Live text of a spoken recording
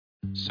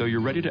So you're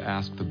ready to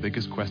ask the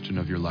biggest question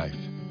of your life,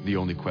 the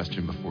only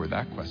question before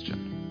that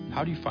question.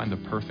 How do you find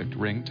the perfect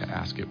ring to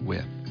ask it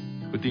with?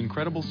 With the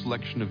incredible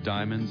selection of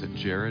diamonds at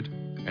Jared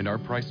and our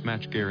price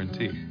match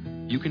guarantee,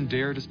 you can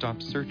dare to stop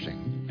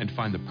searching and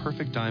find the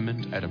perfect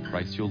diamond at a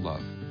price you'll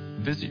love.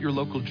 Visit your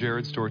local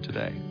Jared store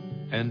today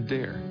and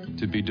dare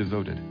to be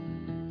devoted.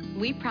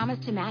 We promise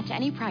to match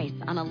any price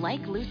on a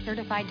like loose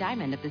certified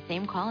diamond of the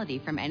same quality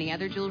from any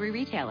other jewelry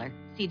retailer.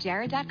 See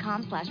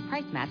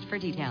jared.com/price match for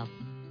details.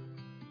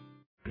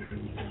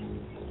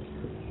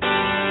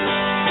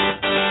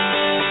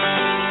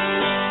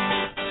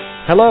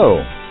 Hello,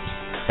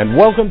 and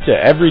welcome to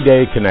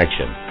Everyday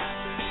Connection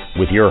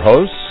with your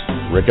hosts,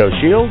 Rico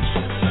Shields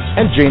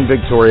and Jean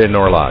Victoria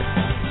Norlock,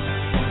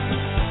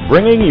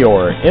 bringing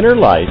your inner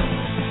light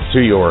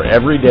to your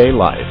everyday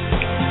life.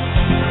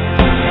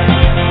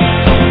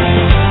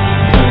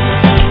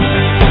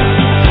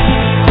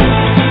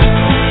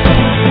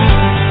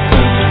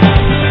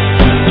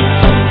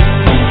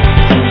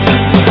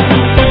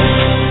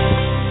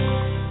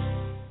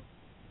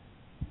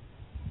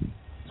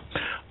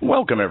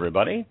 Welcome,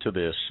 everybody, to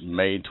this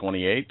May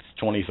 28th,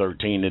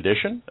 2013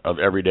 edition of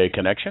Everyday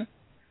Connection.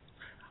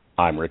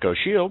 I'm Rico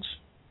Shields,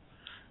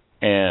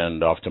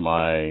 and off to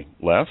my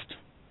left,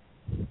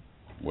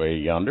 way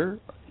yonder,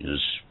 is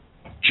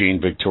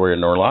Jean Victoria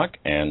Norlock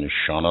and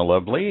Shauna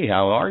Lovely.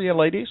 How are you,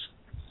 ladies?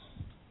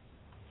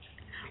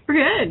 We're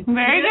good.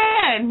 Very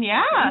good.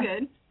 Yeah. We're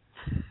good.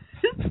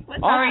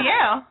 How are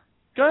you?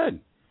 Good.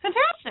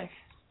 Fantastic.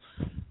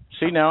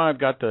 See, now I've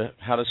got the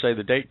how to say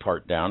the date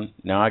part down.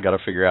 Now I got to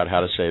figure out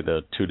how to say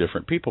the two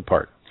different people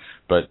part.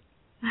 But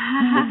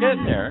we're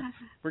getting there.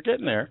 We're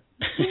getting there.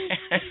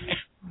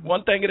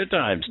 One thing at a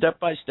time, step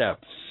by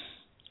step.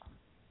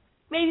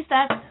 Baby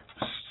steps.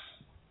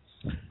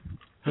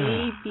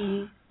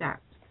 Baby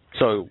steps.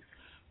 So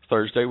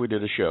Thursday we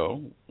did a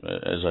show,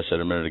 as I said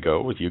a minute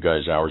ago, with you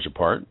guys hours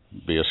apart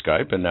via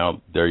Skype, and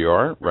now there you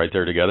are, right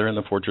there together in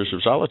the Fortress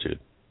of Solitude,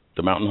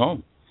 the mountain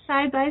home.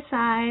 Side by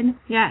side.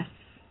 Yes.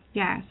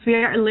 Yes. We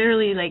are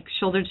literally like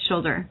shoulder to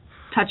shoulder,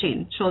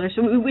 touching shoulders,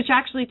 which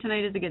actually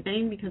tonight is a good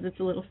thing because it's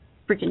a little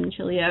freaking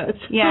chilly out.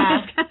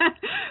 Yeah.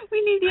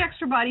 We need the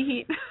extra body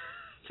heat.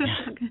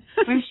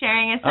 We're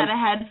sharing a set of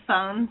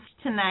headphones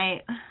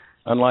tonight.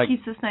 Unlike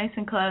keeps us nice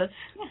and close.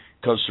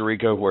 Costa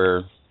Rica,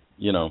 where,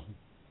 you know,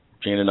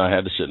 Jane and I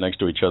had to sit next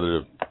to each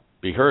other to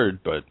be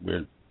heard, but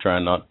we're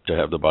trying not to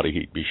have the body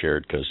heat be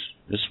shared because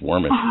it's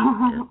warm in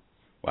here.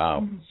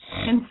 Wow.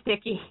 And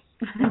sticky.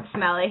 And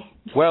smelly.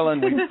 Well,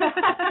 and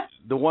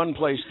the one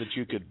place that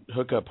you could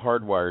hook up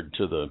hardwired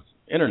to the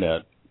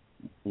internet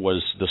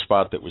was the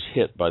spot that was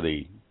hit by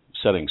the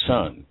setting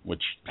sun,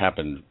 which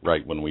happened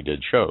right when we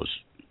did shows,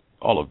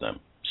 all of them.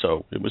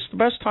 So it was the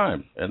best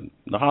time and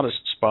the hottest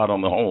spot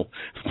on the whole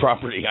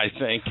property, I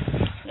think.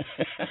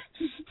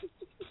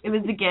 It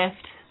was a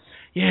gift.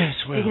 Yes,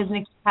 well. Because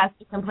Nick has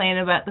to complain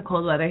about the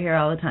cold weather here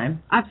all the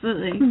time.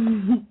 Absolutely.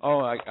 Oh,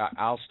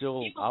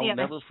 I'll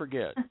never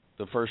forget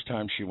the first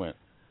time she went,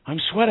 I'm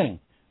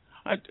sweating.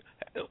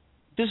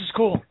 This is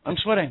cool. I'm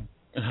sweating.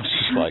 And I was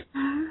just like,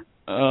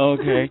 oh,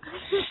 okay.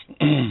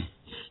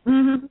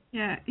 Mm-hmm.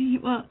 Yeah.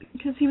 Well,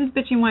 because he was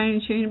bitching, whining,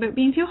 and chewing about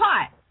being too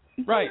hot.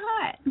 Right. Too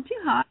hot. I'm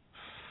too hot.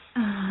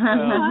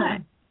 Well,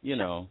 you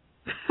know,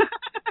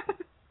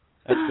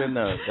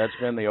 that's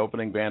been the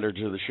opening banner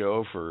to the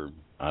show for,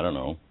 I don't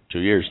know, 2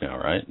 years now,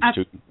 right?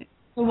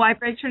 A wide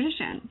break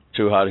tradition.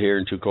 Too hot here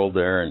and too cold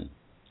there, and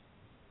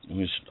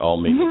we should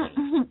all meet.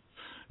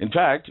 In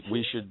fact,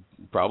 we should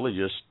probably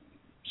just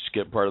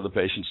skip part of the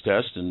patient's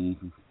test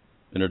and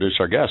introduce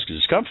our guests because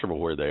it's comfortable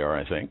where they are,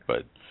 I think.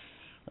 But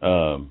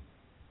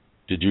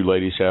did you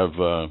ladies have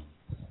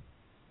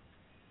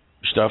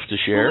stuff to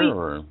share?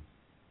 Or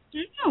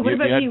no, what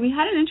about you? We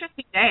had an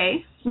interesting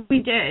day. We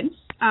did.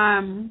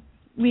 And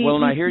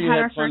I hear you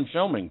had fun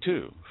filming,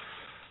 too.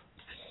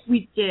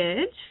 We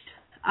did.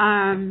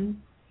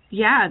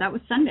 Yeah, that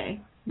was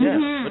Sunday. Yeah,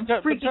 Mm-hmm.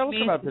 but tell us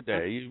about the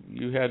day.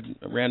 You had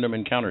a random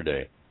encounter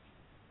day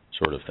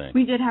sort of thing.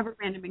 We did have a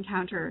random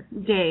encounter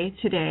day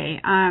today.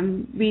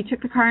 We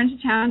took the car into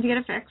town to get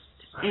it fixed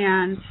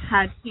and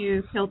had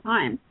to kill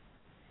time.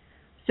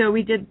 So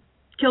we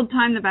killed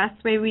time the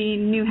best way we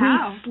knew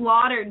how. We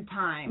slaughtered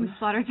time.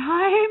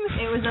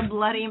 It was a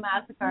bloody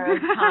massacre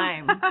of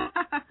time.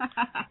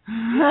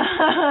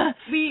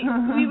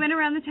 We went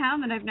around the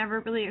town that I've never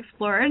really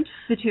explored,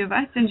 the two of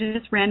us, and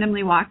just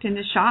randomly walked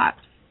into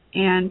shops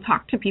and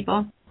talked to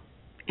people.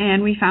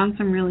 And we found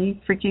some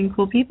really freaking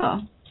cool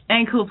people.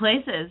 And cool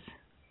places.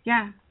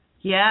 Yeah.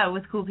 Yeah,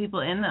 with cool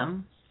people in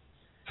them.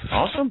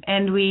 Awesome.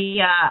 And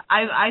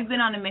I've been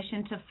on a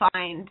mission to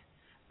find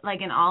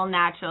like an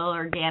all-natural,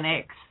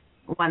 organics,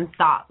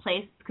 one-stop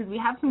place because we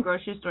have some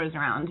grocery stores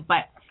around,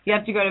 but you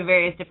have to go to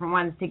various different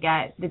ones to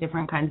get the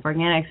different kinds of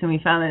organics. And we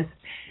found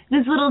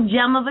this little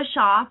gem of a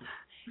shop,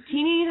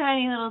 teeny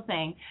tiny little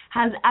thing,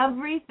 has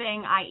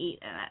everything I eat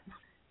in it.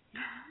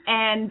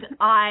 And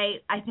I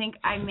think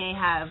I may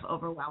have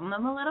overwhelmed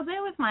them a little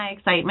bit with my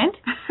excitement.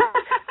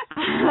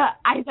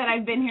 I said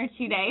I've been here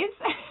 2 days.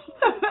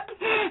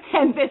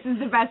 and this is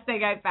the best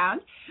thing I've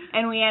found.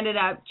 And we ended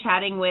up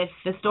chatting with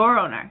the store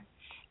owner.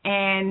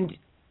 And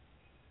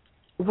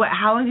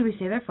how long did we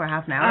stay there for?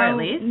 Half an hour at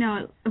least?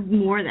 No,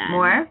 more than.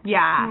 More?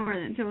 Yeah. More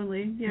than,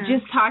 totally. Yeah.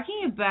 Just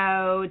talking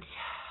about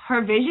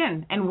her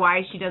vision and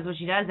why she does what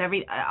she does.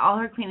 All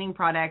her cleaning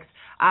products,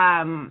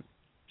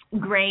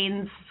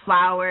 grains,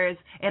 flours,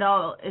 it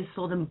all is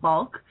sold in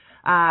bulk.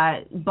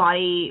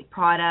 Body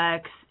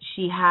products.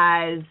 She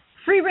has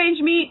free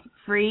range meat.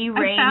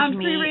 I found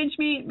free range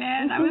meat,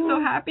 man. I was so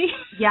happy.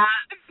 Yeah.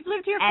 I've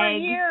lived here for a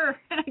year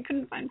and I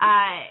couldn't find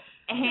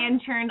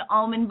hand churned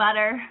almond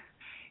butter.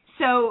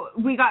 So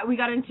we got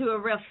into a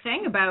real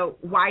thing about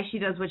why she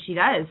does what she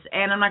does,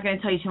 and I'm not going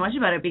to tell you too much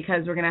about it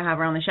because we're going to have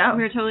her on the show.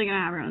 We're totally going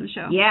to have her on the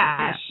show.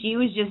 Yeah, she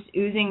was just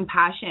oozing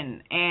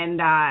passion, and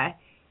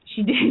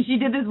she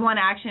did this one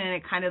action, and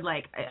it kind of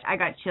like I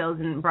got chills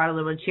and brought a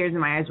little tears in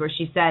my eyes where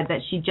she said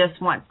that she just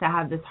wants to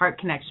have this heart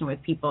connection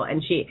with people,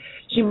 and she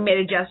made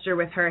a gesture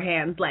with her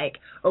hands like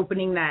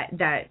opening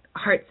that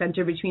heart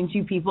center between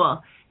two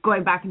people,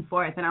 going back and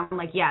forth, and I'm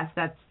like, yes,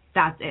 that's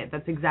it.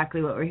 That's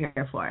exactly what we're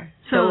here for.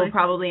 So we'll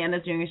probably end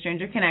up doing a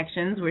Stranger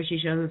Connections where she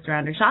shows us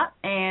around her shop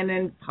and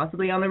then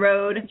possibly on the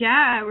road.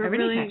 Yeah, we're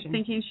really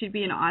thinking she'd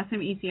be an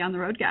awesome EC on the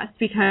road guest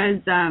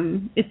because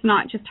it's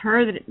not just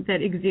her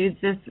that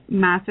exudes this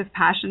massive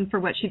passion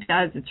for what she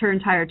does. It's her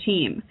entire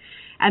team.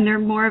 And they're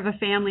more of a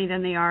family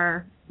than they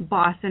are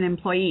boss and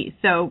employee.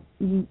 So,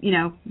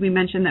 we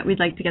mentioned that we'd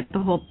like to get the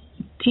whole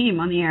team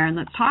on the air and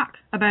let's talk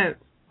about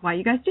why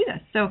you guys do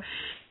this. So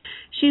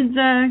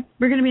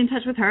we're going to be in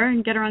touch with her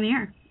and get her on the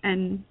air.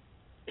 And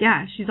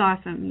yeah, she's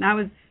awesome. That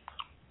was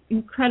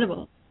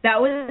incredible.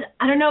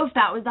 I don't know if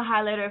that was the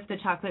highlight or if the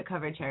chocolate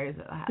covered cherries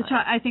were the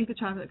highlight. I think the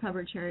chocolate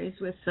covered cherries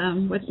with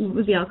what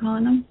was the alcohol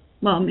in them?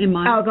 Well, in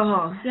mine.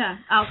 Alcohol. Yeah,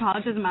 alcohol.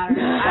 It doesn't matter.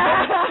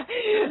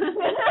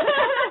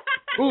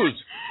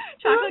 Booze.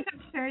 Chocolate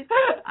covered cherries.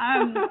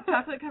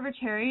 Chocolate covered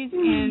cherries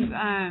and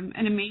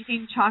an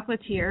amazing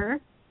chocolatier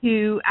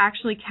who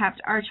actually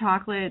kept our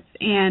chocolates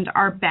and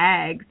our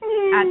bags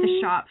at the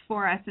shop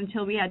for us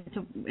until we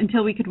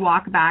could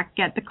walk back,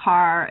 get the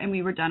car, and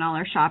we were done all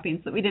our shopping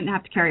so that we didn't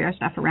have to carry our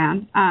stuff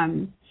around.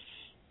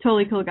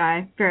 Totally cool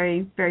guy,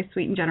 very, very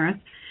sweet and generous.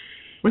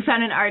 We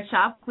found an art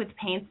shop with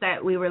paints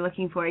that we were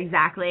looking for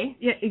exactly.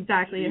 Yeah,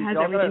 exactly. It has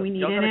everything we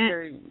need in it.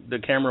 Carry the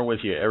camera with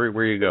you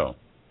everywhere you go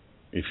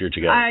if you're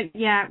together.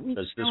 Yeah.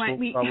 Because this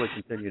will probably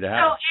continue to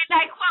happen. Oh,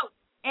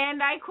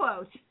 and I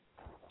quote,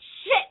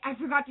 shit, I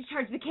forgot to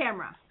charge the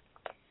camera.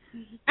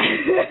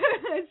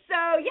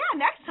 So, yeah,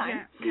 next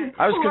time. Yeah.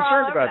 I was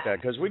concerned about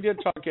that because we did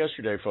talk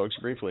yesterday, folks,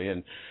 briefly,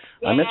 and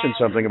I mentioned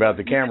something about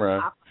the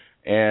camera,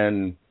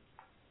 and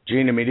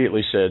Jean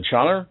immediately said,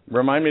 Shauna,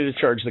 remind me to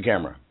charge the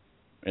camera.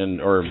 I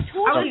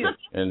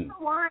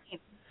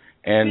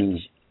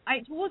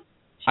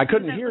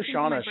couldn't hear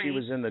Shauna. She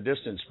was in the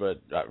distance,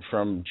 but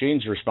from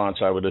Jean's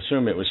response, I would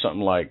assume it was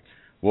something like,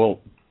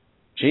 well,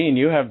 Jean,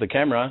 you have the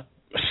camera.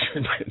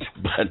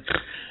 But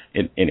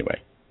anyway.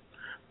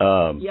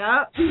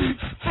 Yep. You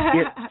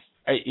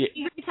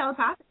can be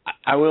telepathic.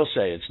 I will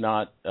say it's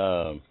not,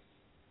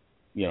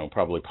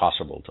 probably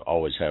possible to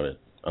always have it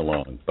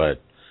alone,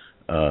 but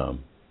I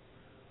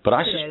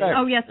suspect there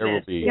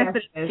will be. Yes,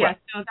 it is. Yes.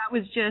 No, that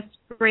was just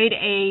grade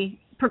A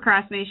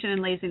procrastination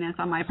and laziness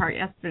on my part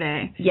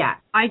yesterday. Yeah.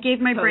 I gave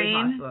my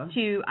brain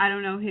to I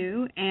don't know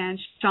who, and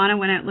Shauna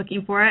went out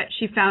looking for it.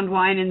 She found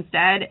wine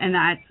instead, and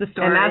that's the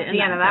story. And that's the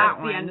end of that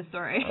one. The end of the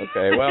story.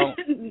 Okay, well,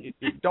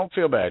 don't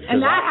feel bad.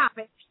 And that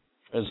happened.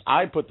 Because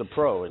I put the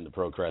pro in the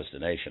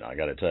procrastination, I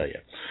got to tell you.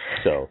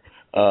 So.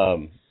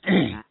 And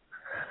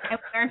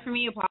learn from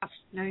you, Pop.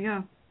 There you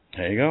go.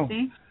 There you go.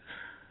 See?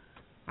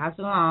 Pass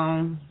it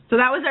along. So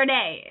that was our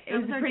day. It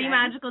was a pretty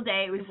magical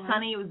day. It was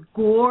sunny. It was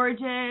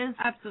gorgeous.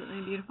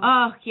 Absolutely beautiful.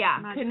 Oh, yeah.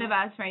 Magical. Couldn't have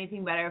asked for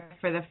anything better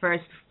for the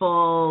first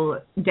full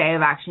day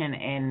of action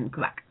in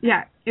Quebec.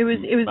 Yeah. It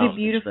was a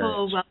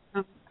beautiful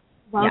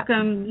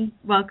welcome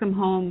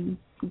home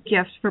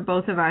gift for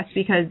both of us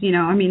because,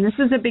 this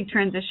is a big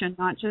transition,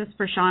 not just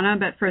for Shauna,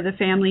 but for the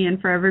family and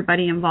for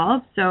everybody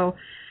involved. So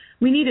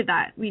we needed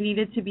that. We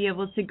needed to be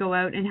able to go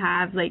out and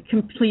have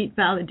complete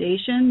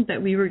validation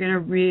that we were going to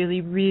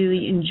really,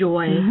 really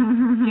enjoy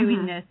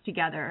doing this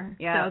together.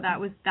 Yeah.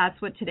 So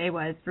that's what today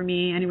was for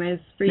me, anyways.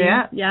 For you,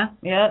 yeah,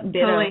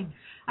 totally,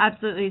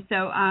 absolutely.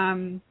 So,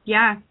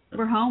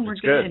 we're home. We're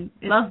good.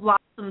 Love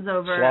blossoms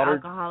over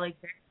alcoholic.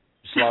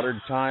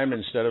 Slaughtered time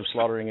instead of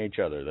slaughtering each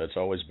other. That's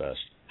always best.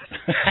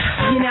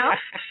 On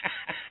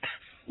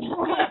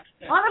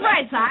the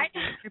bright side.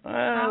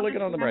 Look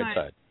it on the bright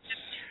side.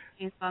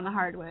 On the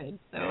hardwood.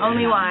 So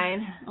only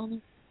wine.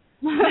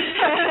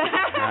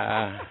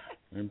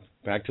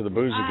 Back to the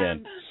booze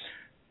again.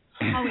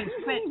 Always.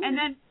 And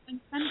then on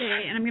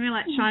Sunday, and I'm going to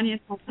let Shania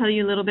tell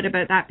you a little bit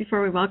about that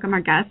before we welcome our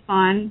guests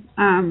on.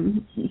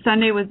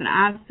 Sunday was an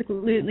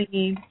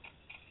absolutely,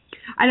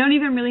 I don't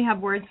even really have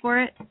words for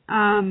it.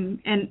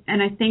 And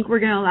I think we're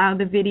going to allow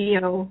the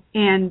video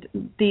and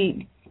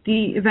the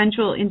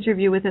eventual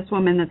interview with this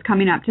woman that's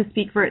coming up to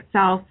speak for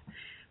itself.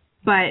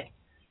 But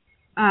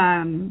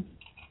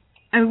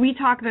we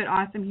talk about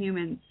awesome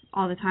humans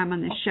all the time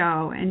on this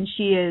show, and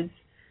she's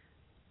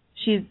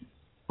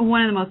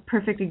one of the most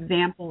perfect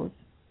examples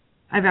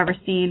I've ever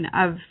seen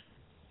of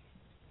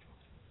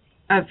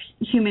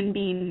human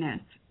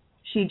beingness.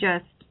 She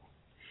just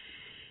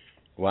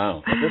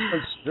wow.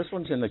 This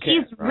one's in the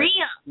can. She's right?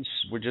 real.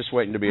 We're just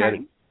waiting to be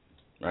edited,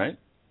 right?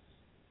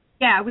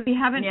 Yeah, we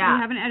haven't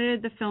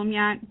edited the film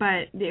yet,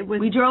 but it was.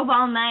 We drove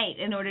all night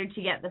in order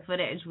to get the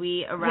footage.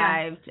 We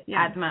arrived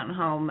at the mountain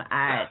home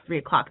at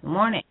 3:00 in the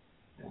morning.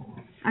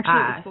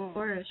 Actually, it was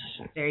 4-ish.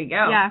 There you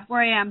go. Yeah,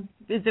 4 a.m.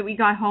 is that we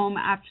got home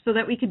after so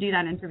that we could do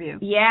that interview.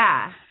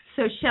 Yeah.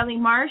 So Shelley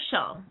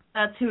Marshall,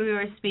 that's who we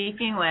were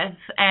speaking with,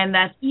 and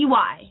that's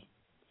EY.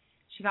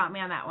 She got me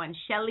on that one.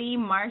 Shelley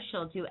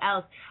Marshall, 2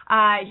 L's.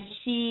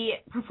 She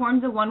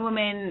performs a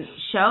one-woman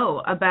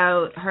show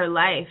about her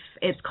life.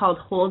 It's called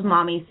Hold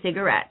Mommy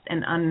Cigarettes,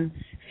 an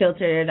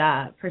unfiltered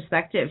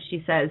perspective,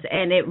 she says.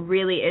 And it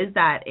really is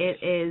that.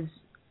 It is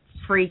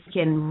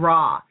freaking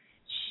raw.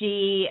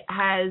 She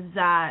has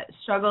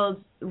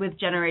struggled with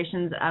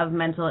generations of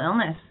mental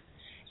illness.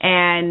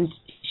 And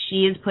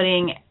she is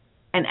putting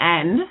an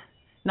end,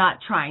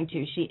 not trying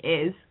to, she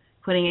is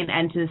putting an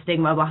end to the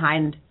stigma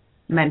behind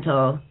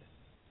mental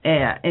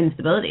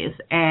instabilities,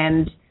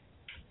 and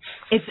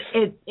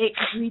it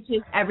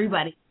reaches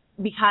everybody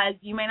because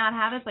you may not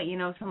have it, but you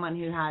know someone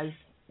who has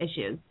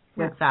issues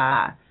with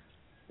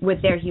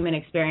their human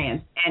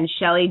experience. And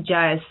Shelley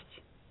just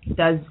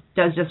does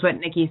just what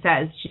Nikki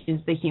says.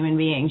 She's the human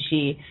being.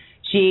 She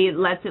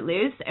lets it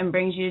loose and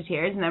brings you to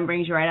tears, and then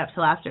brings you right up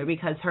to laughter,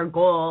 because her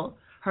goal,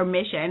 her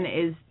mission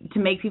is to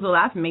make people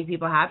laugh and make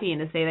people happy, and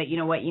to say that, you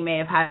know what, you may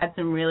have had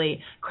some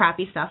really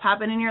crappy stuff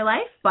happen in your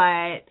life,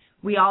 but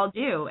we all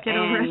do. Get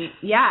over it.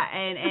 Yeah,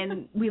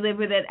 and we live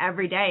with it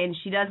every day. And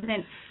she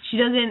doesn't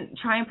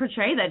try and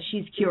portray that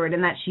she's cured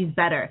and that she's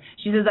better.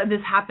 She says that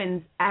this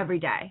happens every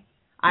day.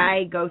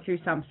 I go through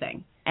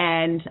something,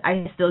 and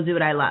I still do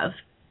what I love.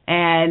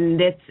 And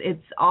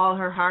it's all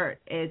her heart.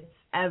 It's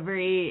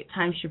every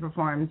time she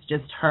performs,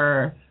 just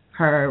her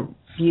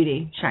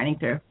beauty shining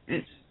through.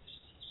 It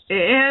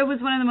was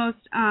one of the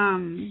most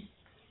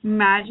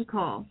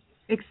magical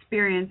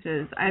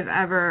experiences I've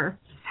ever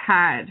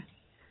had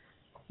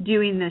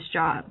doing this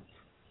job.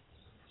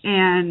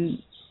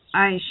 And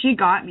she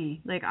got me.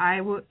 Like,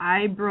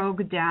 I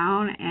broke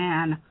down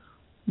and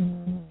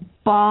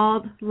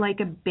bawled like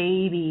a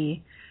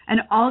baby.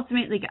 And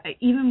ultimately,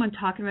 even when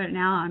talking about it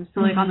now, I'm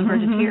still like on the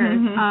verge of tears.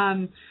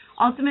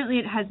 Ultimately,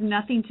 it has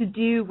nothing to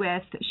do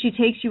with, she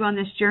takes you on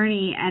this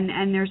journey,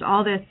 and there's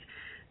all this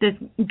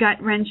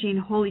gut-wrenching,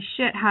 holy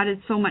shit, how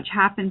did so much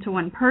happen to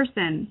one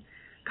person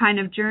kind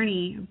of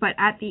journey. But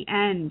at the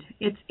end,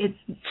 it's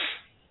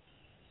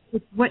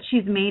what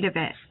she's made of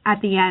it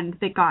at the end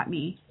that got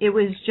me. It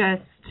was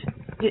just,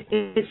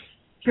 it's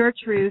pure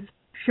truth,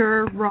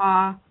 pure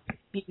raw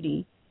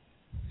beauty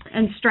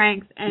and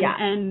strength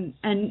and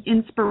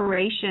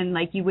inspiration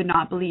like you would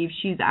not believe.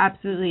 She's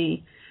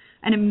absolutely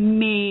an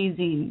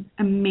amazing,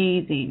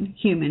 amazing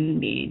human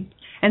being.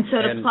 And so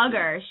to plug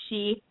her,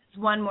 she has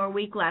one more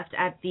week left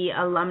at the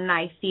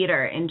Alumni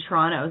Theatre in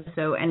Toronto.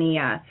 So any,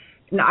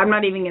 no, I'm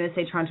not even going to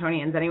say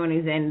Torontonians, anyone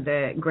who's in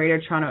the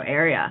Greater Toronto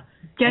area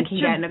can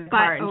get in a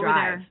car and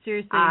drive. There.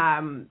 Seriously.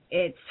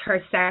 It's her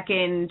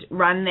second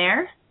run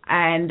there,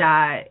 and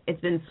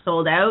it's been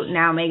sold out.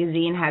 Now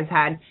Magazine has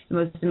had the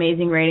most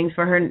amazing ratings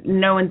for her.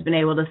 No one's been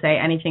able to say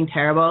anything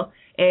terrible.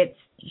 It's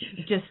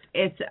just,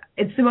 it's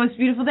the most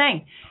beautiful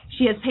thing.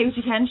 She has pay what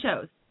you can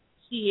shows.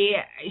 She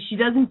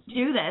doesn't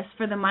do this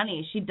for the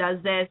money. She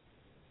does this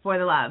for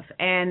the love.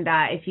 And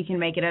if you can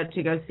make it out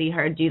to go see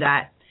her, do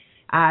that.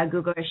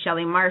 Google her,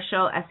 Shelley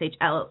Marshall,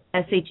 SHELLEY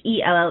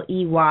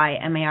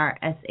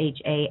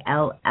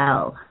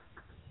MARSHALL.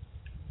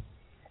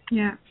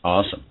 Yeah.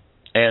 Awesome.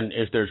 And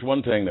if there's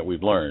one thing that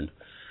we've learned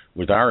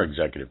with our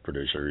executive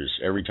producer is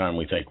every time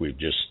we think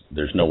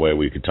there's no way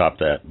we could top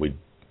that, we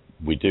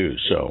do.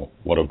 So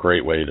what a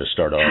great way to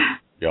start off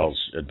y'all's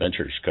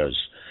adventures, because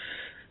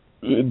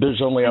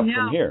there's only up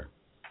from here.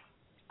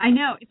 I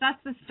know. If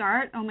that's the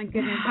start, oh my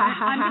goodness,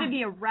 I'm going to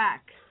be a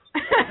wreck.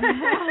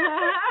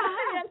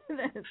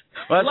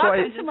 Well,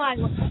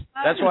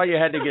 that's why you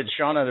had to get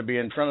Shauna to be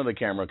in front of the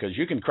camera, because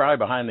you can cry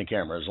behind the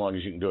camera as long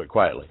as you can do it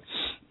quietly.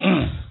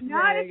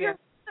 Not if you're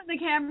on the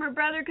camera,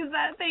 brother, because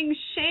that thing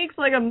shakes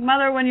like a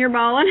mother when you're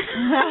bawling.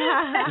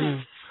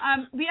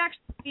 We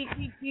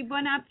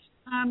went up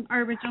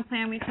our original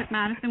plan. We took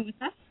Madison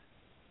with us.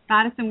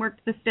 Madison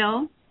worked the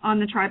still on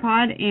the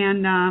tripod,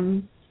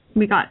 and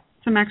we got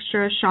some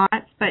extra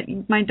shots, but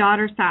my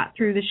daughter sat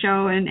through the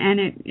show, and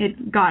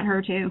it got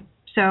her too.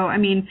 So, I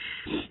mean,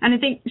 and I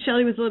think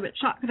Shelley was a little bit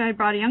shocked that I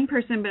brought a young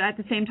person, but at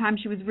the same time,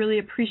 she was really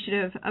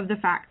appreciative of the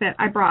fact that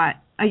I brought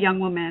a young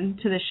woman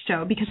to this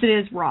show, because it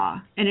is raw,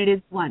 and it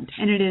is blunt,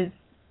 and it is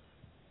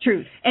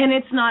truth. And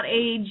it's not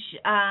age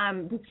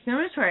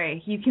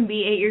discriminatory. You can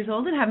be 8 years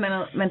old and have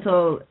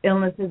mental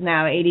illnesses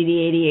now, ADD,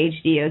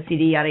 ADHD,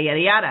 OCD, yada, yada,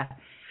 yada.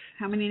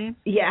 How many names?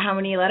 Yeah, how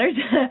many letters?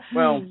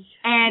 Well.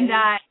 And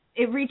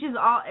it reaches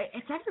all,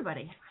 it's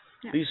everybody.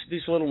 Yeah.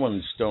 These little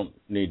ones don't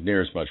need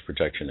near as much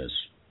protection as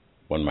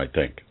one might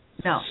think.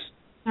 No.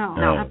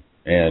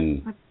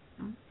 And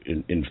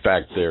in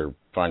fact, they're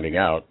finding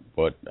out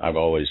what I've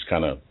always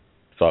kind of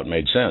thought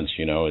made sense,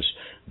 is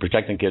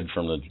protecting kids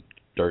from the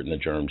dirt and the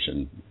germs,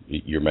 and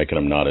you're making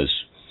them not as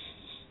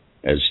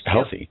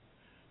healthy.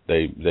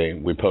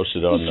 We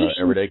posted on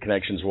Everyday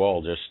Connections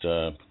wall just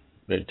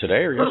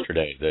today or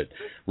yesterday that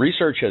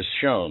research has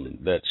shown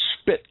that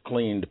spit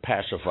cleaned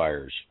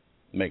pacifiers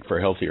make for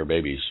healthier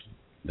babies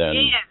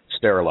than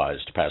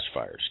sterilized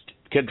pacifiers.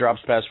 Kid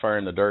drops pacifier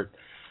in the dirt,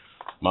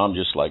 mom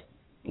just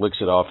licks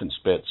it off and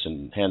spits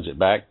and hands it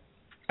back.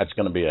 That's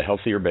going to be a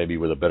healthier baby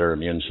with a better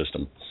immune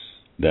system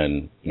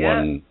than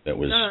one that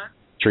was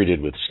treated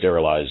with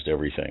sterilized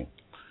everything.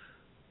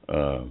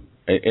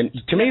 And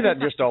to me, that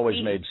just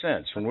always made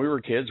sense. When we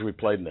were kids, we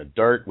played in the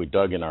dirt. We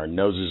dug in our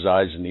noses,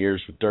 eyes, and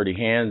ears with dirty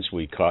hands.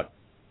 We caught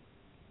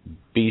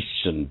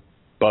beasts and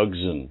bugs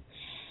and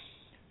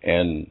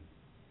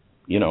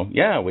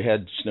we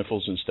had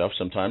sniffles and stuff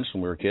sometimes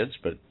when we were kids,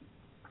 but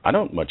I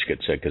don't much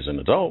get sick as an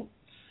adult.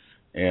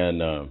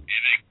 And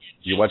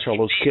you watch all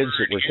those kids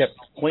that were kept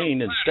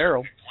clean and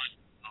sterile.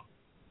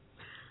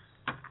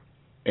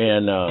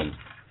 And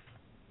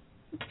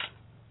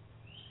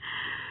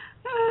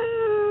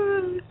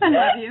I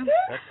love you.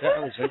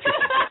 That was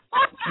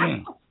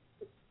interesting.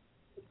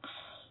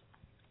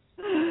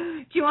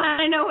 Do you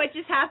want to know what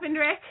just happened,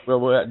 Rick?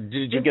 Well,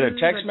 did you get a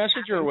text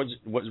message or was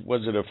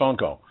it a phone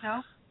call?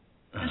 No.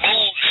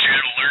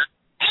 Bullshit alert.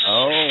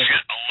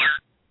 Bullshit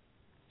alert.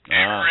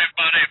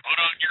 Everybody put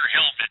on your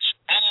helmets.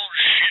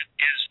 Bullshit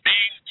is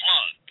being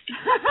plugged.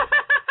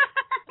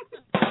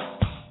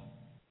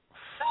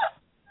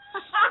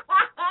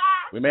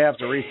 We may have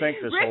to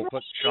rethink this whole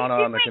put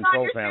Shauna on the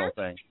control panel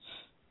thing.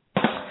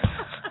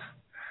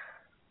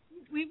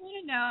 We want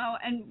to know,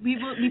 and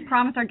we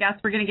promise our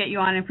guests we're going to get you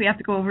on. If we have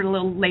to go over a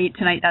little late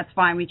tonight, that's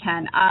fine. We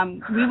can.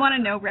 We want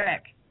to know,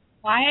 Rick,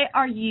 why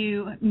are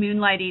you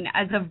moonlighting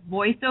as a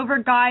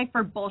voiceover guy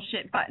for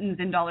bullshit buttons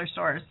in dollar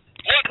stores?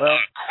 What a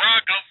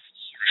crock of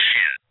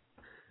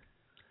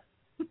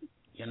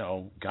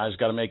bullshit. Guys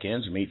got to make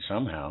ends meet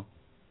somehow.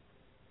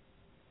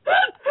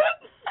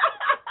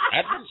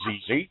 That was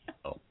easy.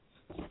 Oh.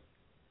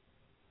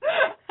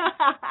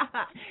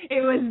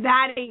 It was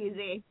that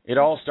easy. It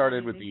all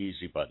started with the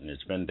easy button.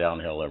 It's been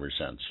downhill ever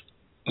since.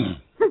 Or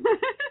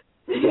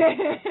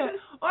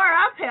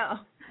uphill.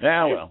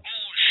 Yeah, well.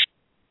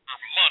 For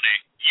money,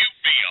 you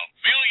be a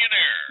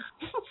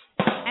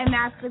billionaire. And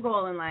that's the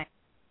goal in life.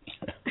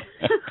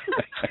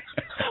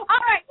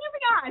 All right,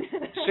 moving on.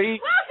 See,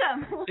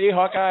 Welcome. See,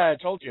 Hawkeye, I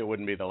told you it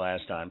wouldn't be the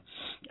last time.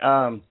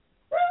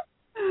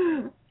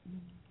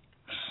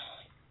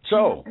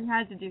 So we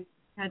had to do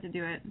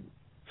it.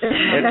 we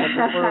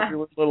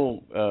were a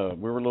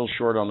little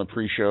short on the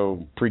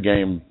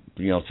pregame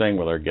thing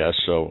with our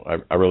guests, so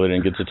I really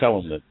didn't get to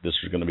tell them that this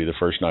was going to be the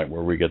first night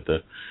where we get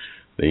the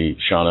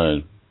Shauna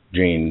and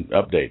Gene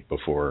update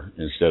before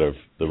instead of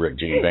the Rick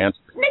Gene banter.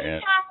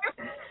 And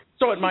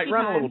so it might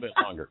run a little bit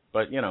longer,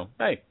 but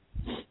hey.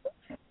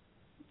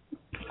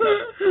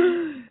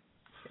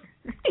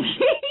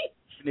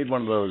 We need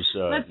one of those.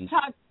 Let's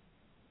talk.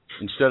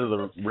 Instead of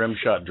the rim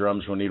shot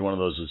drums, we need one of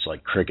those that's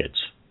like crickets.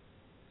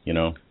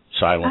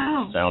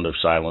 Silent sound of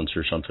silence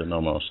or something,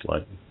 almost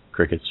like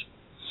crickets.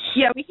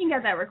 Yeah, we can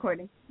get that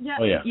recording. Yeah.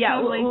 Oh, yeah.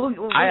 Yeah.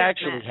 Totally. I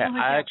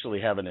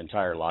actually have an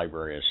entire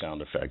library of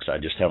sound effects. I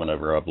just haven't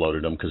ever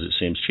uploaded them because it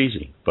seems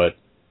cheesy. But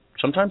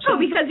sometimes. Oh,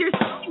 because you're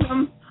selling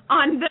them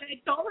on the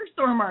dollar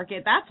store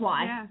market. That's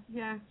why.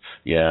 Yeah.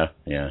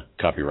 Yeah.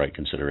 Copyright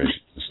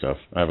considerations and stuff.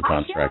 I have a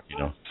contract,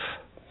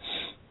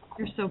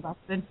 You're so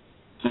busted.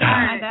 All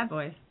right, that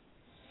voice.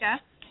 Yeah.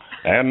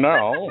 And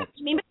now,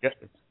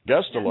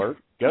 guest alert.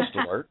 Guest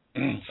alert.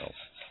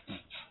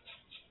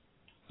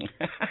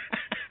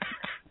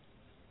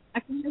 I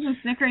can hear some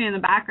snickering in the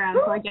background,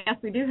 so I guess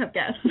we do have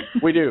guests.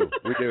 We do.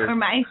 Or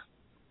mice.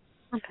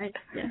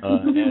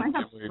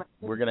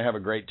 We're going to have a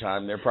great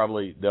time. They're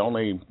probably the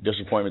only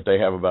disappointment they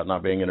have about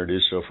not being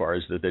introduced so far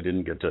is that they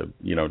didn't get to,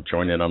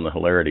 join in on the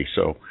hilarity.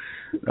 So,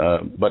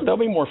 but they'll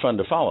be more fun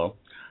to follow.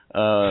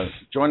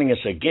 Joining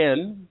us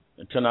again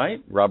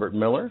tonight, Robert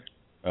Miller,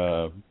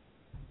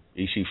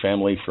 EC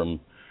family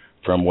from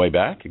way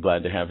back.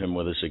 Glad to have him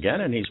with us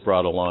again, and he's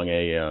brought along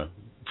a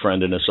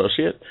friend and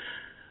associate,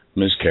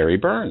 Ms. Carrie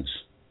Burns.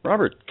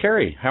 Robert,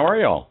 Carrie, how are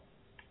y'all?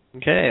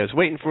 Okay, I was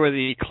waiting for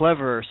the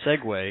clever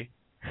segue.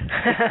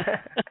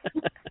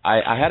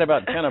 I had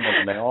about 10 of them,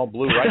 and they all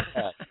blew right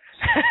past.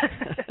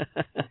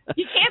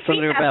 You can't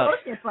Something beat that about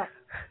bullshit, but...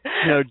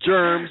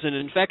 germs and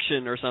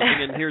infection or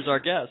something, and here's our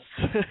guest.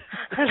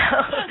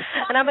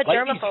 And I'm a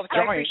germaphobe, so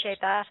I appreciate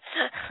that.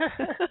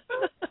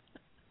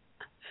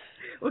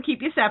 We'll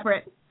keep you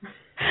separate.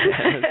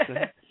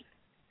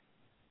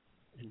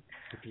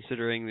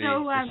 Considering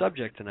the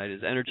subject tonight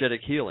is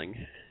energetic healing.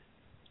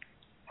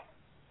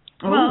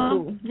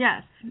 Well,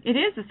 yes, it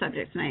is the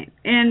subject tonight.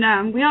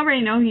 And we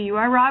already know who you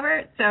are,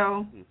 Robert,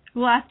 so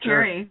we'll ask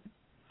Carrie.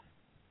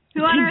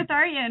 Who on earth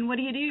are you, and what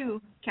do you do,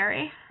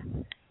 Carrie?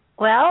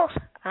 Well,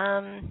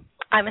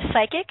 I'm a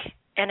psychic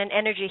and an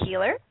energy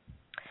healer,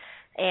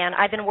 and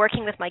I've been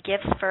working with my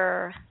gifts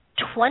for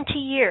 20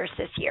 years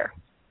this year.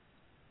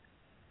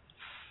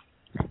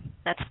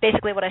 That's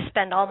basically what I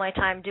spend all my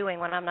time doing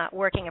when I'm not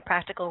working a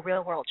practical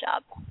real-world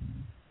job.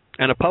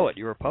 And a poet.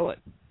 You're a poet.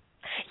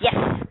 Yes.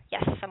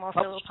 I'm also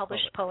a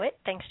published poet,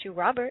 thanks to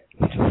Robert.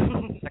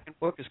 Second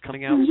book is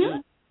coming out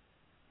soon.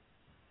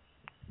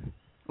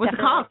 What's it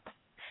called?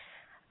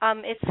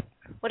 It's,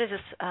 what is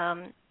this?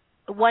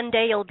 One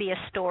Day You'll Be a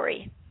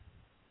Story.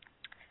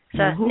 It's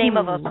the name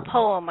of a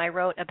poem I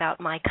wrote about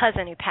my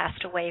cousin who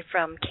passed away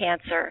from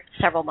cancer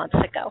several months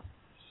ago.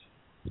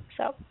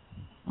 So.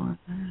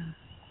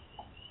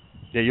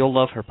 Yeah, you'll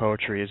love her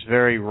poetry. It's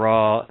very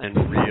raw and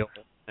real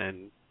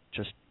and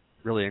just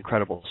really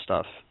incredible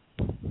stuff.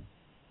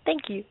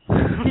 Thank you.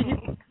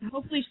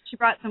 Hopefully she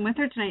brought some with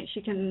her tonight.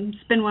 She can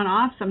spin one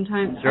off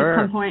sometime Sure.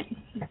 at some point.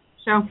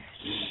 So.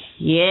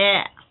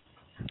 Yeah.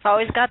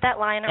 Always got that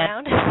lying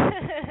around.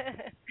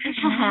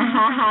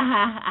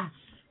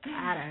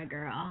 Atta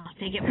girl.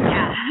 Take it.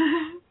 Yeah.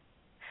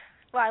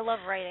 Well, I love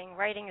writing.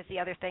 Writing is the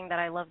other thing that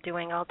I love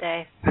doing all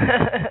day.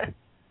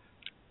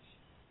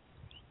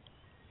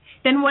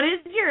 Then what is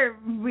your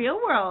real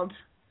world?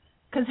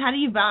 Because how do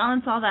you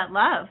balance all that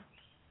love?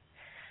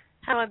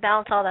 How do I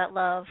balance all that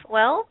love?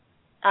 Well,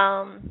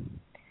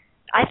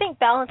 I think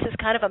balance is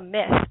kind of a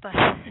myth, but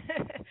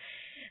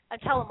I'm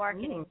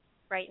telemarketing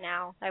right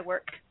now. I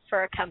work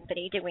for a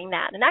company doing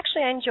that. And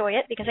actually I enjoy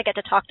it because I get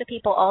to talk to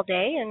people all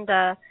day and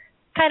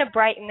kind of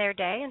brighten their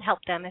day and help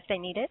them if they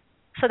need it.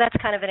 So that's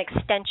kind of an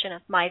extension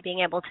of my being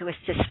able to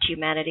assist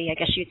humanity, I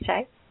guess you'd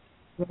say.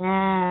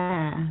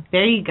 Yeah,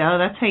 there you go.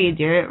 That's how you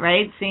do it,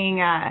 right?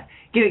 Seeing,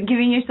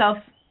 giving yourself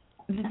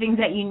the things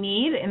that you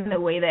need in the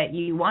way that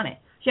you want it.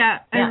 Yeah,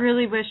 I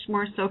really wish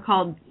more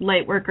so-called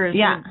light workers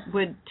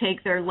would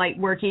take their light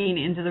working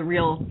into the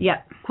real,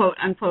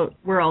 quote-unquote,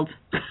 world.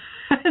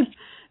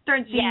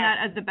 Start seeing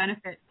that as the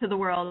benefit to the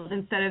world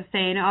instead of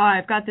saying, oh,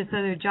 I've got this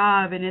other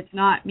job and it's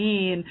not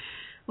me. And,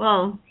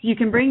 well, you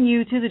can bring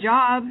you to the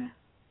job.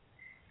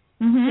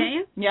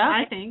 Mm-hmm. Yeah,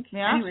 I think.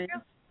 Yeah. Anyways.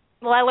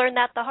 Well, I learned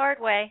that the hard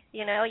way.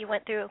 You know, you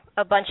went through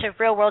a bunch of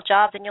real-world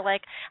jobs and you're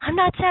like, I'm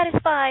not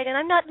satisfied and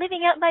I'm not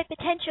living out my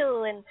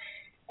potential. And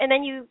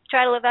then you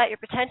try to live out your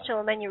potential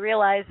and then you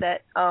realize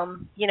that,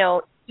 you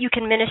know, you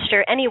can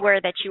minister anywhere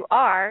that you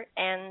are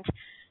and,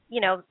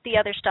 you know, the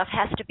other stuff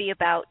has to be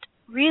about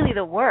really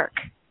the work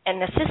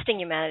and assisting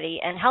humanity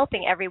and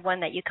helping everyone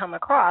that you come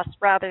across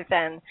rather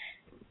than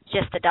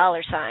just the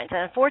dollar signs.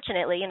 And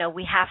unfortunately, you know,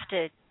 we have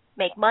to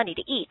make money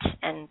to eat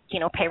and, you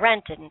know, pay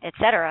rent and et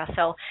cetera.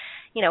 So,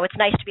 you know, it's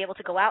nice to be able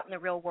to go out in the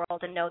real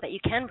world and know that you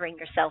can bring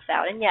yourself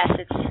out. And yes,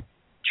 it's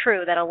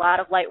true that a lot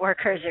of light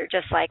workers are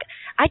just like,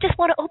 I just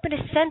want to open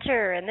a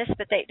center and this,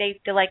 but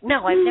they're like,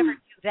 no, I've never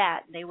do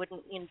that. They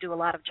wouldn't, you know, do a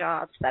lot of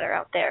jobs that are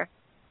out there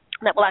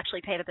that will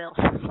actually pay the bills.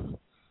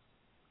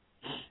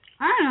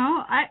 I don't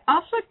know.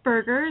 I'll flip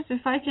burgers.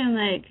 If I can,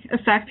 like,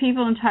 affect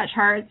people and touch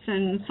hearts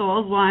and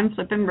souls while I'm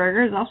flipping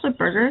burgers, I'll flip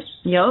burgers.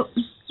 Yep.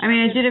 I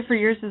mean, I did it for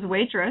years as a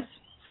waitress,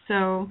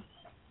 so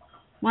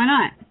why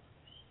not?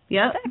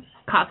 Yep.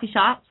 Coffee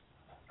shops.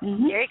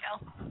 Mm-hmm. There you go.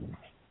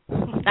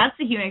 That's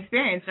the human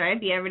experience, right?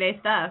 The everyday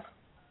stuff.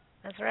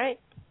 That's right.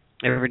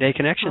 Everyday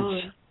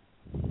connections.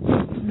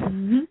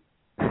 Mm-hmm.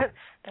 That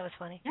was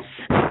funny.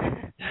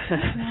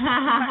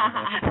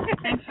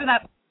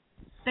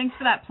 Thanks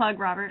for that plug,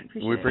 Robert.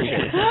 We appreciate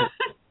it.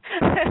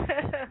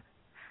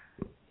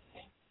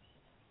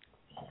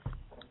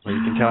 Well,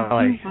 you can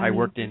tell I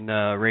worked in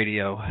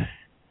radio.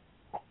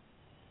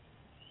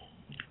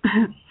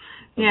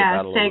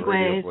 Yeah, Radio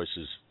segues.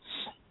 voices.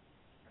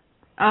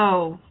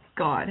 Oh,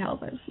 God,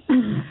 help us.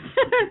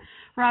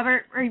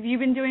 Robert, have you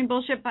been doing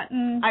bullshit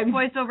button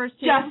voiceovers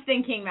too? Just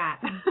thinking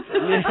that.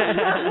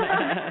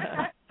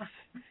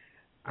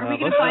 Are we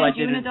going to find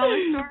you in a dollar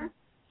store?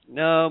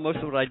 No, most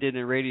of what I did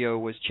in radio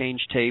was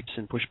change tapes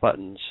and push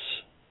buttons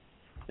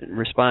and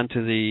respond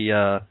to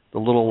the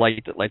little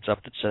light that lights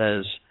up that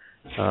says,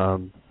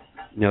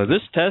 you know,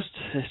 this test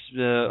has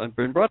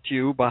been brought to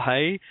you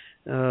by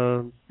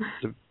the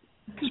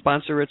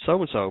sponsor at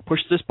so-and-so.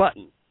 Push this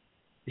button,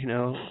 you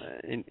know,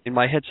 in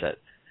my headset.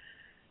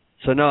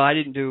 So, no, I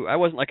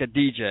wasn't like a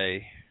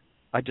DJ.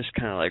 I just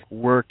kind of like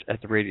worked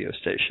at the radio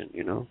station,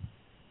 you know.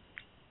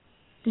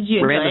 Did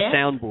you ran enjoy the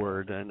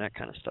soundboard and that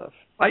kind of stuff.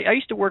 I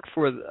used to work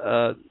for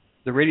the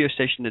radio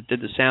station that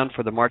did the sound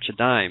for the March of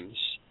Dimes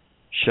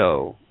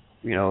show,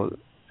 you know,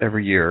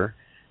 every year.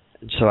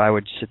 And so I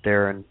would sit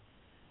there and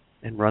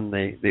run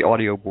the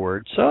audio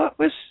board. So it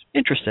was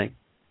interesting.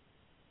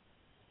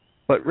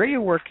 But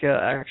radio work,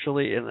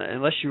 actually,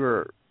 unless you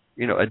were,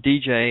 you know, a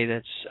DJ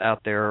that's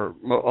out there,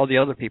 all the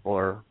other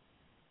people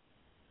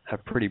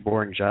have pretty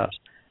boring jobs.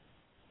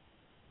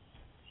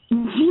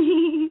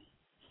 You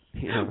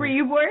know. Were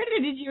you bored, or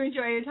did you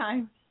enjoy your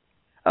time?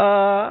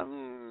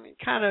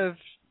 Kind of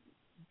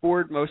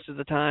bored most of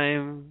the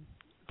time,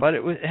 but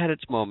it had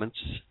its moments.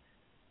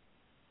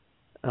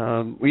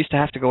 We used to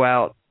have to go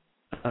out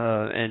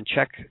and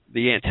check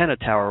the antenna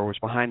tower was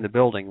behind the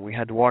building. We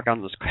had to walk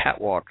on this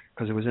catwalk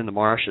because it was in the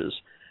marshes,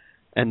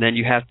 and then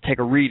you have to take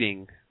a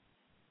reading.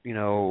 You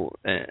know,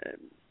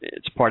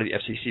 it's part of the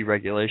FCC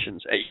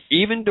regulations.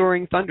 Even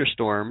during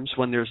thunderstorms,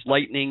 when there's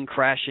lightning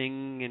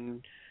crashing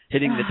and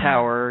hitting the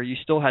tower, you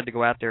still had to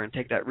go out there and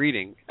take that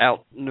reading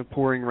out in the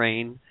pouring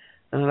rain.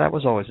 And that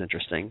was always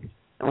interesting.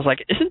 I was like,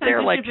 isn't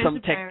there like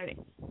some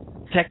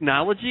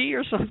technology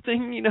or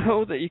something, you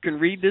know, that you can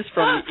read this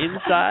from the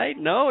inside?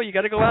 No, you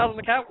got to go out on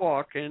the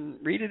catwalk and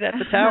read it at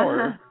the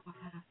tower.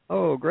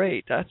 Oh,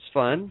 great. That's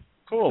fun.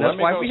 Cool. That's Let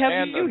me why go we have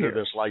stand you under here.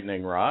 this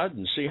lightning rod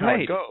and see how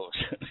it goes.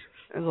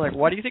 I was like,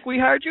 what do you think we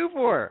hired you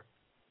for?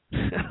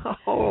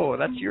 Oh,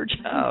 that's your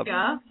job.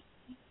 Yeah.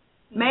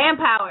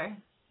 Manpower.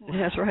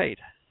 That's right.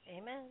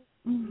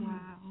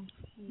 Amen.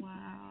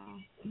 Wow.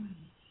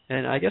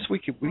 And I guess we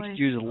could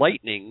use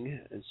lightning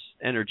as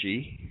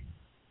energy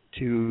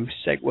to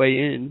segue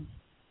in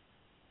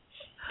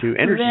to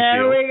energy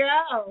There field. we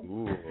go.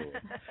 Ooh,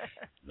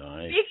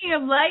 nice. Speaking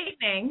of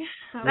lightning,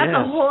 that's Yes.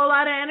 a whole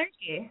lot of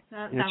energy.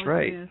 That's was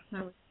right.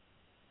 good.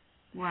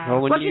 Wow.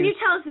 Well, when What can you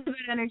tell us about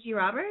energy,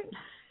 Robert?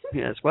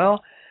 Yes.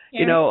 Well,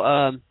 you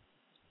know,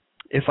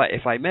 if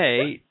I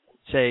may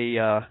say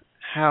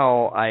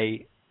how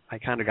I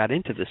kind of got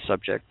into this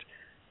subject,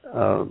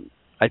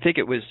 I think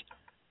it was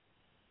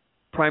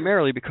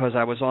primarily because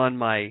I was on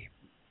my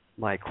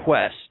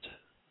quest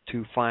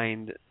to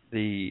find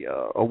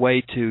a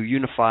way to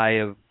unify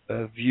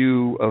a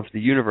view of the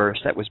universe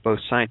that was both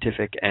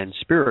scientific and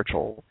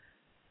spiritual,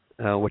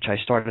 which I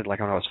started like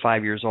when I was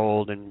 5 years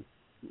old, and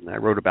I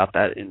wrote about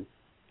that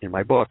in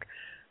my book.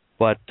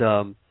 But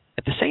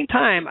at the same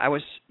time, I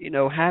was, you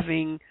know,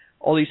 having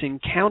all these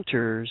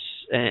encounters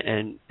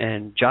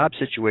and job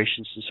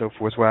situations and so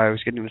forth where I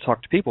was getting to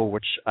talk to people,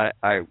 which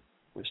I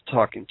was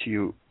talking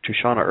to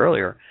Shauna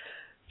earlier,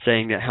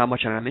 saying that how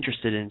much I'm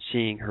interested in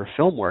seeing her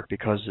film work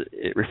because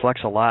it reflects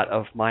a lot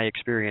of my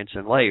experience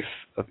in life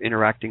of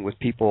interacting with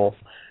people,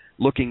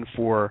 looking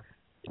for,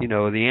 you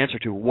know, the answer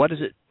to what does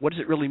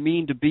it really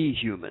mean to be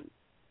human,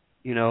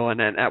 you know, and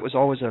that was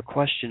always a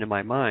question in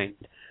my mind.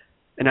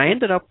 And I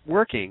ended up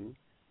working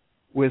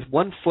with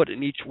one foot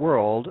in each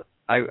world.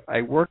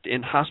 I worked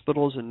in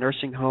hospitals and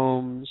nursing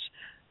homes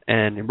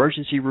and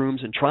emergency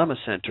rooms and trauma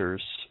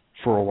centers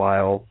for a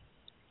while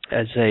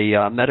as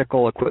a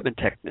medical equipment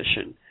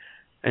technician.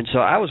 And so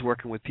I was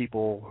working with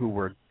people who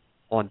were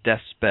on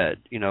death's bed,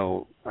 you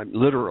know,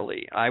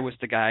 literally. I was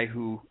the guy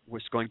who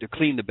was going to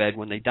clean the bed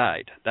when they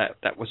died.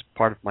 That was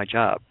part of my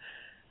job.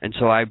 And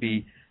so I'd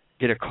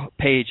get a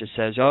page that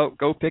says, oh,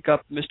 go pick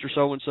up Mr.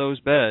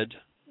 So-and-so's bed.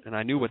 And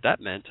I knew what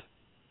that meant,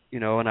 you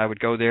know, and I would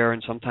go there,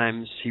 and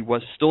sometimes he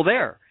was still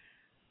there.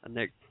 And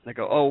they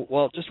go, oh,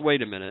 well, just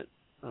wait a minute.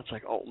 And it's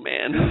like, oh,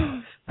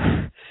 man.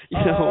 You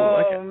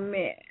know, oh,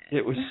 man.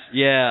 It was,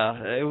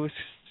 yeah, it was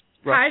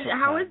rough.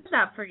 How was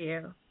that for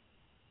you?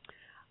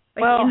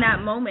 Like, well, in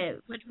that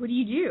moment, what do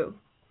you do?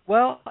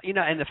 Well, you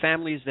know, and the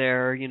family's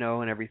there, you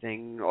know, and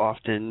everything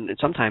often, and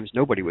sometimes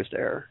nobody was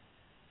there.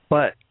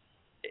 But,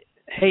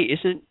 hey,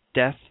 isn't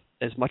death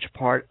as much a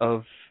part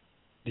of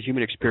the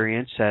human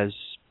experience as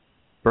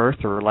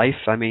birth or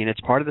life? I mean,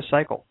 it's part of the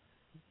cycle,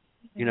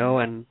 you know,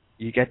 and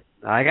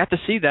I got to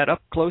see that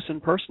up close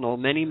and personal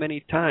many,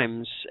 many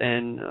times,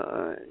 and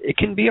it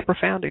can be a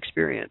profound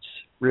experience,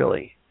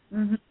 really.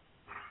 Mm-hmm.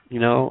 You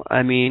know,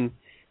 I mean,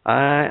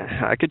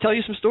 I could tell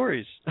you some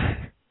stories.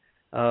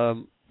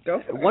 Go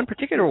for it. One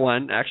particular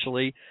one,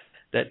 actually,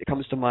 that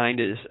comes to mind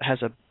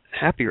has a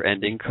happier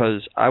ending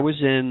because I was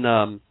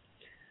in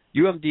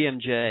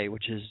UMDMJ,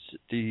 which is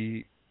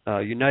the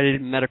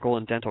United Medical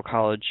and Dental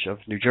College of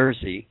New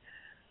Jersey,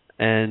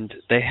 and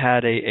they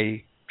had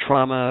a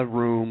trauma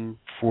room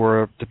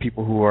for the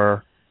people who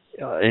are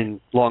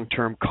in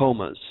long-term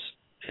comas.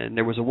 And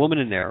there was a woman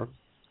in there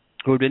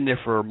who had been there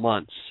for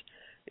months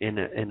in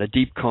a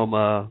deep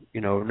coma, you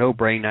know, no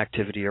brain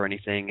activity or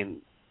anything, and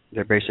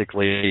they're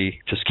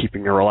basically just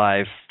keeping her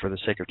alive for the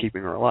sake of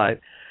keeping her alive.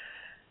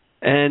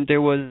 And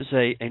there was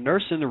a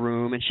nurse in the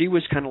room, and she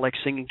was kind of like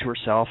singing to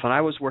herself, and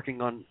I was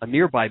working on a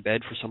nearby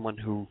bed for someone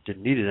who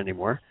didn't need it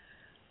anymore.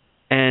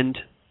 And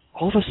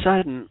all of a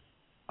sudden,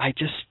 I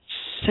just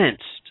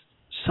sensed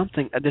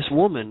something. This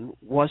woman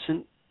was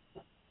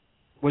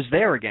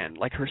there again.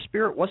 Like her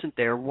spirit wasn't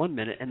there 1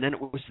 minute, and then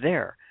it was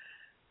there.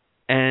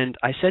 And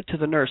I said to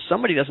the nurse,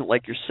 somebody doesn't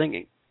like your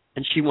singing.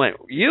 And she went,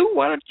 you?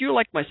 Why don't you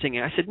like my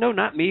singing? I said, no,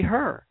 not me,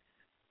 her.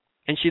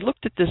 And she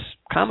looked at this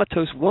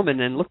comatose woman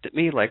and looked at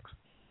me like,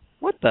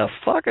 what the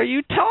fuck are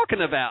you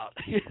talking about?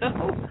 You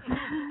know?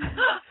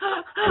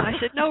 And I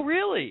said, no,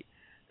 really.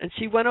 And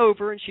she went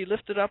over and she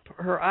lifted up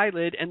her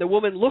eyelid, and the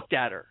woman looked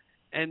at her.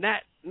 And that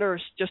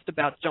nurse just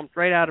about jumped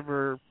right out of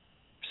her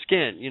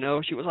skin, you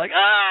know. She was like,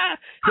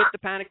 hit the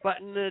panic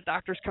button. The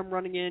doctors come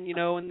running in, you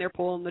know, and they're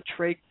pulling the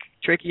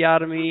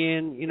tracheotomy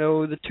and, you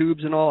know, the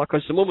tubes and all,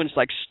 because the woman's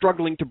like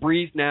struggling to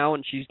breathe now,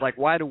 and she's like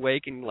wide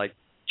awake and like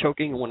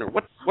choking and wondering,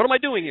 what am I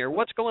doing here?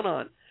 What's going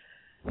on?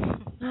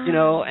 You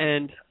know,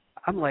 and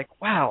I'm like,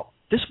 wow,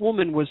 this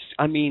woman was,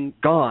 I mean,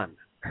 gone.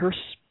 Her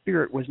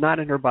spirit was not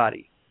in her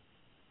body.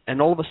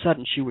 And all of a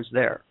sudden she was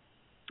there,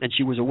 and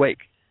she was awake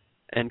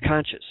and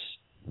conscious.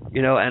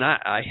 you know, and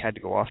I had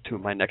to go off to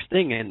my next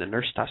thing, and the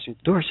nurse stopped me at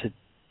the door and said,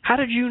 "How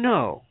did you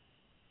know?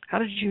 How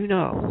did you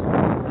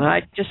know?" And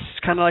I just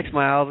kind of like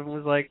smiled and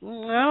was like, I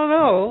don't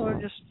know.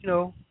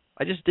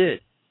 I just did.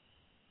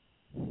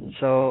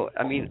 So,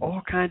 I mean,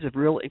 all kinds of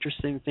real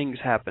interesting things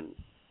happen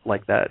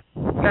like that.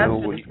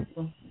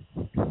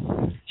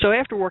 So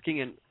after working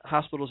in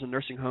hospitals and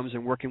nursing homes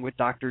and working with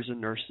doctors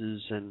and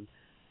nurses and,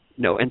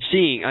 and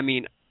seeing, I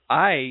mean,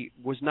 I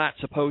was not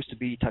supposed to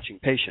be touching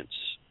patients,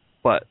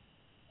 but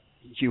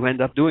you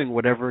end up doing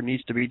whatever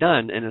needs to be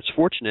done, and it's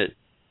fortunate.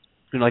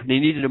 Like they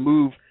needed to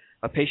move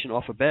a patient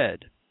off a bed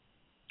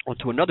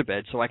onto another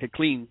bed so I could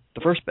clean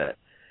the first bed.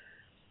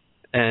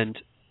 And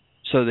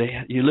so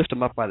you lift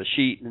them up by the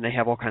sheet, and they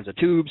have all kinds of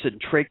tubes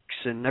and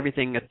trachs and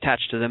everything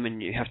attached to them,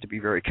 and you have to be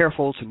very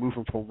careful to move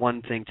them from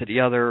one thing to the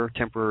other,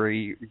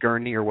 temporary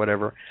gurney or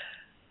whatever.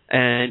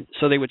 And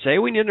so they would say,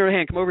 "We need another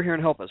hand. Come over here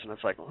and help us." And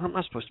it's like, "Well, I'm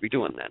not supposed to be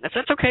doing that."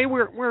 That's okay.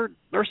 We're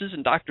nurses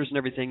and doctors and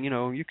everything.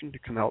 You can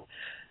come help.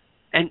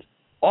 And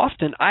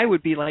often I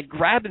would be like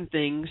grabbing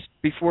things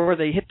before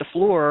they hit the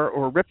floor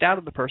or ripped out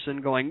of the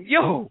person, going,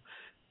 "Yo."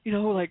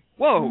 Like,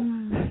 whoa,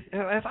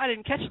 if I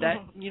didn't catch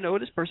that,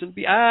 this person would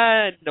be,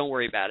 don't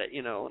worry about it,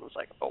 and I was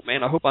like, oh,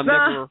 man, I hope I'm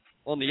never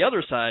on the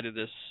other side of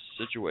this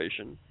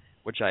situation,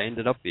 which I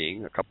ended up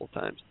being a couple of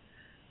times.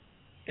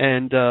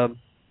 And,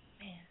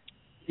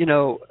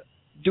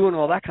 doing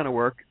all that kind of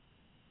work,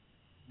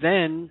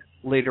 then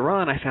later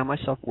on I found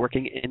myself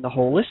working in the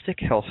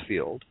holistic health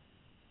field.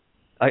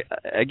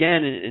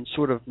 Again, in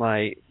sort of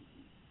my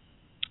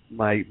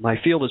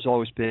field has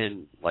always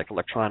been like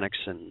electronics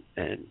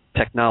and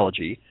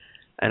technology,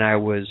 and I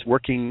was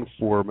working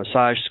for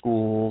massage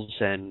schools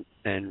and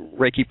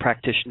Reiki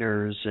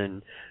practitioners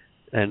and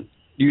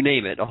you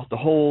name it, the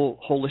whole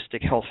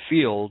holistic health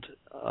field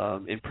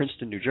in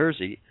Princeton, New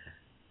Jersey,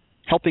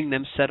 helping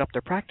them set up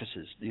their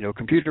practices,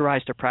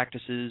 computerize their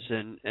practices,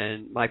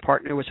 and my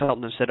partner was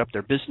helping them set up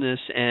their business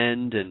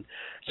and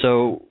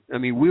so, I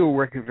mean, we were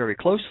working very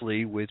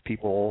closely with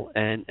people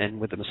and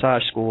with the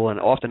massage school, and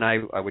often I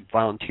would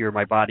volunteer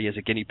my body as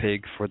a guinea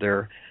pig for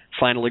their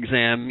final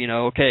exam,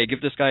 okay,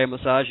 give this guy a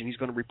massage and he's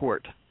going to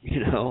report,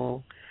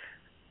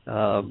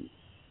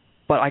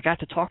 but I got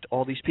to talk to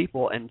all these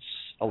people, and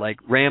like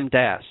Ram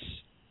Dass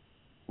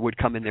would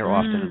come in there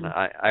often, and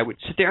I would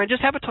sit there and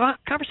just have a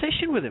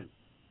conversation with him.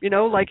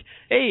 Like,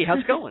 hey, how's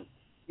it going?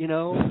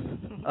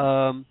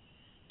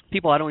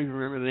 People, I don't even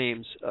remember the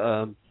names.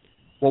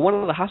 Well, one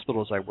of the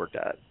hospitals I worked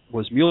at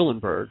was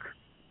Muhlenberg,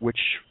 which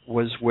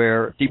was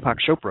where Deepak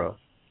Chopra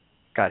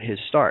got his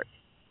start.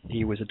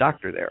 He was a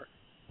doctor there.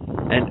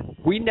 And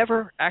we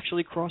never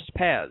actually crossed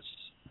paths,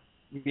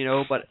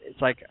 but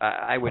it's like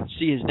I would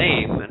see his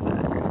name,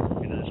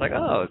 and it's like,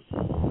 oh,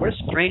 what a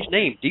strange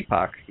name,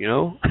 Deepak,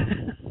 Just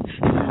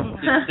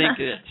think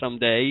that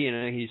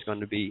someday, he's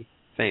going to be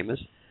famous.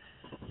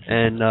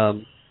 And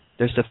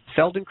there's the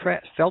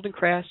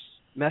Feldenkrais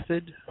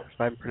method, if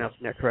I'm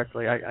pronouncing that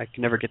correctly. I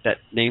can never get that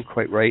name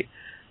quite right.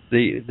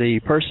 The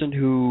person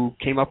who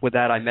came up with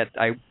that,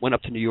 I went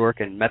up to New York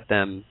and met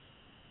them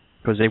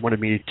because they wanted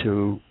me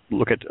to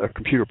look at a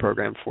computer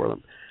program for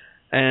them.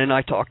 And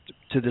I talked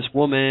to this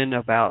woman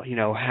about,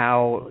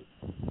 how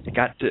it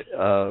got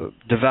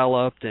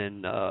developed,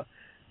 and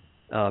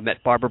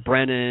met Barbara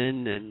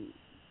Brennan, and,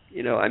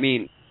 I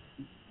mean,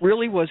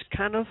 really was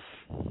kind of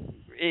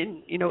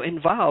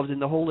involved in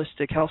the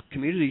holistic health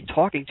community,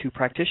 talking to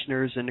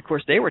practitioners, and of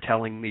course they were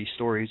telling me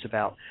stories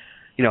about,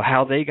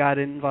 how they got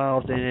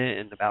involved in it,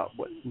 and about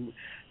what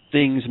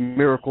things,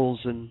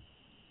 miracles, and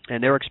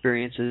their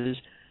experiences.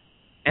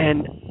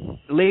 And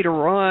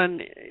later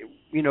on,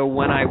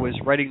 when I was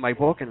writing my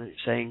book and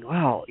saying,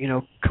 well,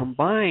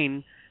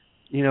 combine,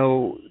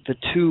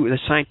 the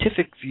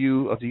scientific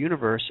view of the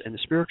universe and the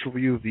spiritual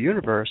view of the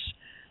universe,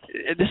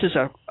 this is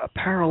a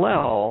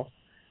parallel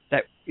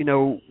that,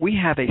 we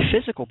have a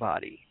physical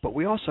body, but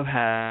we also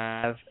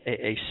have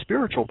a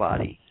spiritual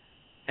body.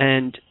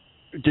 And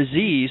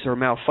disease or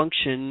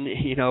malfunction,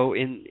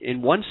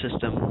 in one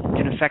system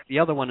can affect the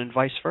other one, and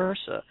vice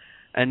versa.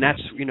 And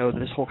that's,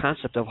 this whole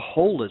concept of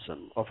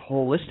holism, of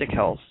holistic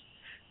health,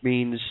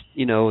 means,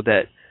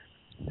 that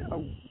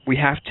we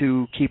have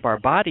to keep our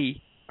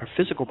body, our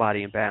physical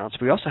body in balance.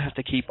 We also have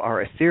to keep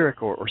our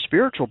etheric or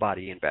spiritual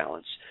body in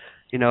balance.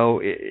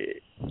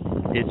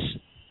 It's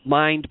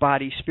mind,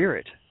 body,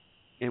 spirit.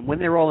 And when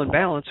they're all in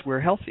balance, we're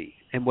healthy.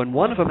 And when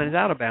one of them is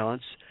out of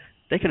balance,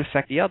 they can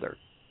affect the other.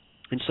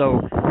 And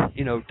so,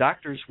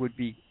 doctors would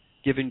be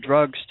giving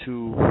drugs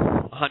to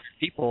 100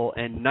 people,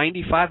 and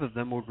 95 of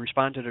them would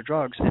respond to the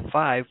drugs, and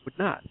 5 would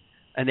not.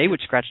 And they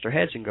would scratch their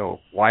heads and go,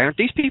 why aren't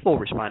these people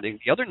responding?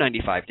 The other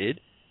 95 did.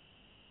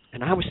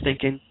 And I was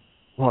thinking,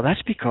 well,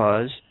 that's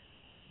because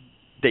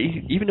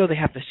even though they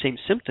have the same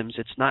symptoms,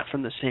 it's not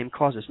from the same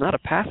cause. It's not a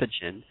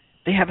pathogen.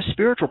 They have a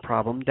spiritual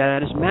problem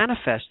that is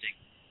manifesting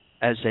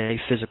as a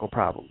physical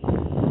problem.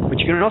 But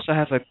you can also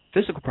have a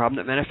physical problem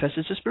that manifests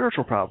as a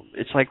spiritual problem.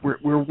 It's like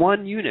we're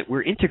one unit.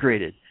 We're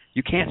integrated.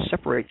 You can't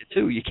separate the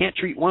two. You can't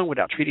treat one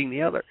without treating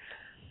the other.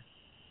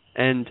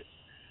 And,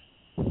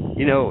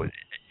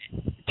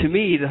 to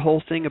me, the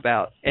whole thing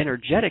about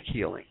energetic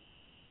healing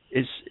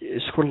is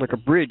sort of like a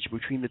bridge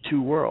between the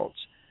two worlds.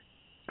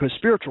 Because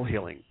spiritual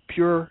healing,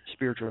 pure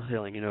spiritual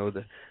healing,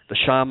 the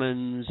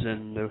shamans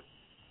and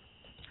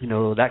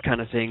that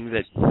kind of thing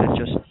that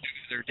just do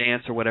their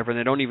dance or whatever, and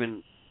they don't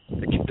even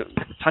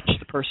touch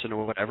the person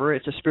or whatever.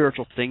 It's a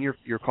spiritual thing.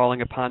 You're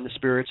calling upon the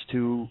spirits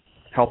to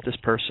help this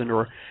person,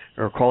 or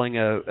calling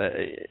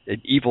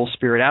an evil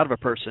spirit out of a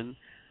person.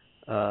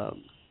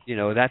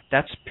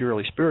 That's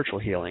purely spiritual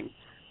healing,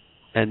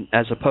 and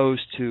as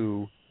opposed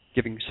to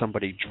giving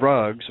somebody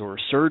drugs or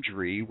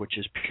surgery, which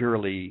is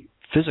purely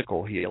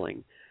physical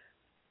healing.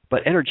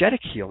 But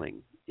energetic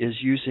healing is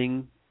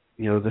using,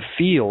 the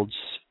fields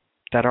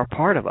that are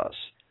part of us.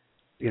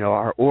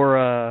 Our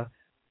aura,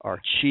 our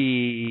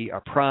chi,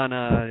 our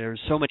prana.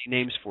 There's so many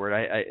names for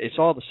it. It's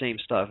all the same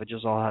stuff. It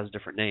just all has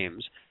different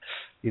names.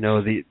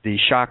 The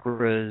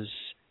chakras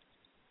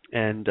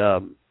and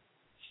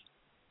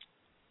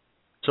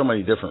so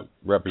many different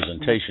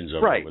representations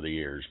of it over the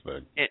years.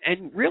 But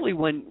and really,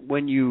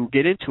 when you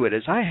get into it,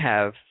 as I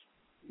have,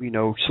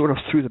 sort of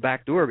through the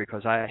back door,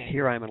 because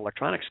I'm an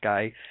electronics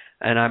guy,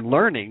 and I'm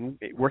learning,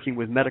 working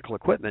with medical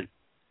equipment,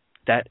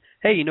 that,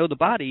 hey, the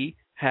body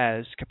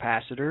has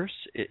capacitors,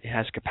 it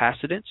has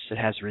capacitance, it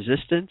has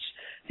resistance,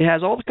 it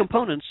has all the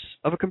components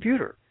of a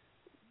computer.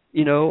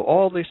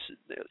 All this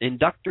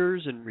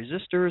inductors and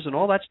resistors and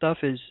all that stuff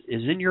is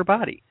in your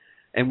body.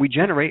 And we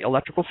generate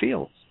electrical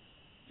fields,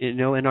 in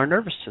our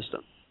nervous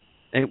system.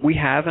 And we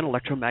have an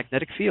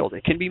electromagnetic field.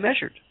 It can be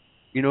measured,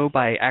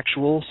 by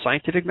actual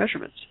scientific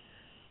measurements.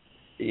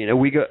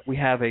 We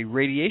have a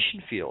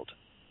radiation field,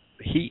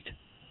 heat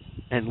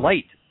and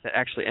light that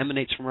actually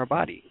emanates from our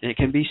body, and it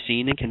can be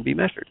seen and can be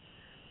measured.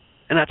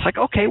 And that's like,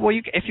 okay, well,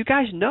 if you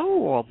guys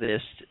know all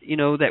this,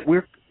 that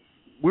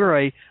we're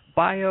a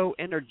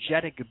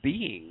bioenergetic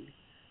being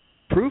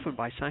proven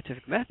by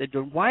scientific method,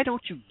 then why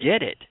don't you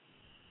get it?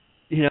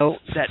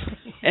 That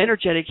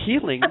energetic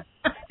healing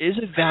is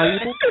a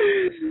valuable.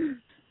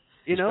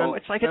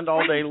 It's like spend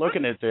all day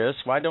looking at this.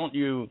 Why don't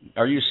you?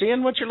 Are you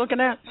seeing what you're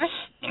looking at?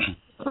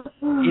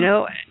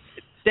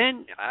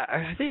 Then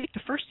I think the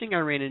first thing I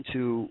ran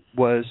into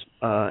was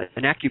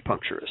an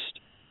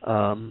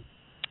acupuncturist,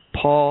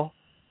 Paul.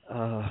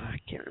 I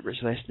can't remember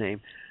his last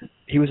name.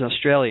 He was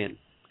Australian,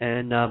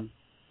 and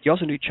he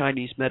also knew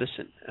Chinese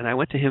medicine. And I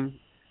went to him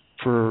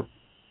for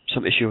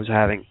some issue I was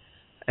having,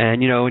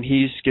 and and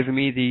he's giving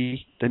me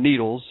the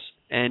needles,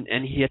 and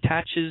he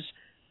attaches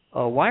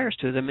wires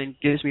to them and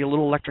gives me a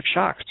little electric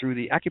shock through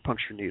the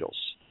acupuncture needles,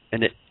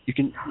 and it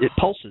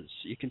pulses.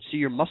 You can see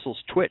your muscles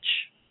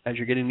twitch as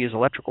you're getting these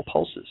electrical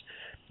pulses.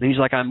 And he's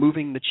like, I'm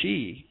moving the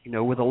chi,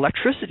 with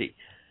electricity.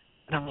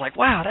 And I'm like,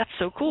 wow, that's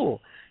so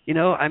cool.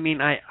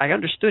 I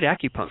understood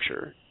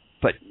acupuncture,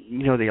 but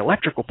the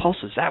electrical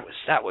pulses, that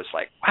was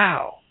like,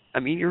 wow.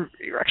 You're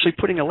actually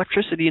putting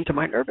electricity into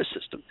my nervous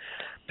system,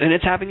 and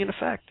it's having an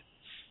effect.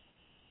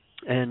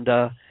 And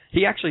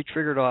he actually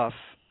triggered off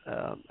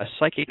a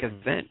psychic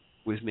event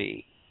with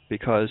me,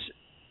 because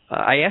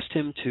I asked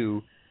him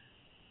to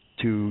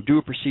do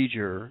a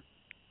procedure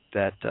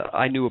that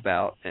I knew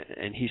about,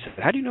 and he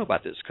said, how do you know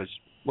about this? Because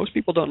most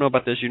people don't know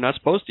about this. You're not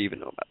supposed to even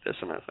know about this.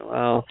 And I said,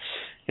 well,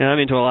 I'm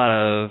into a lot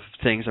of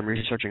things. I'm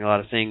researching a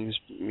lot of things,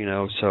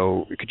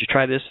 so could you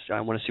try this?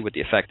 I want to see what the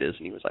effect is.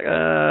 And he was like,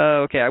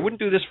 okay, I wouldn't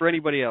do this for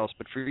anybody else,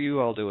 but for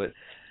you, I'll do it.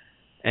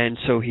 And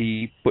so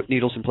he put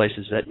needles in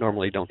places that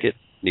normally don't get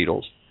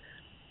needles.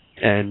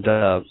 And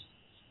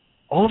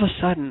all of a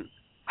sudden,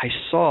 I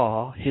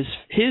saw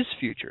his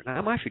future,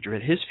 not my future,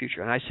 but his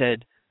future. And I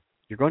said,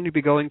 you're going to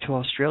be going to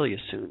Australia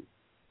soon.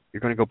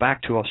 You're going to go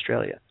back to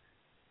Australia.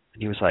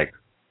 And he was like,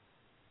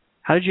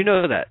 how did you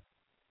know that?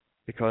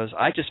 Because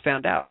I just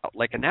found out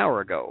like an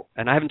hour ago,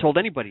 and I haven't told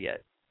anybody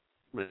yet,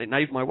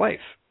 not even my wife.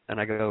 And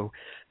I go,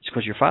 it's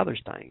because your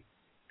father's dying.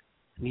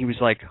 And he was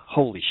like,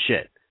 holy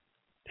shit.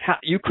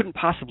 You couldn't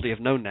possibly have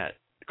known that.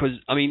 Because,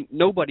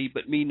 nobody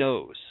but me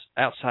knows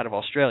outside of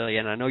Australia,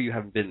 and I know you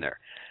haven't been there.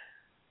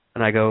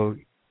 And I go,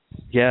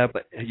 yeah,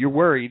 but you're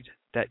worried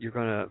that you're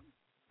going to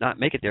not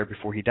make it there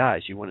before he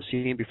dies. You want to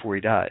see him before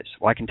he dies.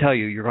 Well, I can tell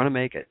you, you're going to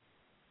make it.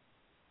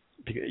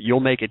 You'll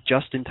make it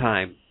just in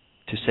time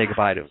to say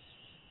goodbye to him.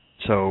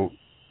 So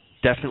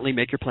definitely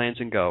make your plans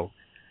and go.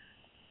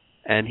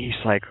 And he's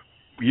like,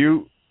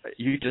 you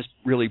just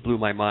really blew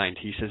my mind.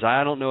 He says,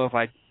 I don't know if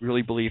I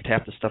really believed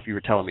half the stuff you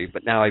were telling me,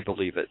 but now I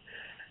believe it.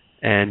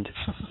 And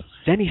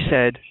then he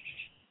said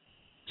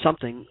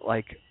something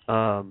like,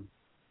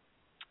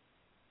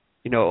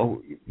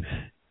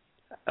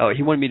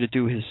 he wanted me to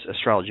do his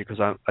astrology, because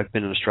I've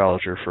been an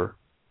astrologer for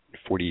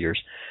 40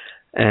 years.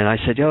 And I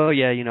said, oh,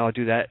 yeah, I'll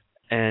do that.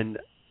 And,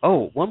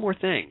 one more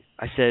thing.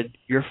 I said,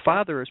 your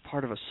father is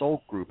part of a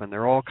soul group, and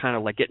they're all kind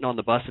of like getting on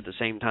the bus at the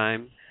same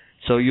time.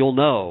 So you'll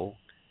know,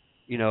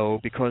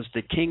 because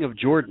the King of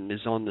Jordan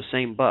is on the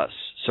same bus.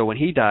 So when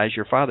he dies,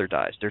 your father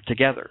dies. They're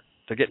together.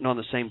 They're getting on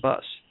the same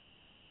bus.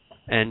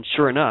 And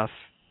sure enough,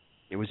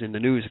 it was in the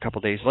news a couple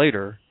of days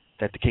later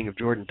that the King of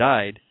Jordan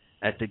died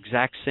at the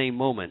exact same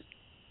moment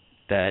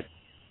that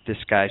this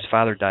guy's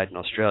father died in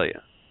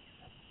Australia.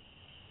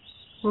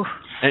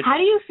 And, how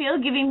do you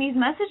feel giving these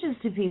messages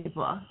to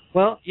people?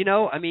 Well,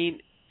 I mean,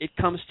 it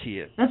comes to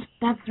you.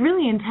 That's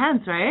really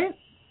intense, right?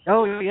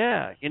 Oh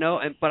yeah,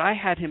 but I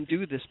had him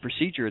do this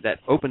procedure that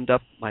opened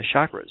up my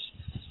chakras,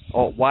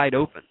 all wide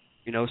open.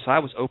 So I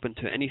was open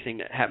to anything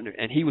that happened,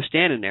 and he was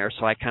standing there,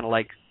 so I kind of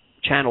like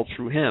channeled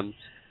through him.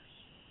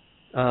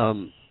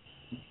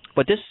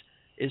 But this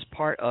is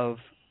part of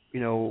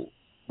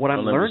what I'm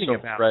learning so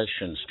about. Fresh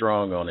and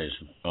strong on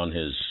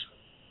his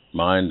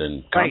mind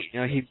and right.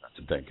 He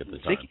to think at the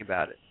time. Thinking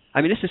about it.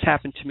 I mean, this has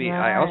happened to me.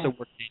 Right. I also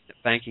worked in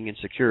banking and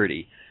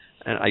security,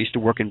 and I used to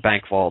work in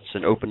bank vaults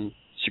and open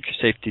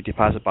safety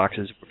deposit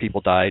boxes where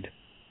people died,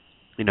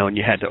 and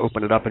you had to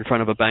open it up in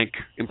front of a bank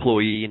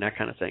employee and that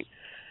kind of thing.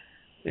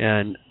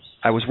 And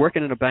I was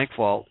working in a bank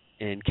vault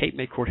in Cape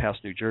May Courthouse,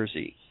 New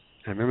Jersey.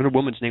 I remember the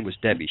woman's name was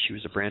Debbie. She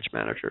was a branch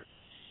manager.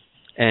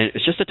 And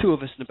it's just the two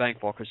of us in the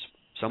bank vault because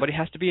somebody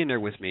has to be in there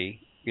with me,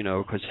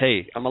 because,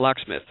 hey, I'm a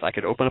locksmith. I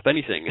could open up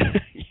anything,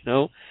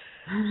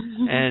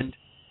 And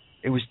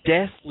it was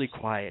deathly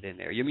quiet in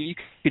there. I mean, you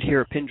could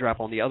hear a pin drop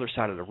on the other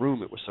side of the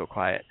room. It was so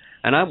quiet.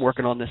 And I'm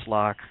working on this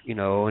lock,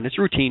 and it's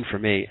routine for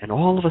me. And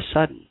all of a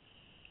sudden,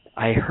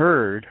 I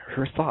heard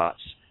her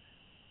thoughts.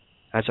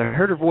 As I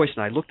heard her voice,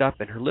 and I looked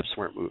up, and her lips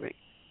weren't moving.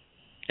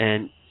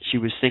 And she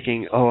was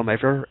thinking, oh, am I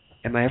ever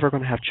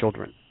going to have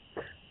children?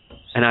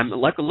 And I'm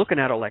like looking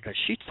at her like, is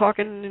she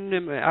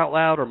talking out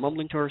loud or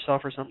mumbling to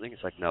herself or something?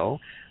 It's like, no.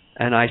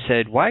 And I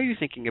said, why are you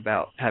thinking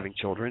about having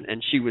children?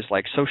 And she was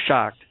like so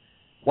shocked.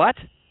 What?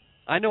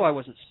 I know I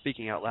wasn't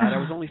speaking out loud. I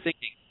was only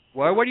thinking,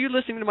 well, what are you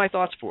listening to my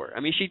thoughts for? I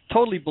mean, she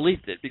totally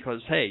believed it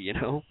because, hey,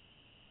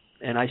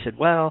 And I said,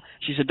 well,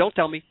 she said, don't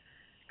tell me.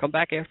 Come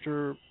back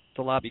after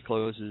the lobby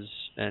closes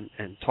and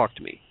talk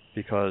to me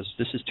because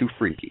this is too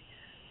freaky.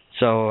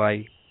 So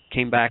I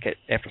came back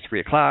after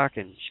 3 o'clock,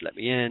 and she let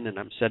me in, and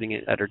I'm sitting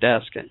at her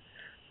desk, and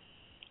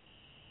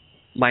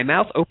my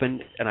mouth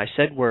opened, and I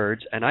said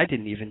words, and I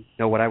didn't even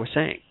know what I was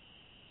saying.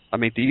 I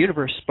mean, the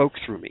universe spoke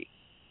through me,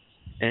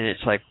 and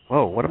it's like,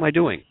 whoa, what am I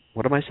doing?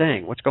 What am I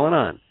saying? What's going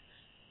on?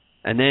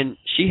 And then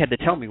she had to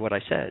tell me what I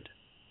said,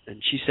 and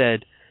she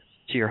said,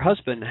 so your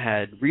husband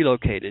had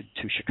relocated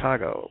to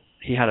Chicago.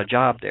 He had a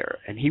job there,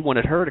 and he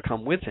wanted her to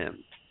come with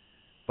him.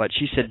 But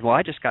she said, well,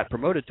 I just got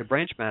promoted to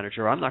branch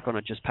manager. I'm not going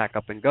to just pack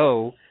up and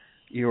go.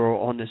 You're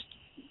on this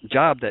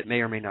job that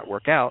may or may not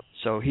work out.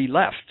 So he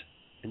left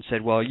and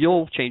said, well,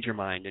 you'll change your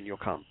mind and you'll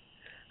come.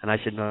 And I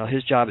said, no,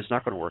 his job is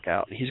not going to work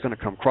out. And he's going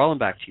to come crawling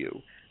back to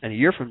you. And a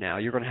year from now,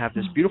 you're going to have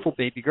this beautiful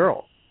baby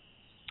girl.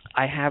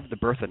 I have the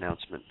birth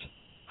announcement.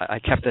 I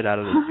kept it out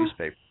of the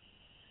newspaper.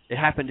 It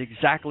happened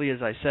exactly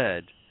as I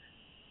said,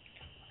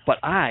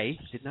 but I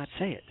did not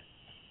say it.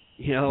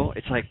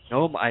 It's like,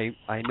 no, I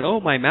know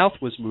my mouth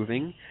was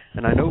moving,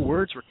 and I know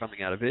words were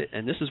coming out of it,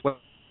 and this is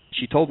what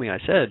she told me I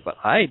said, but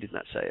I did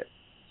not say it.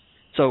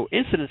 So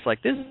incidents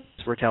like this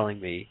were telling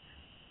me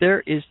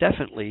there is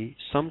definitely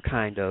some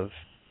kind of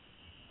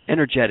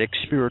energetic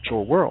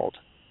spiritual world,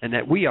 and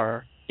that we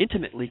are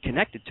intimately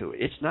connected to it.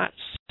 It's not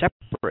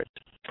separate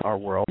from our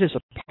world. It is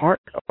a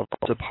part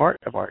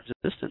of our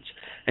existence.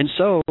 And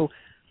so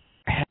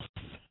health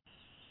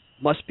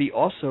must be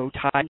also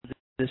tied to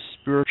this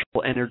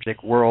spiritual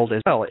energetic world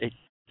as well. It's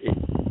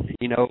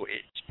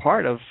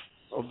part of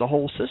the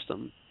whole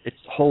system. It's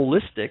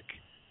holistic.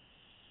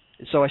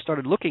 And so I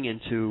started looking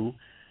into,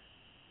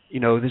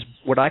 this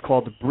what I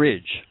call the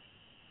bridge.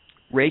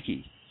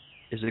 Reiki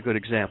is a good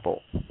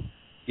example.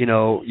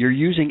 You're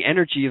using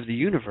energy of the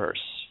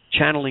universe,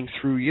 channeling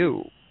through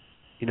you,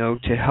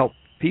 to help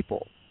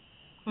people.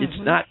 Mm-hmm. It's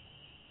not,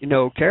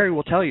 Carrie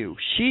will tell you,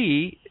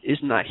 she is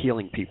not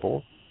healing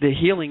people. The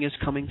healing is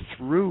coming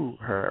through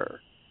her.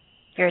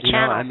 You're a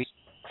channel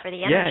for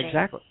the energy. Yeah,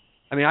 exactly.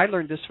 I mean, I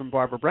learned this from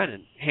Barbara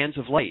Brennan, Hands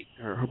of Light,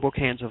 her book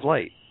Hands of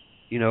Light.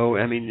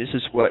 This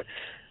is what,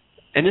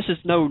 and this is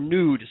no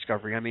new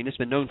discovery. I mean, it's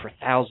been known for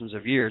thousands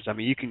of years. I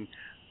mean, you can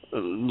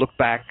look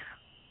back,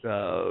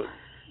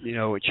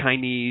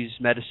 Chinese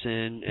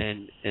medicine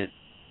and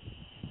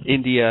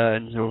India,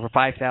 and over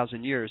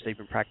 5,000 years they've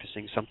been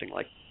practicing something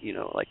like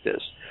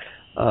this.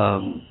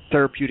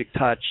 Therapeutic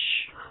touch,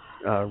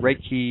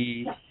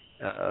 Reiki,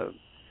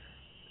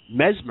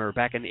 Mesmer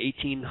back in the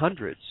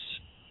 1800s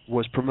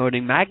was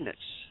promoting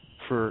magnets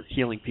for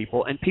healing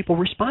people, and people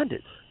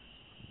responded,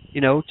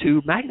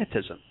 to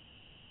magnetism.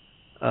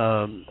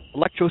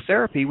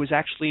 Electrotherapy was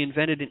actually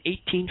invented in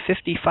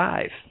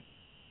 1855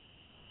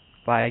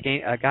 by a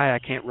guy I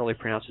can't really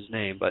pronounce his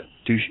name, but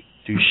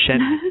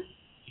Duchenne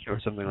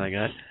or something like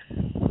that.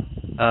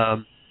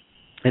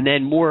 And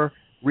then more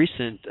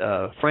recent,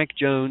 Frank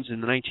Jones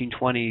in the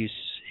 1920s,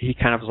 he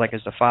kind of was like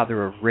as the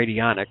father of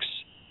radionics.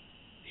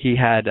 He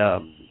had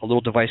a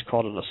little device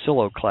called an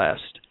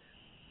oscilloclast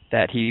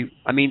that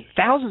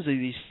thousands of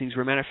these things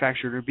were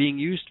manufactured or being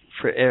used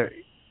for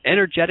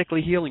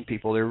energetically healing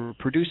people. They were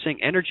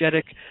producing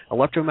energetic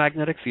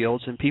electromagnetic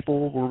fields, and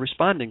people were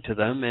responding to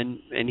them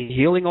and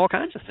healing all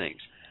kinds of things.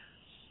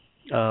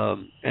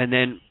 And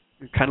then,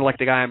 kind of like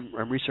the guy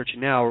I'm researching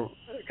now,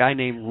 a guy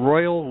named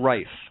Royal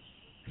Rife.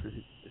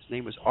 His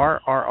name was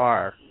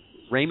RRR,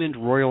 Raymond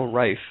Royal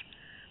Rife,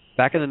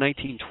 back in the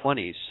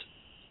 1920s,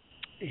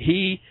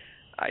 he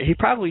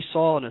probably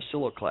saw an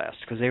oscilloclast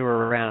because they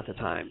were around at the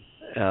time,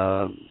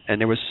 and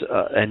there was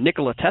and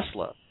Nikola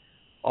Tesla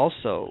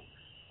also,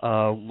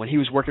 when he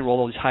was working with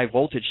all these high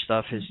voltage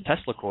stuff, his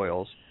Tesla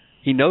coils,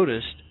 he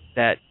noticed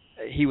that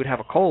he would have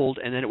a cold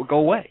and then it would go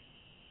away.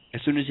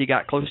 As soon as he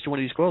got close to one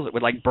of these coils, it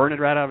would like burn it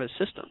right out of his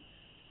system.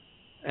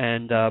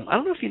 And I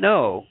don't know if you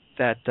know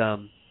that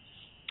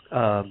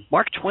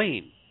Mark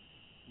Twain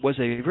was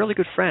a really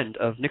good friend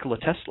of Nikola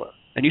Tesla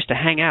and used to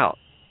hang out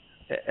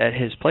at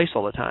his place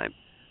all the time.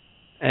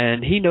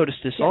 And he noticed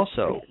this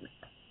also,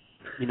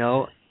 you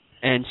know,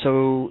 and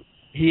so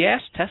he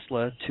asked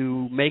Tesla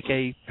to make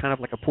a kind of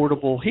like a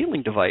portable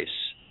healing device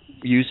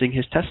using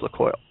his Tesla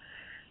coil.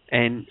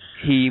 And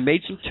he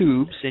made some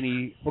tubes, and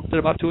he hooked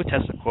them up to a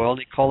Tesla coil, and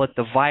they call it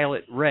the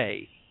violet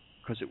ray,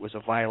 because it was a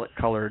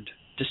violet-colored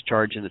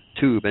discharge in the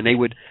tube. And they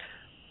would,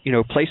 you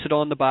know, place it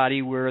on the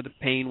body where the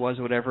pain was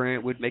or whatever, and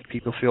it would make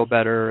people feel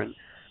better. And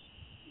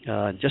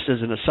just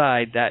as an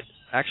aside, that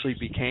actually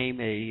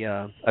became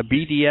a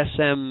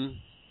BDSM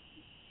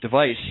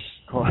device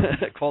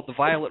called the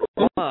Violet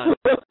Wand.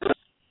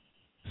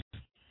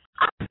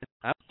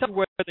 I'll tell you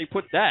where they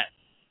put that.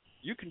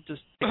 You can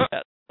just take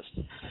that.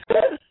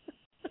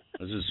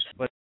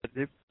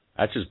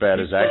 That's as bad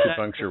as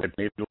acupuncture with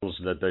needles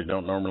that they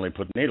don't normally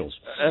put needles.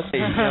 You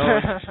know,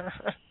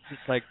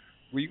 it's like,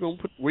 were you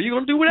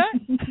going to do with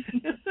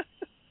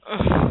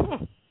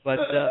that? But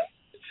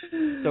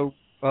so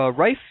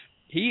Rife,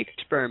 he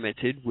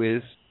experimented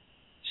with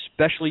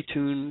specially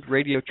tuned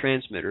radio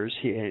transmitters.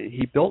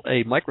 He built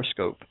a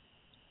microscope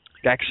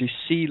to actually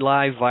see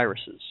live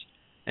viruses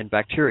and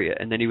bacteria,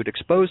 and then he would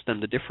expose them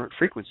to different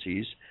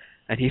frequencies.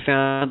 And he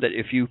found that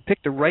if you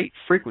picked the right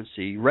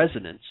frequency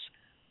resonance,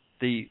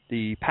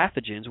 the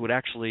pathogens would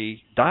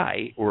actually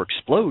die or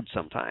explode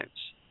sometimes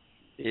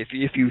if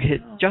you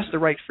hit just the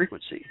right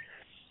frequency.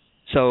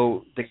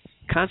 So the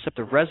concept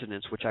of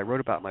resonance, which I wrote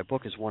about in my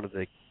book, is one of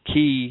the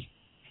key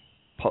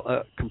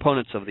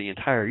components of the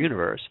entire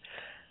universe.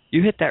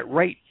 You hit that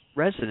right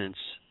resonance,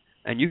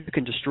 and you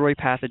can destroy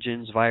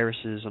pathogens,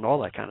 viruses, and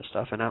all that kind of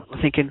stuff. And I'm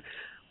thinking,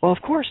 well,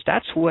 of course,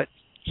 that's what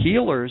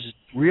healers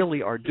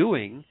really are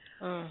doing.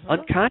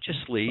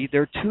 Unconsciously,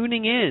 they're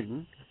tuning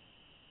in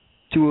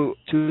to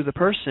the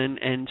person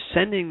and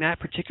sending that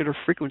particular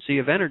frequency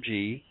of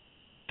energy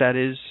that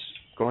is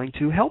going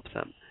to help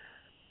them,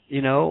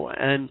 you know.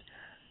 And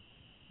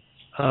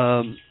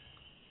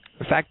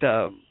in fact,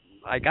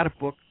 I got a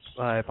book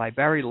by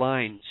Barry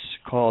Lyons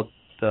called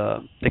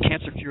The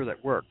Cancer Cure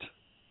That Worked,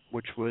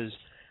 which was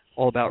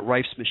all about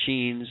Rife's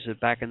machines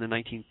back in the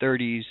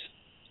 1930s.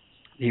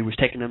 He was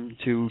taking them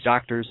to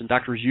doctors, and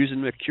doctors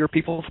using them to cure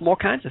people from all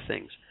kinds of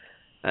things.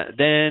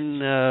 Then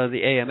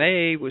the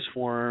AMA was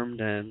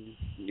formed, and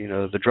you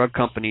know, the drug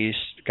companies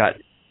got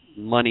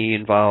money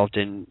involved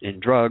in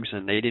drugs,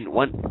 and they didn't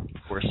want,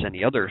 of course,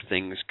 any other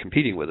things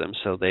competing with them,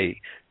 so they,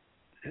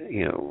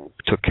 you know,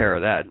 took care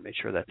of that and made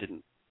sure that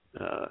didn't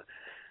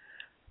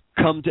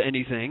come to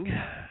anything.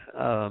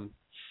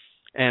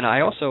 And I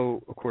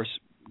also, of course,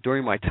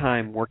 during my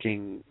time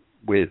working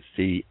with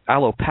the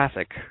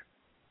allopathic,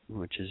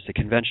 which is the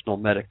conventional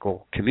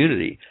medical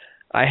community,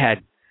 I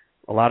had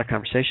a lot of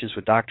conversations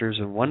with doctors,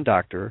 and one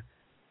doctor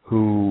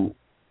who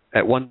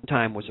at one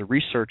time was a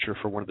researcher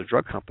for one of the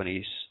drug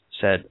companies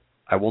said,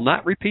 "I will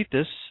not repeat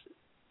this,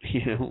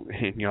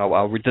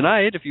 I'll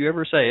deny it if you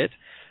ever say it."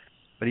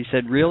 But he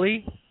said,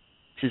 "Really?"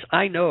 He says,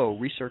 "I know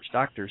research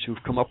doctors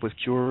who've come up with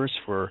cures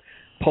for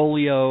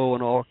polio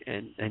and all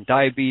and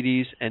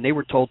diabetes, and they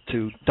were told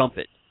to dump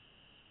it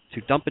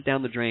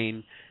down the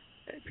drain,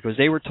 because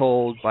they were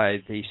told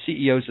by the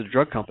CEOs of the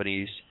drug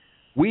companies,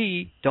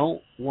 we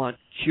don't want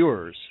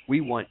cures,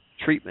 we want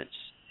treatments.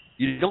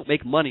 You don't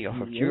make money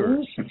off of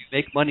cures, you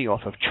make money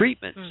off of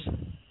treatments.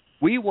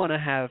 We want to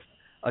have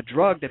a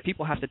drug that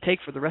people have to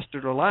take for the rest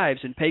of their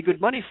lives and pay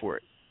good money for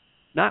it,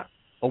 not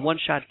a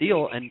one-shot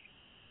deal and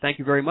thank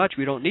you very much,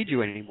 we don't need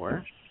you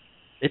anymore.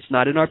 It's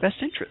not in our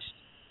best interest."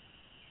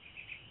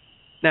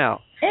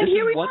 Now, and this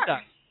here is we one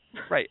are.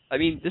 right. I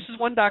mean, this is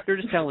one doctor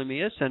just telling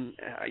me this, and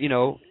you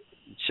know,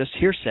 it's just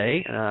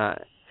hearsay,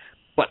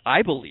 but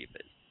I believe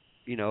it.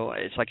 You know,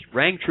 it's like it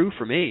rang true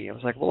for me. I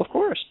was like, well, of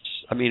course.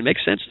 I mean, it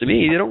makes sense to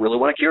me. They don't really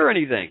want to cure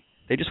anything.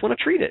 They just want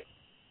to treat it.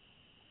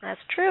 That's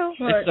true.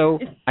 And so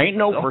ain't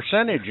no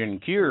percentage in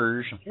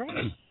cures.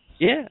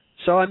 Yeah.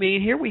 So I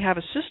mean, here we have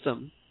a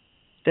system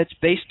that's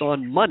based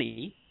on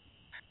money,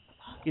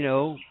 you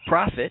know,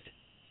 profit,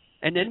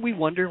 and then we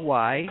wonder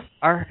why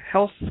our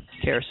health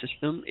care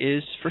system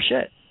is for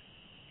shit.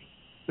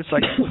 It's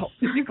like, well,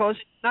 because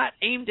it's not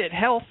aimed at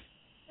health.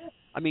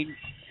 I mean,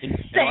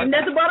 same.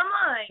 That's the bottom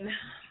line.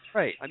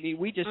 Right. I mean,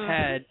 we just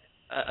had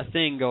a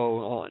thing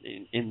go on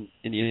in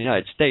the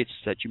United States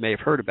that you may have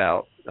heard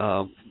about,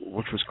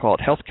 which was called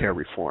healthcare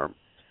reform.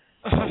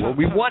 Well,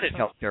 we wanted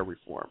healthcare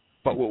reform,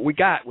 but what we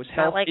got was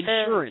health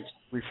insurance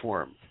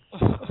reform.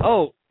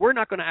 Oh, we're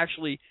not going to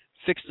actually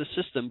fix the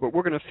system, but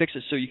we're going to fix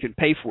it so you can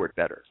pay for it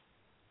better.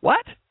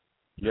 What?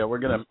 Yeah, we're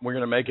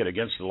gonna make it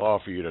against the law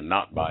for you to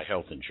not buy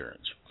health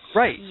insurance.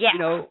 Right. Yeah. You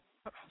know,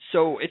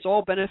 so it's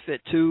all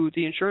benefit to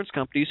the insurance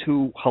companies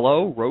who,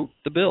 wrote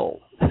the bill.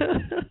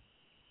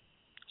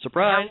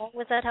 Surprise. How long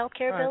was that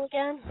healthcare bill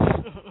again?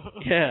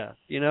 Yeah,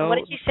 you know. What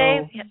did you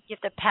say? You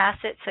have to pass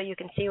it so you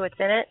can see what's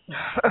in it?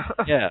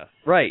 Yeah,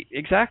 right,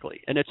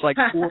 exactly. And it's like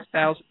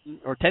 4,000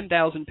 or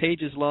 10,000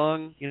 pages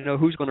long. You know,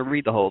 who's going to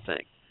read the whole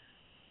thing?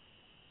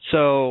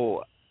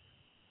 So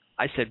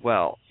I said,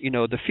 well, you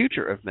know, the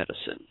future of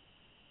medicine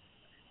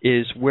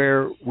is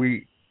where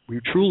we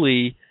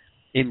truly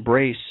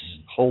embrace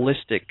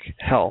holistic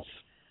health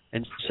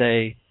and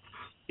say,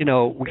 you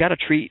know, we got to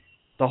treat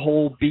the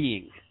whole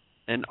being.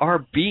 And our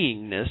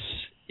beingness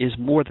is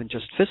more than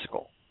just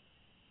physical.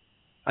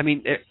 I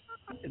mean,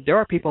 there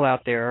are people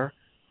out there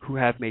who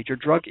have major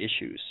drug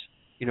issues.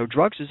 You know,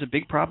 drugs is a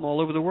big problem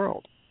all over the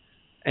world.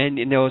 And,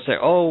 you know, say,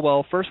 oh,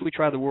 well, first we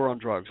try the war on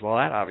drugs. Well,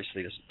 that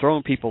obviously doesn't.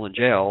 Throwing people in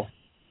jail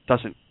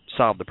doesn't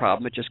solve the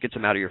problem. It just gets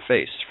them out of your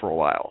face for a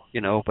while,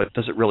 you know. But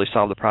does it really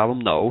solve the problem?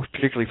 No,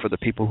 particularly for the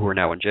people who are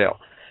now in jail.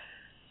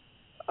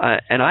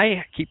 And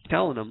I keep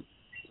telling them,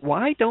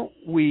 why don't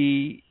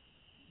we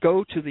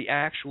go to the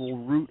actual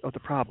root of the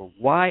problem?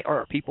 Why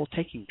are people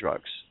taking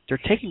drugs? They're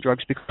taking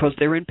drugs because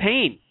they're in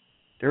pain.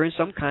 They're in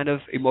some kind of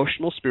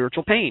emotional,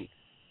 spiritual pain.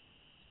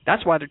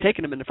 That's why they're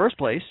taking them in the first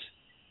place.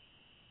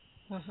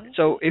 Mm-hmm.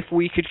 So if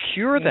we could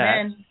cure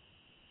that,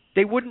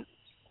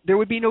 there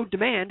would be no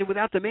demand, and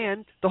without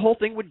demand, the whole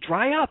thing would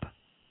dry up.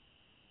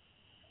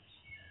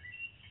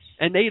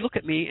 And they look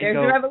at me and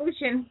go, "There's a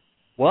revolution."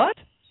 What?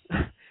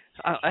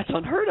 That's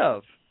unheard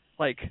of.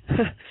 Like,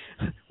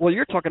 well,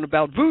 you're talking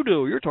about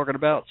voodoo. You're talking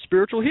about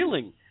spiritual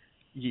healing.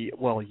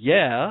 Well,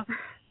 yeah.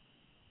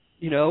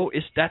 You know,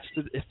 if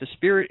the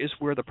spirit is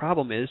where the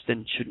problem is,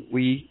 then shouldn't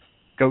we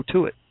go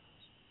to it?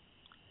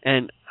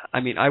 And,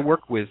 I mean, I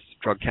work with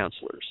drug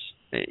counselors,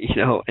 you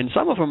know, and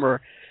some of them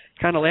are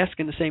kind of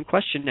asking the same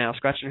question now,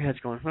 scratching their heads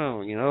going,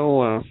 oh, you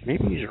know,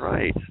 maybe he's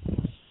right.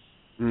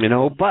 You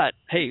know, but,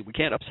 hey, we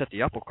can't upset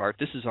the apple cart.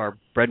 This is our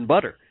bread and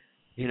butter.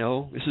 You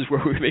know, this is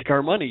where we make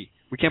our money.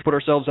 We can't put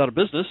ourselves out of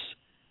business.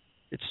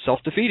 It's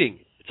self-defeating.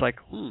 It's like,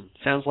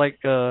 sounds like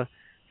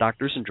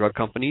doctors and drug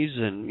companies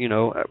and, you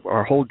know,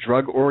 our whole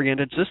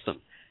drug-oriented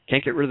system.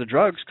 Can't get rid of the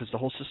drugs because the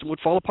whole system would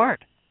fall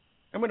apart.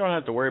 And we don't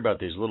have to worry about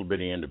these little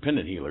bitty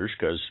independent healers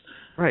because,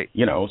 right,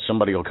 you know,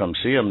 somebody will come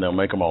see them, they'll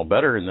make them all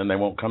better, and then they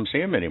won't come see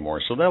them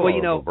anymore. So they'll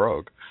go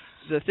broke.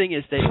 The thing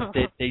is,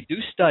 they do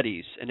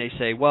studies, and they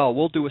say, well,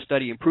 we'll do a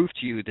study and prove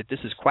to you that this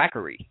is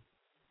quackery.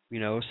 You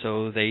know,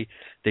 so they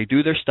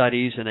do their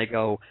studies, and they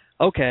go,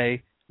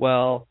 okay,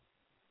 well,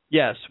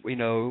 yes, you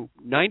know,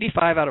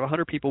 95 out of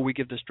 100 people we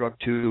give this drug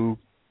to,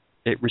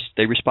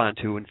 they respond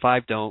to, and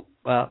 5 don't.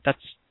 Well,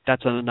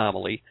 that's an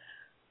anomaly.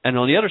 And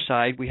on the other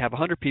side, we have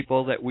 100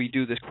 people that we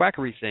do this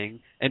quackery thing,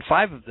 and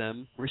 5 of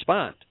them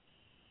respond.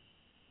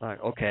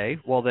 Okay,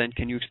 well then,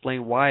 can you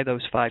explain why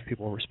those 5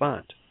 people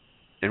respond,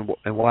 and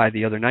why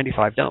the other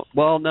 95 don't?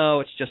 Well, no,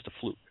 it's just a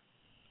fluke.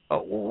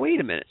 Oh, well, wait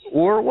a minute.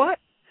 Or what?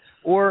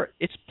 Or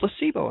it's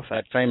placebo effect.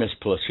 That famous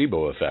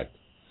placebo effect.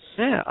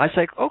 Yeah, I was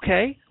like,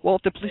 okay, well,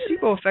 if the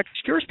placebo effect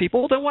cures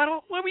people, then why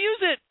don't we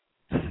use it?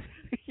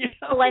 You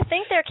know? Well, I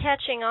think they're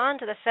catching on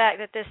to the fact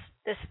that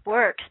this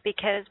works,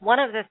 because one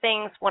of the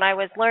things when I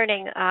was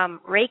learning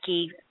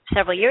Reiki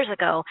several years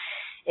ago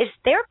is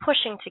they're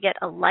pushing to get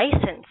a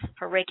license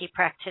for Reiki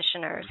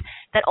practitioners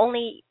that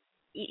only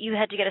you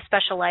had to get a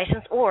special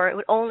license, or it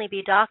would only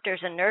be doctors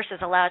and nurses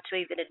allowed to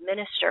even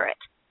administer it.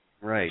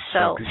 Right.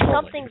 So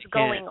something's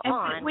going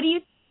on.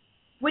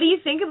 What do you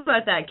think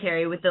about that,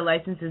 Carrie, with the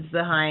licenses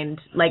behind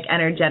like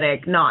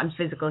energetic,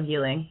 non-physical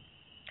healing?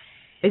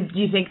 Do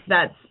you think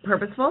that's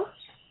purposeful?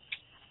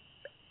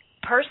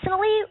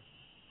 Personally,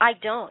 I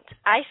don't.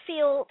 I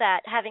feel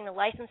that having the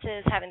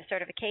licenses, having the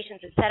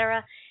certifications,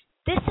 etc.,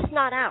 this is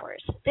not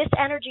ours. This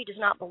energy does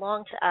not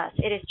belong to us.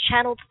 It is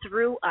channeled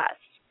through us.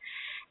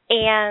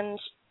 And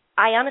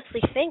I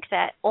honestly think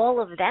that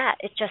all of that,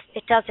 it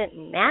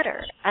doesn't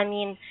matter. I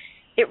mean,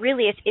 it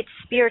really is, it's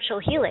spiritual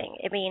healing.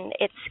 I mean,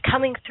 it's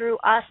coming through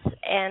us,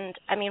 and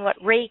I mean, what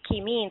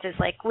Reiki means is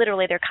like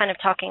literally they're kind of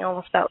talking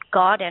almost about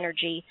God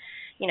energy,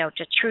 you know,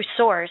 just true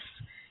source,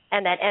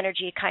 and that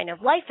energy kind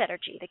of life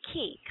energy, the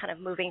key, kind of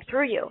moving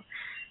through you.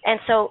 And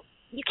so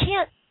you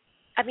can't,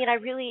 I mean, I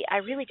really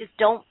just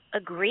don't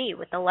agree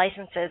with the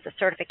licenses, the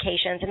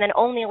certifications, and then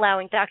only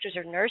allowing doctors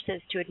or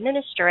nurses to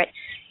administer it.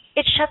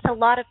 It shuts a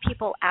lot of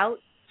people out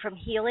from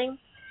healing.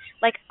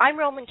 Like, I'm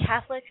Roman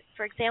Catholic,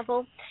 for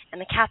example, and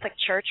the Catholic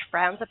Church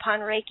frowns upon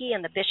Reiki,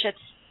 and the Bishops'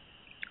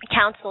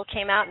 Council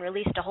came out and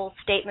released a whole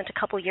statement a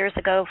couple years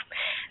ago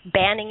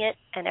banning it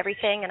and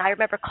everything, and I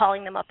remember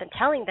calling them up and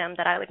telling them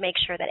that I would make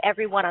sure that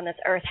everyone on this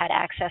earth had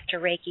access to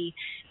Reiki,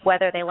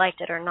 whether they liked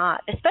it or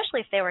not,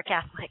 especially if they were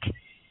Catholic.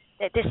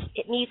 That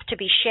it needs to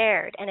be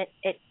shared, and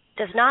it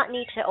does not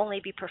need to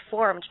only be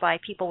performed by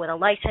people with a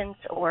license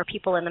or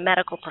people in the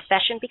medical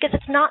profession, because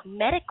it's not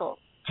medical,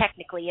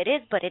 technically. It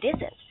is, but it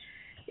isn't.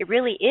 It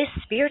really is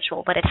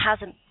spiritual, but it has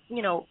a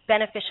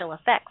beneficial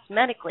effects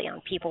medically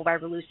on people by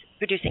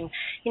reducing,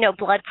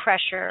 blood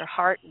pressure,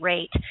 heart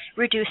rate,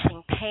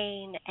 reducing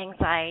pain,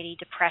 anxiety,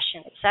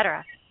 depression,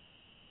 etc.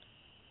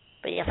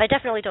 But yes, I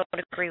definitely don't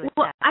agree with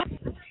that.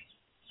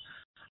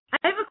 I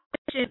have a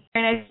question,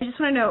 and I just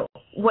want to know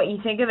what you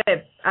think of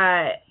it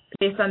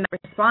based on that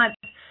response.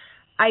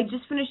 I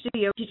just finished a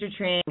yoga teacher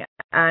training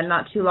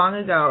not too long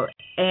ago,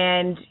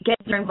 and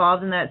getting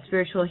involved in that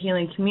spiritual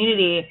healing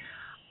community,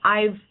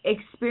 I've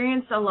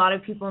experienced a lot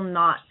of people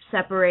not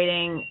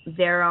separating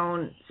their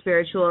own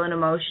spiritual and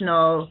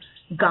emotional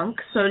gunk,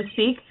 so to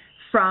speak,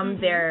 from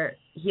their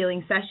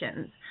healing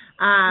sessions.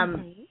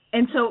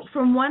 And so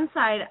from one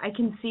side, I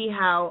can see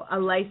how a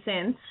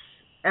license,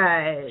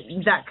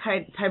 that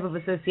type of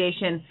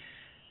association,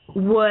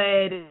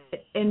 would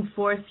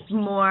enforce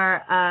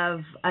more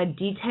of a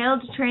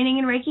detailed training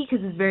in Reiki,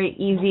 because it's very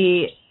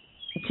easy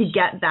to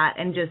get that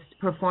and just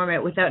perform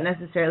it without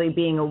necessarily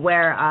being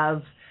aware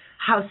of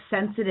how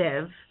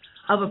sensitive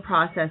of a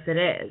process it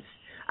is.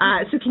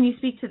 So can you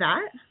speak to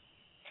that?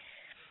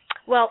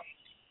 Well,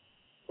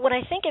 when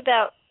I think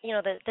about,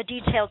 the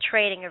detailed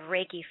training of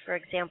Reiki, for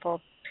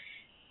example,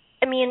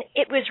 I mean,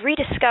 it was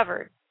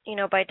rediscovered,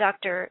 by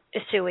Dr.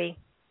 Usui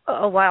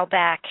a while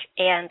back.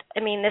 And, I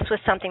mean, this was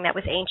something that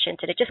was ancient,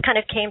 and it just kind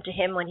of came to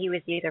him when he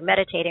was either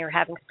meditating or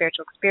having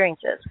spiritual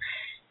experiences.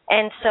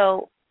 And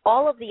so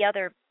all of the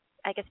other,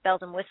 I guess,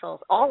 bells and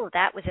whistles, all of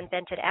that was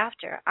invented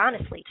after,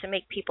 honestly, to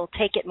make people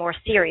take it more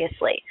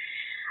seriously.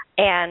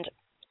 And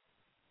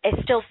I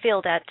still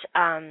feel that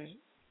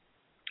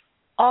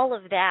all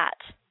of that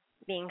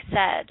being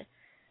said,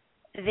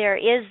 there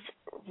isn't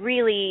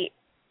really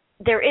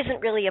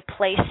a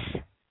place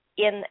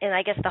in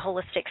I guess, the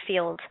holistic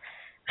field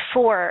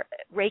for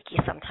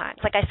Reiki sometimes.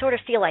 Like, I sort of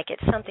feel like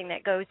it's something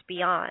that goes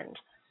beyond.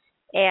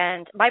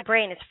 And my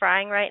brain is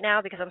frying right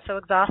now because I'm so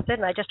exhausted,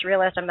 and I just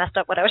realized I messed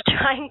up what I was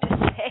trying to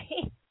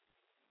say.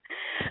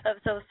 I'm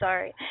so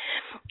sorry.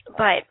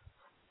 But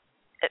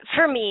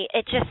for me,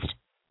 it just,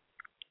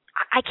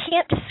 I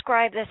can't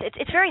describe this.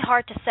 It's very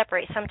hard to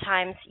separate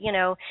sometimes,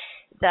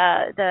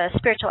 the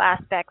spiritual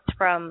aspects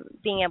from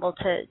being able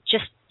to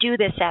just do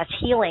this as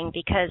healing,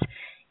 because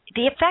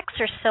the effects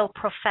are so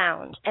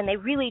profound, and they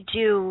really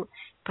do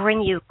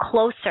bring you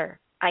closer,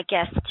 I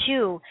guess,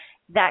 to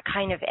that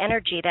kind of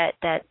energy,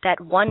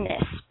 that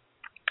oneness.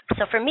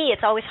 So for me,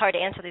 it's always hard to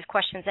answer these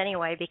questions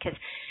anyway, because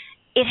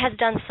it has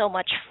done so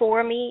much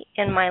for me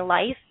in my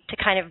life to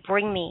kind of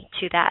bring me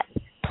to that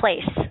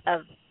place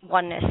of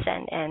oneness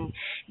and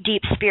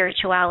deep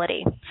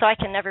spirituality. So I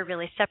can never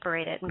really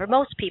separate it. And for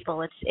most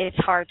people, it's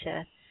hard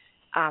to,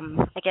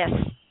 I guess,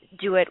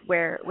 do it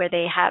where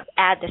they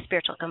add the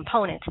spiritual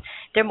component.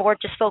 They're more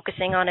just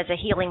focusing on as a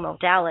healing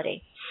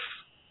modality.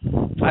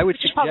 I would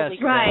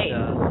suggest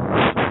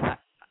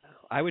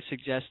I would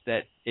suggest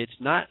that it's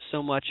not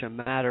so much a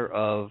matter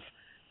of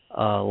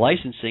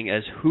licensing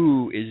as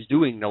who is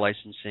doing the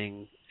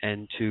licensing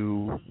and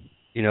to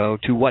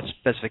what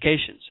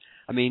specifications.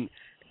 I mean,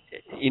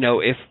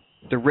 if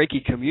the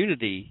Reiki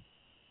community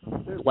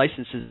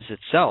licenses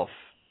itself,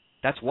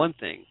 that's one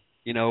thing.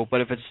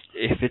 But if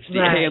it's the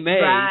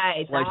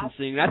AMA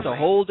licensing, that's a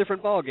whole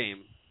different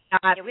ballgame.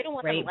 We don't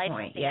want them licensing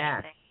anything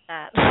like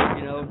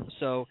that.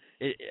 So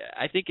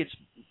I think it's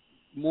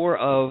more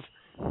of,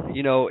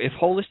 if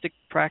holistic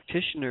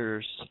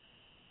practitioners,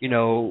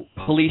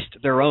 policed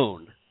their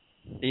own,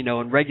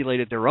 and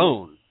regulated their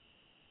own,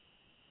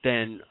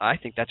 then I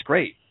think that's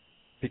great.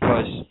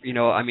 Because,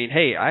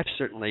 hey, I've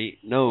certainly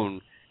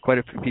known quite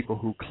a few people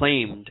who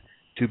claimed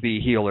to be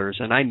healers,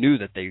 and I knew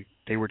that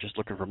they were just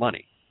looking for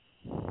money.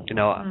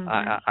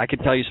 I could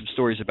tell you some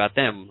stories about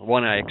them.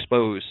 One I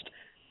exposed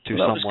to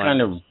someone. That was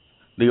kind of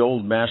the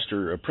old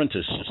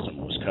master-apprentice system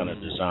was kind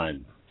of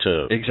designed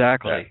to...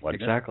 Exactly.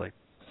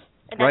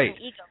 And that's right.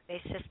 an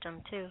ego-based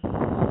system, too.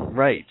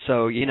 Right.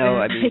 So, yeah,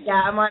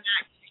 I'm on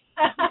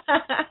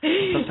that.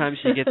 Sometimes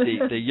you get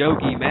the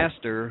yogi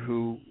master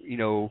who,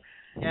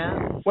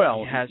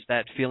 has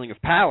that feeling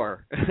of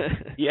power.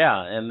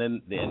 Yeah, and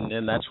then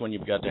that's when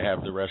you've got to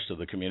have the rest of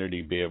the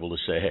community be able to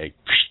say, hey,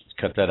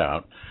 cut that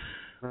out.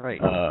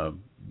 Right.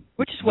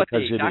 Which is what the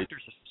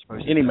doctors are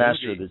supposed to do. Any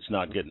master that's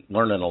not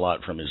learning a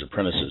lot from his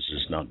apprentices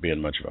is not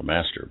being much of a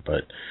master.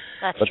 But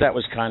that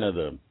was kind of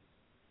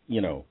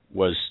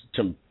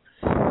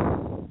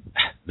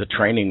the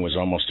training was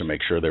almost to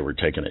make sure they were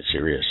taking it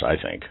serious, I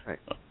think. Right.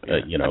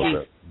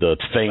 The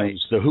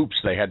things, the hoops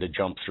they had to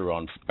jump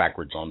through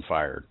backwards on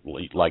fire,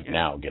 like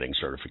now getting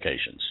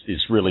certifications,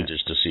 is really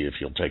just to see if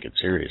you'll take it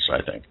serious,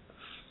 I think.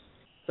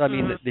 So, I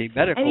mean, the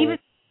medical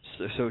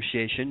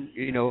association,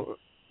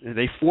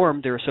 they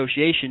formed their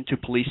association to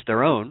police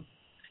their own.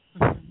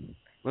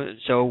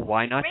 So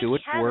why not do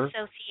it for... Reiki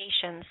has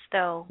associations,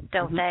 though,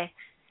 don't they?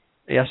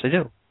 Yes, they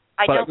do.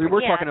 But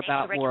we're talking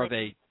about more of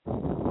a...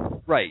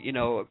 Right,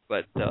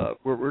 but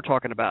we're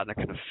talking about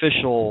an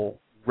official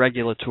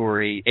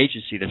regulatory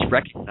agency that's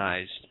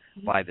recognized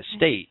by the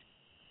state,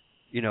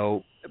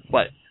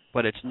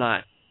 but it's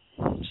not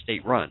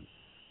state-run.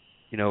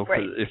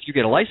 if you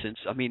get a license,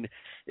 I mean,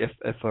 if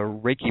a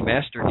Reiki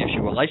master gives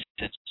you a license,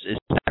 is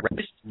that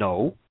right?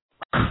 No.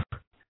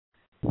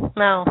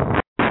 No.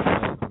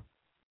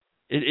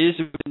 It is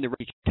within the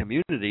Reiki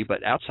community,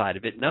 but outside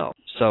of it, no.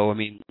 So, I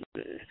mean,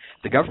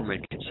 the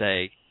government can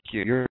say,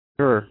 you're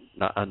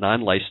a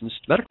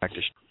non-licensed medical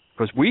practitioner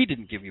because we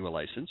didn't give you a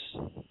license.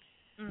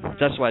 Mm-hmm.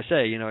 That's why I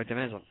say, it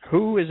depends on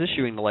who is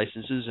issuing the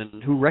licenses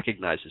and who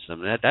recognizes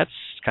them. That's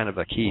kind of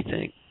a key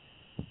thing.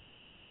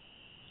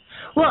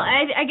 Well,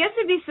 I guess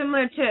it'd be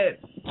similar to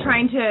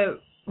trying to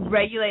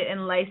regulate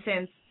and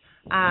license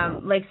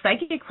like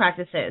psychic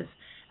practices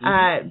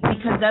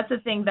because that's a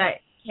thing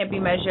that can't be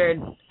measured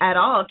at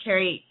all.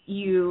 Carrie,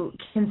 you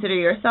consider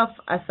yourself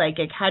a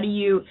psychic. How do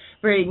you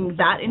bring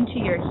that into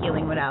your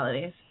healing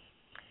modalities?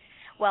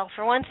 Well,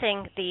 for one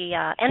thing,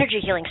 the energy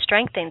healing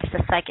strengthens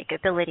the psychic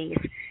abilities.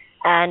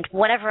 And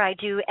whenever I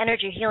do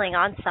energy healing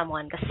on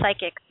someone, the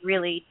psychic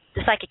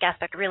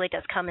aspect really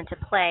does come into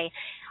play.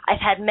 I've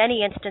had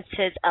many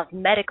instances of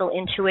medical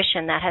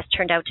intuition that has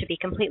turned out to be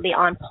completely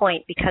on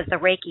point because the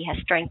Reiki has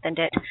strengthened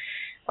it.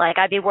 Like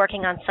I'd be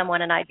working on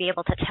someone and I'd be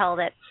able to tell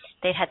that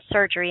they'd had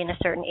surgery in a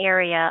certain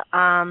area.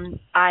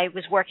 I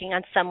was working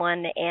on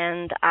someone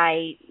and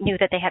I knew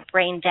that they had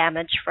brain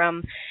damage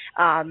from,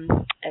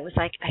 it was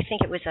like, I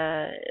think it was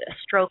a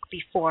stroke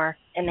before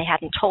and they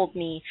hadn't told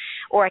me.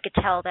 Or I could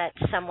tell that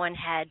someone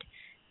had,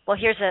 well,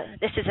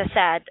 this is a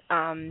sad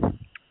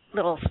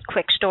little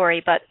quick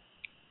story, but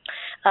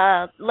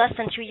less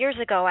than 2 years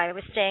ago, I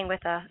was staying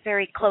with a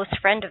very close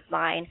friend of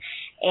mine,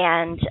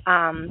 and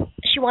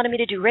she wanted me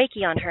to do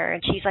Reiki on her,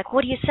 and she's like,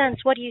 what do you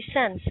sense? What do you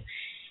sense?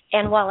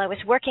 And while I was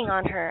working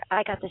on her,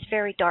 I got this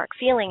very dark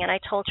feeling, and I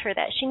told her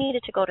that she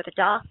needed to go to the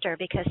doctor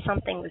because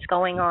something was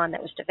going on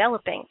that was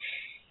developing.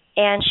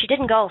 And she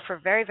didn't go for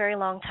a very, very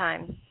long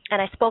time. And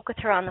I spoke with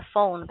her on the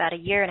phone about a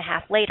year and a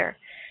half later,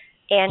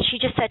 and she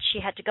just said she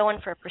had to go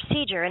in for a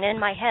procedure, and in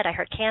my head I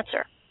heard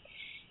cancer.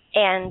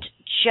 And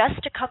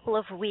just a couple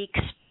of weeks,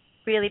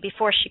 really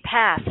before she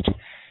passed,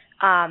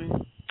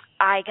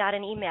 I got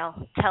an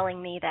email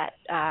telling me that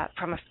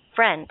from a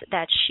friend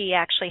that she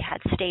actually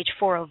had stage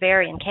 4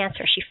 ovarian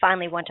cancer. She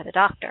finally went to the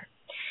doctor.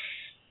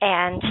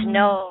 And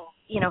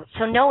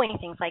so knowing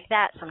things like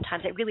that,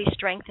 sometimes it really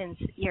strengthens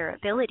your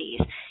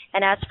abilities.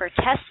 And as for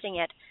testing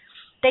it,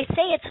 they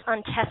say it's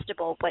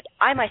untestable, but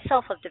I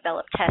myself have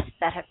developed tests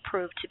that have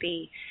proved to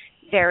be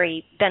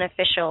very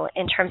beneficial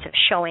in terms of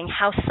showing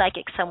how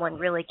psychic someone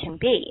really can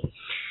be.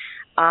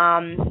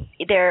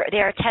 There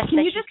are tests. Can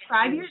you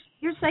describe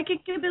your psychic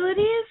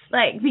abilities?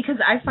 Like, because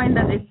I find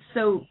that it's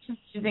so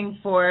confusing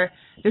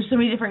there's so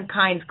many different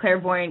kinds,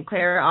 clairvoyant,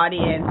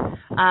 clairaudient.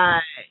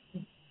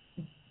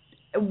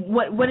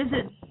 What is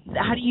it?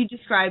 How do you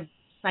describe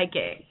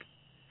psychic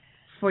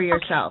for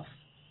yourself?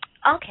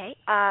 Okay.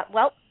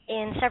 Well,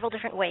 in several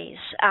different ways.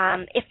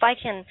 If I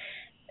can,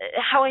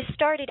 how I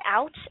started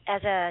out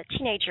as a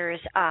teenager is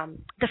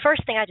the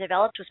first thing I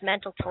developed was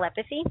mental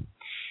telepathy.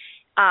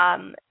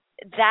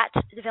 That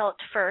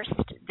developed first,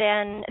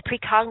 then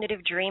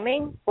precognitive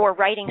dreaming or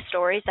writing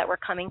stories that were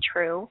coming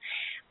true,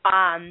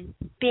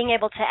 being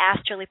able to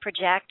astrally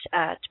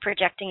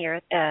projecting your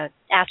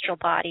astral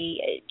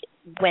body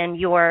when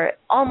you're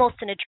almost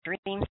in a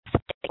dream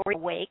state or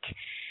awake,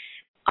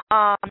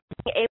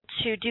 being able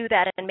to do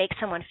that and make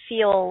someone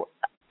feel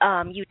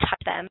you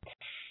touch them,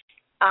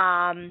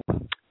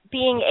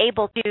 being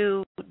able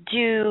to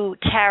do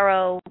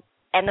tarot.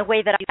 And the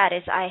way that I do that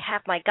is I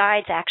have my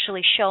guides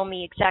actually show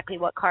me exactly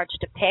what cards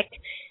to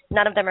pick.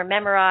 None of them are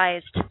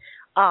memorized.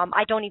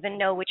 I don't even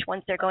know which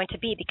ones they're going to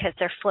be because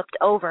they're flipped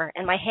over,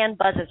 and my hand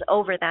buzzes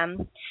over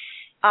them.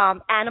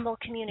 Animal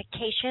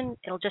communication,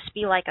 it'll just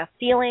be like a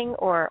feeling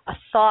or a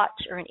thought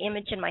or an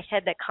image in my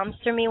head that comes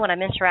through me when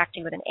I'm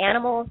interacting with an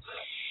animal.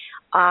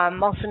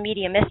 Also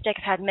mediumistic.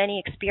 I've had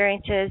many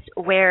experiences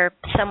where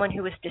someone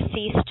who was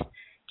deceased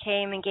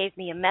came and gave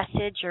me a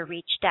message or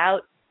reached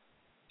out.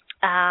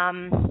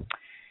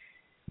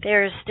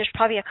 There's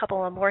probably a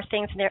couple of more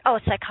things in there. Oh,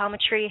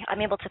 psychometry.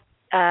 I'm able to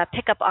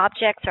pick up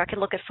objects, or I could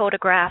look at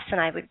photographs, and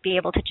I would be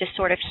able to just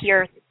sort of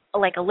hear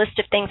like a list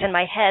of things in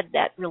my head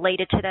that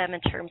related to them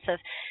in terms of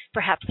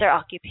perhaps their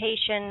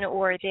occupation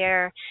or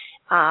their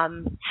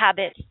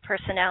habits,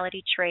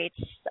 personality traits,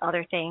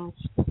 other things.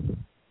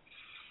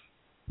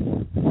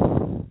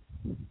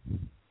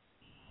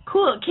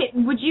 Cool.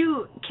 Would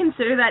you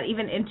consider that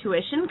even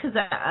intuition? Because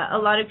a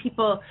lot of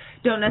people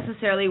don't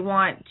necessarily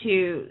want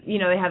to,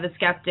 they have a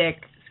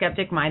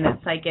skeptic mind that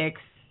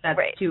psychics, that's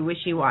right, too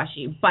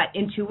wishy-washy. But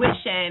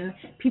intuition,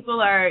 people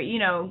are,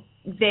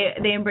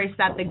 they embrace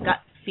that, the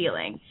gut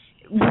feeling.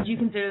 Would you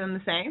consider them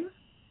the same?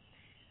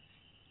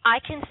 I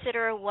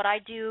consider what I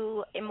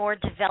do a more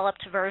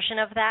developed version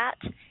of that.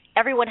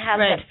 Everyone has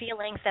right, gut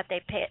feelings that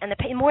they pay, and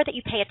the more that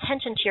you pay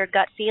attention to your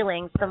gut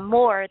feelings, the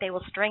more they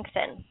will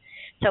strengthen.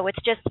 So it's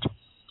just,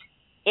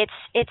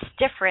 it's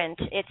different.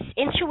 It's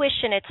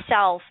intuition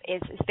itself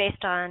is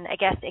based on, I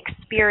guess,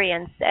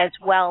 experience as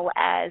well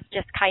as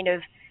just kind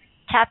of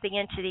tapping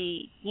into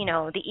the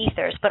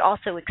ethers, but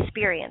also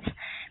experience.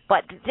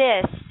 But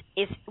this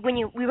is when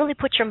you really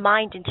put your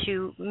mind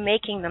into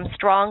making them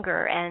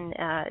stronger and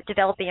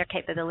developing your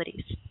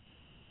capabilities.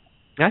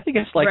 I think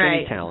it's like any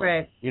Right, talent.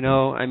 right. You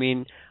know, I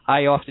mean,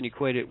 I often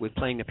equate it with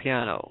playing the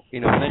piano. You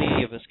know,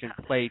 many of us can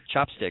play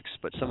chopsticks,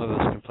 but some of us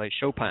can play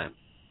Chopin.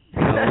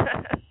 You know?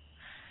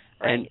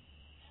 And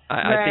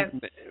I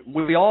think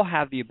we all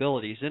have the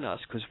abilities in us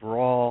because we're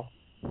all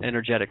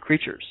energetic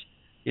creatures.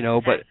 You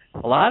know, but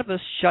a lot of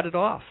us shut it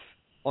off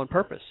on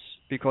purpose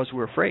because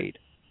we're afraid,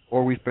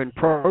 or we've been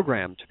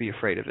programmed to be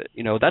afraid of it.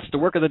 You know, that's the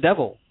work of the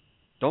devil.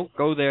 Don't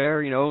go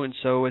there, you know, and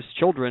so as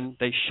children,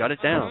 they shut it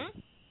down.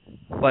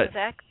 But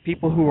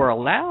people who are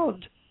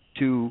allowed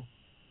to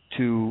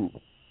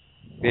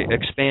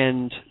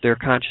expand their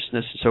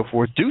consciousness and so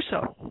forth do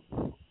so.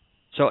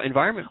 So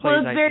environment plays.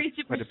 Well, it's very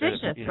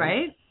superstitious, you know?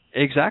 right?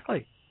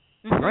 Exactly.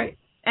 Mm-hmm. Right.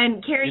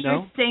 And Carrie,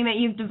 you're saying that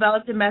you've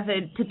developed a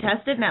method to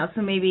test it now,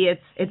 so maybe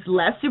it's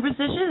less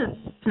superstitious.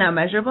 It's now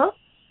measurable.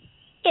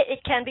 It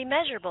can be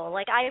measurable.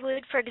 Like I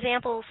would, for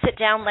example, sit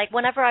down, like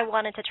whenever I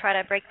wanted to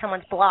try to break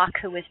someone's block,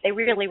 they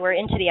really were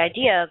into the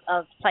idea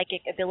of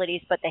psychic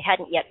abilities, but they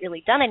hadn't yet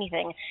really done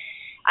anything.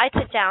 I'd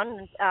sit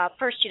down and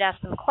first you'd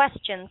ask them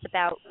questions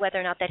about whether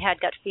or not they'd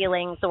had gut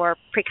feelings or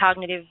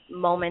precognitive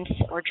moments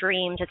or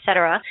dreams,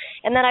 etc.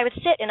 And then I would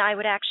sit and I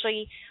would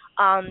actually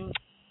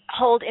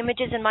hold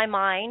images in my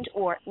mind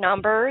or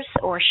numbers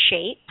or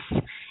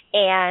shapes.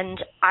 And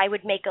I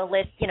would make a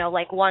list, you know,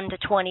 like 1 to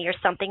 20 or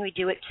something. We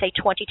do it, say,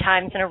 20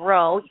 times in a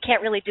row. You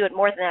can't really do it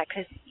more than that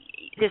because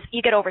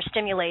you get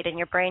overstimulated and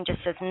your brain just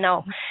says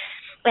no.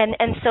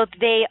 And so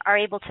they are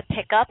able to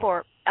pick up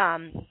or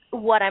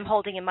what I'm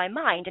holding in my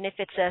mind. And if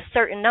it's a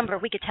certain number,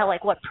 we could tell,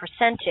 like, what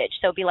percentage.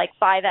 So it would be like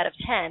 5 out of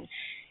 10.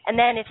 And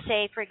then if,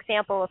 say, for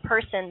example, a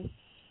person,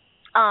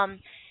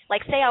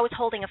 like, say I was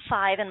holding a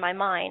 5 in my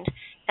mind,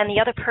 and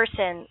the other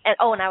person, and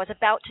I was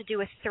about to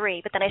do a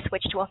 3, but then I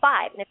switched to a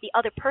 5. And if the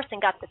other person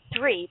got the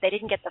 3, they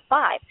didn't get the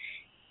 5.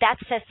 That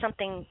says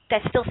something,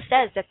 that still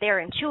says that they're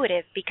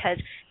intuitive because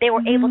they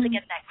were able to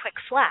get that quick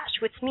flash,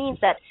 which means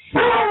that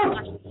their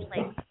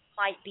feelings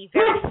might be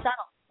very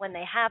subtle when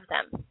they have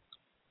them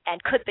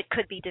and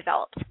could be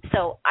developed.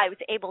 So I was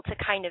able to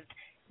kind of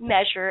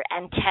measure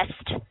and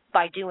test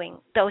by doing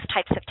those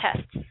types of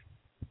tests.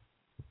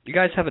 You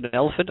guys have an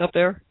elephant up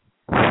there?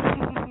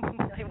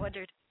 I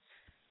wondered.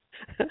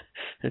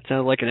 It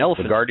sounded like an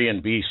elephant. The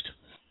guardian beast.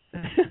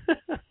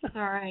 It's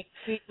all right.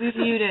 We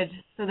muted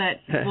so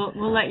that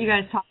we'll let you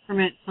guys talk for a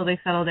minute until they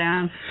settle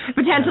down.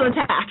 Potential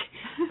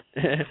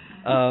attack.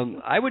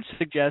 I would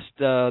suggest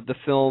the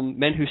film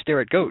Men Who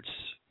Stare at Goats.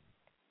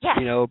 Yes.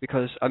 You know,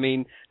 because, I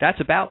mean, that's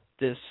about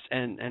this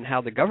and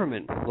how the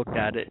government looked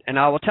at it. And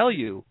I will tell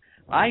you,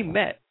 I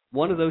met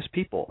one of those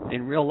people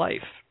in real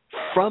life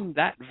from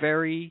that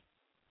very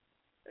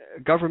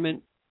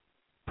government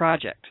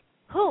project.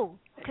 Who?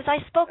 Because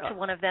I spoke to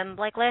one of them,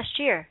 like, last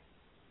year.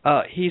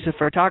 He's a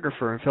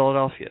photographer in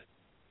Philadelphia.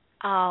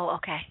 Oh,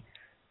 okay.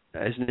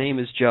 His name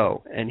is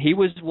Joe, and he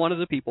was one of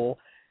the people.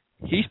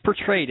 He's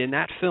portrayed in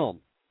that film,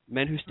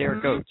 Men Who Stare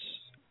at Goats.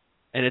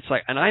 And it's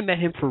like, and I met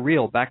him for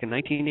real back in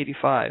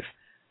 1985.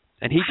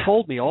 And he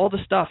told me all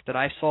the stuff that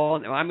I saw.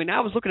 I mean, I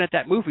was looking at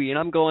that movie, and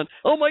I'm going,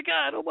 oh, my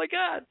God.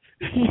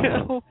 You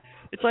know?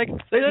 It's like,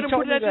 they let him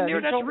put that in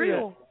there, that's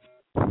real.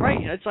 Right.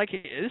 It's like,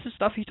 this is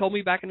stuff he told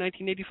me back in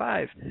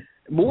 1985.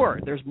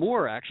 There's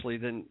more, actually,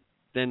 than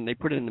they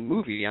put in the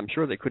movie. I'm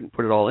sure they couldn't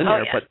put it all in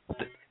there. Yeah.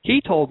 But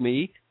he told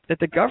me that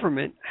the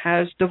government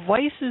has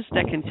devices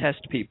that can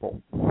test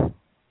people.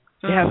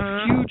 They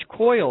have huge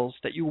coils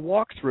that you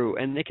walk through,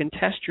 and they can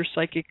test your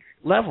psychic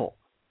level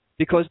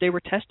because they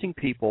were testing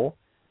people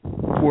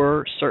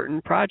for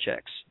certain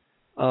projects.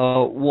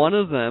 One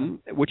of them,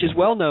 which is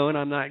well known,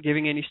 I'm not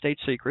giving any state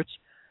secrets,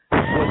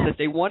 was that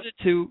they wanted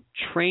to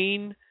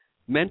train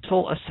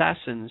mental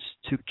assassins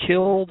to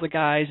kill the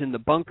guys in the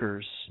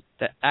bunkers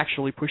that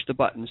actually push the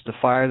buttons to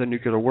fire the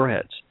nuclear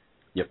warheads.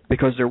 Yep.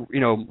 Because they're, you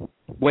know,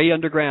 way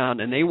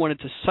underground, and they wanted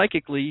to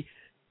psychically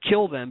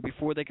kill them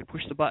before they could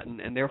push the button,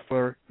 and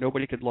therefore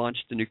nobody could launch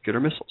the nuclear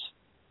missiles.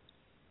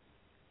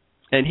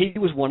 And he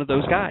was one of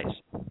those guys.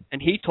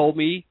 And he told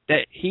me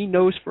that he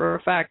knows for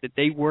a fact that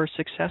they were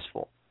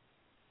successful.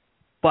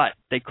 But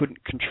they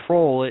couldn't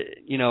control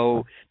it, you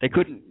know, they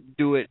couldn't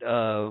do it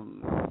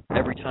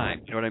every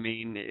time, you know what I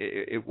mean?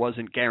 It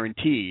wasn't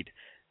guaranteed.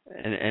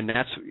 And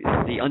that's,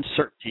 the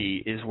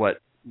uncertainty is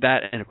what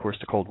that, and of course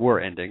the Cold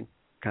War ending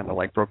kind of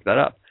like broke that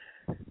up.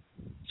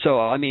 So,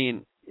 I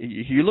mean,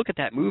 you look at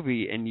that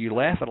movie and you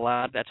laugh at a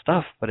lot of that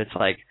stuff, but it's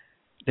like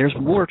there's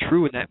more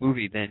true in that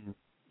movie than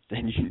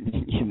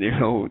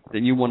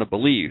you want to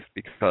believe,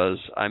 because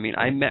I mean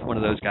I met one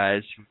of those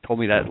guys who told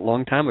me that a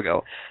long time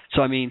ago.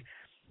 So I mean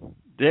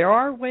there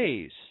are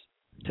ways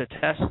to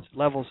test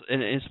levels,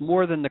 and it's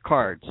more than the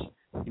cards.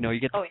 You know, you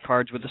get the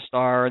cards with the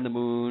star and the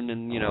moon,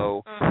 and you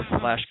know,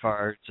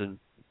 flashcards, and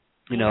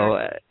you know,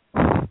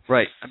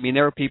 right. I mean,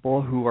 there are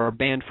people who are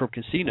banned from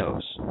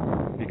casinos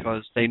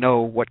because they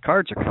know what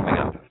cards are coming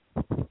up.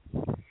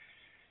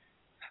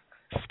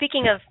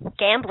 Speaking of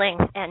gambling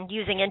and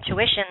using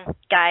intuition,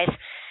 guys,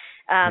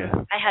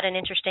 I had an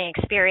interesting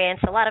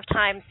experience. A lot of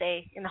times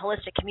in the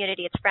holistic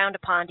community, it's frowned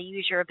upon to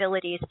use your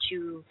abilities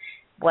to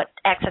what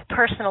acts of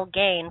personal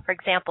gain. For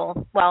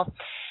example,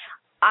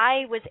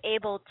 I was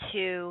able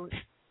to,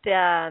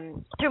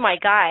 through my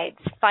guides,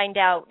 find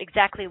out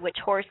exactly which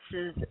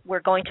horses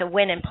were going to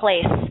win in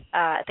place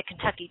at the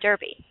Kentucky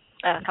Derby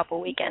a couple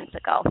of weekends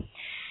ago.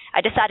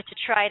 I decided to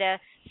try to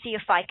see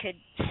if I could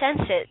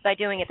sense it by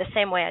doing it the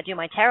same way I do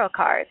my tarot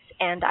cards,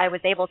 and I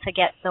was able to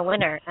get the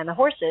winner and the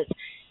horses.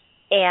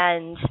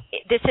 And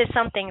this is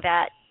something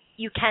that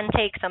you can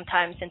take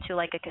sometimes into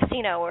like a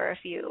casino, or if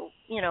you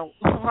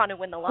want to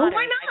win the lottery. Well,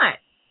 why not?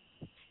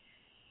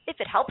 If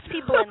it helps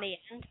people in the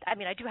end. I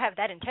mean, I do have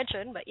that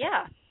intention, but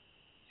yeah.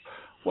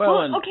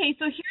 Well, okay,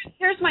 so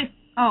here's my...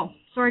 Oh,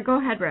 sorry, go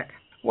ahead, Rick.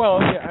 Well,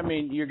 yeah, I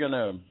mean, you're going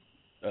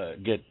to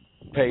get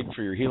paid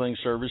for your healing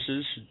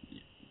services.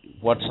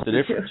 What's the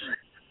difference?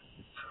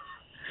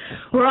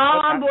 We're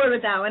all on board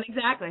with that one,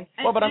 exactly.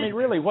 Well, but I mean,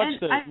 really, what's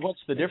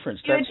the difference?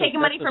 You're taking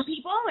money from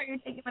people, or you're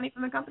taking money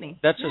from the company?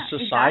 That's a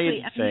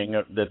society thing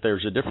that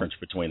there's a difference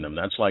between them.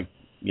 That's like,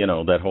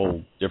 that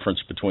whole difference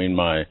between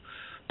my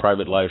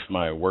private life,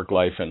 my work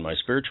life, and my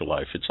spiritual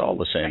life. It's all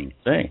the same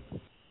thing.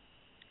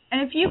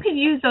 And if you could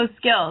use those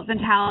skills and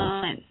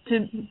talents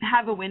to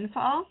have a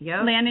windfall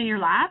land in your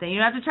lap, then you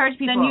don't have to charge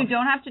people. Then you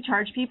don't have to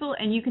charge people,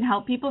 and you can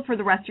help people for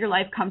the rest of your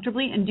life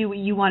comfortably and do what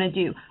you want to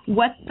do.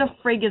 What the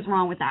frig is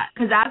wrong with that?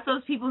 Because ask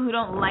those people who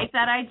don't like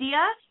that idea,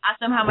 ask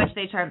them how much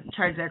they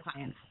charge their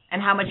clients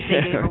and how much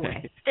they give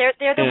away.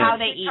 They're the how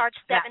ones they who charge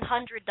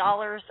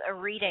 $700 a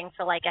reading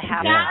for like a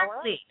half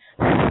hour.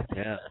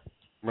 Yeah,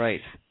 right.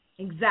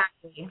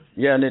 Exactly.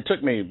 Yeah, and it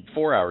took me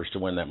 4 hours to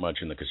win that much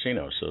in the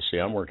casino. So see,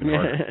 I'm working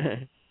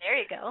hard. There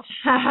you go.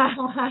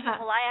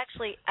 Well,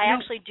 I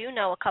actually do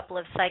know a couple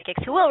of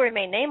psychics who will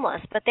remain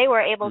nameless, but they were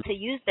able to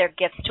use their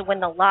gifts to win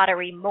the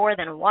lottery more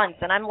than once.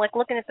 And I'm like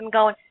looking at them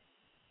going,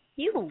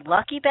 "You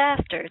lucky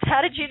bastards!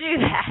 How did you do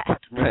that?"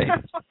 Right.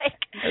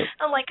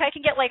 I'm like, I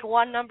can get like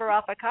one number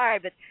off a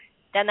card, but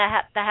then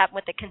that happened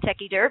with the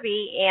Kentucky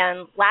Derby.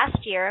 And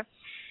last year,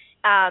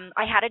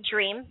 I had a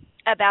dream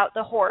about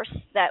the horse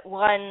that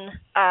won.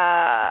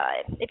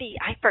 Maybe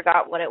I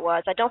forgot what it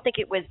was. I don't think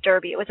it was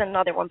Derby. It was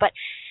another one, but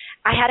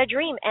I had a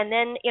dream, and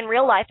then in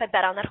real life I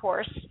bet on that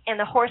horse, and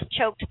the horse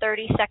choked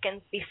 30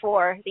 seconds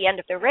before the end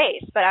of the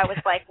race. But I was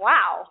like,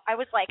 wow. I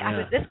was like, I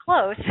was this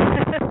close.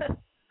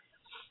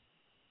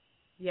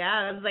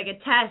 Yeah, it was like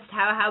a test.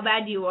 How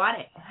bad do you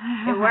want it?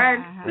 It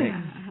worked.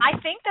 I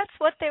think that's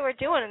what they were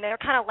doing, and they were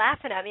kind of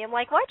laughing at me. I'm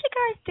like, why'd you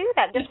guys do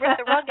that? Just rip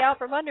the rug out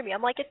from under me.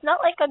 I'm like, it's not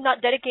like I'm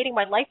not dedicating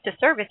my life to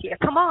service here.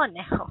 Come on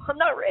now. I'm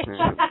not rich.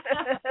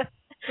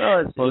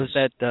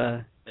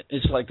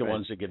 It's like the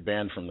ones that get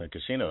banned from the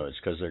casino. It's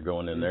because they're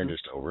going in there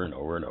just over and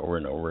over and over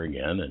and over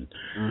again. And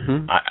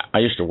I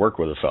used to work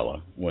with a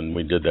fella when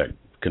we did that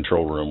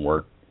control room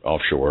work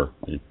offshore,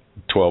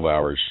 12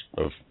 hours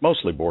of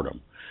mostly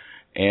boredom.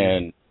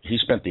 And he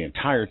spent the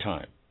entire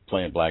time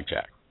playing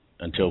blackjack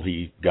until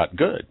he got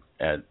good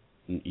at,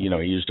 he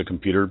used a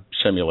computer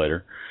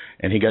simulator,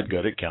 and he got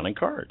good at counting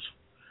cards.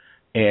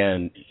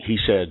 And he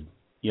said,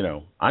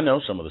 I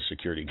know some of the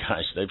security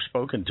guys, they've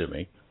spoken to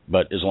me,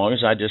 but as long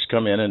as I just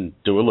come in and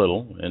do a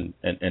little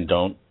and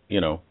don't,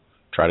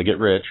 try to get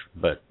rich.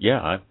 But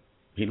yeah,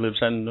 he lives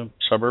in the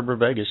suburb of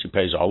Vegas. He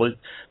pays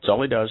it's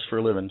all he does for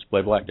a living is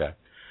play blackjack.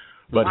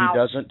 But he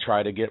doesn't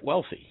try to get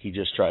wealthy. He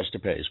just tries to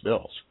pay his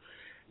bills.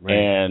 Right.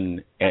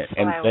 And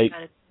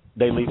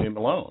they leave him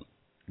alone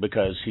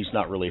because he's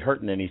not really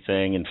hurting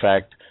anything. In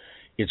fact,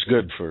 it's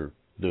good for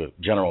the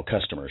general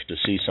customers to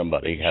see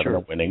somebody having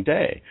a winning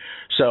day.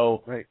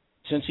 So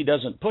since he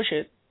doesn't push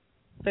it,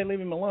 they leave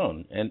him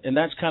alone. And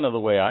that's kind of the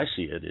way I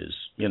see it is,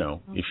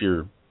 if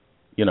you're,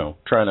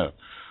 trying to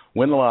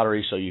win the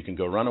lottery so you can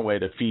go run away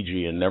to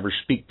Fiji and never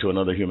speak to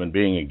another human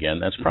being again,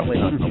 that's probably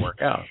not going to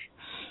work out.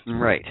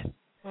 Right.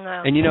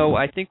 No. And,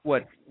 I think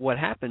what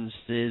happens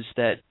is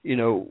that,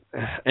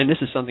 and this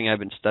is something I've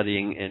been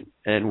studying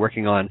and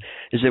working on,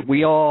 is that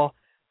we all,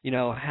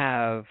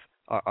 have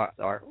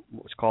our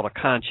what's called a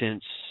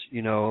conscience,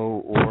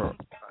 or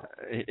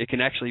it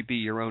can actually be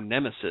your own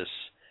nemesis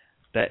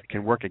that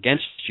can work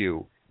against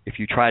you. If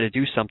you try to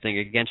do something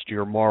against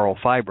your moral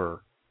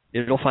fiber,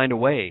 it'll find a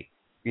way,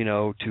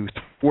 to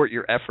thwart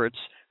your efforts,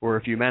 or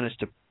if you manage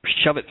to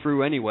shove it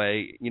through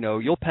anyway,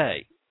 you'll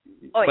pay.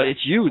 But it's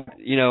you,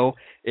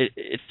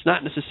 it's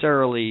not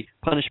necessarily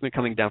punishment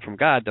coming down from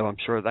God, though I'm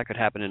sure that could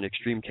happen in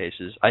extreme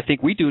cases. I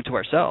think we do it to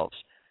ourselves.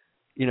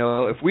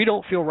 If we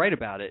don't feel right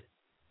about it,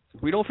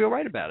 we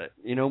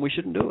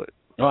shouldn't do it.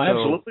 No, I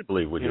absolutely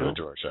believe we do it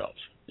to ourselves.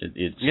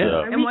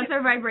 And once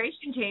our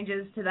vibration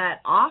changes to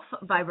that off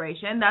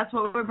vibration, that's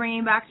what we're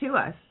bringing back to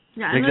us.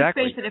 Yeah, and let's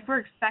face it, if we're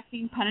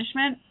expecting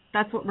punishment,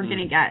 that's what we're going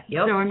to get.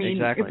 Yep. So,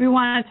 if we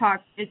want to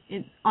talk, it's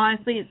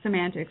honestly, it's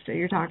semantics that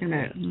you're talking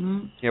about.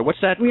 Mm-hmm. Yeah, what's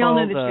that we called?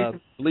 All know the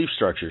truth. Belief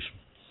structures.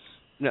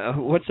 No,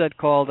 what's that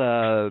called?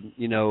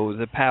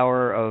 The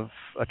power of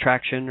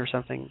attraction or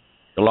something?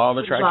 The law of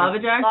attraction. Law of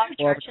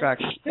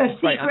attraction. The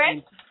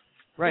secret.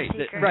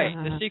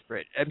 The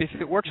secret. I mean,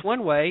 if it works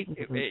one way,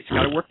 it's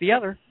got to work the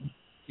other.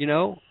 You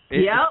know,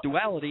 it's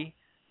duality.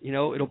 You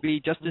know, it'll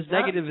be just as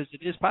negative as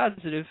it is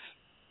positive.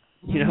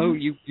 You know,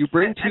 you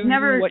bring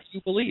to what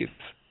you believe.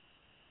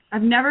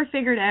 I've never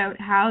figured out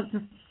how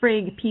the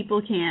frig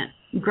people can't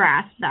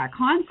grasp that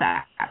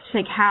concept.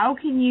 Like, how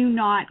can you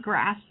not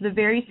grasp the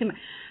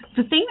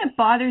thing that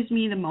bothers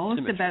me the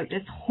most about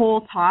this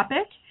whole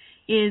topic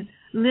is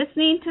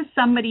listening to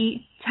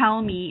somebody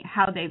tell me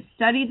how they've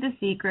studied The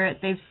Secret,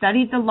 they've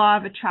studied the law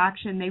of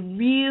attraction, they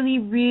really,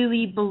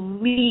 really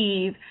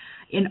believe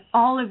in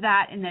all of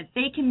that and that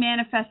they can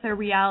manifest their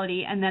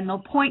reality, and then they'll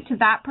point to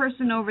that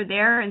person over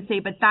there and say,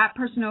 but that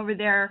person over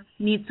there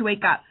needs to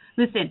wake up.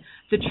 Listen,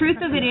 the truth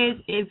of it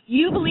is, if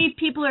you believe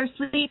people are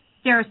asleep,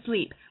 they're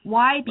asleep.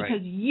 Why?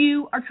 Because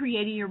you are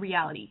creating your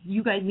reality.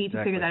 You guys need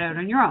to figure that out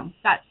on your own.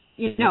 That's,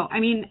 you know, I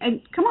mean,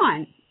 and come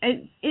on.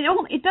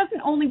 It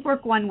doesn't only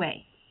work one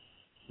way.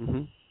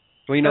 Mm-hmm.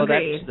 Well, you know,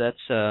 that's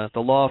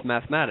the law of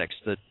mathematics,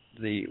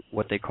 the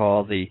what they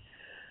call the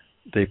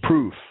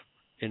proof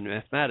in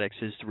mathematics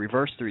is to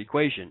reverse the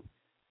equation.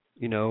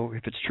 You know,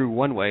 if it's true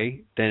one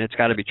way, then it's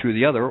got to be true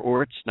the other,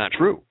 or it's not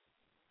true.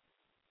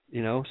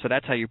 You know, so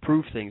that's how you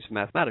prove things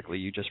mathematically.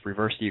 You just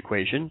reverse the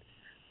equation,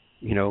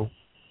 you know,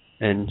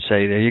 and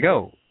say, there you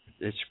go.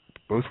 It's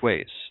both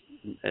ways.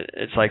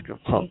 It's like,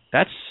 well,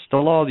 that's the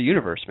law of the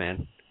universe,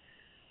 man.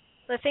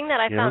 The thing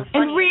that I found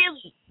funny... And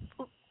really...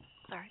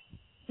 Sorry.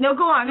 No,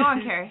 go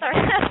on, Carrie.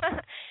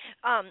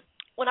 Sorry.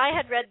 When I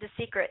had read The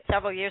Secret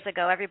several years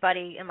ago,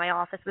 everybody in my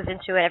office was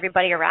into it.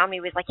 Everybody around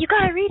me was like, you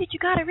got to read it, you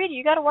got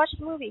to watch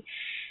the movie.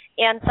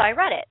 And so I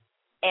read it.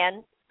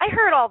 And I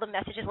heard all the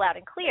messages loud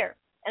and clear.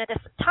 And at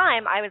this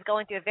time, I was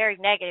going through a very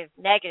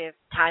negative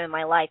time in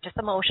my life, just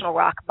emotional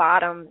rock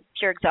bottom,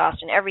 pure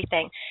exhaustion,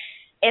 everything.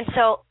 And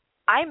so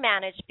I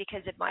managed,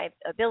 because of my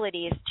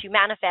abilities, to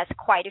manifest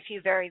quite a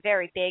few very,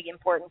 very big,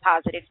 important,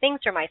 positive things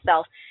for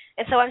myself.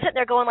 And so I'm sitting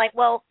there going like,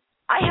 well,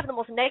 I have the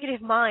most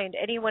negative mind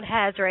anyone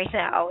has right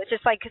now. It's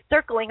just like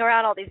circling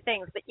around all these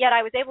things. But yet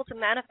I was able to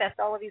manifest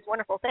all of these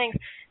wonderful things.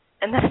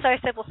 And then so I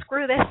said, well,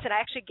 screw this. And I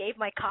actually gave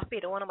my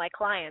copy to one of my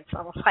clients.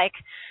 I was like,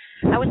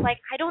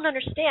 I don't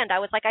understand. I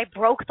was like, I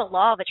broke the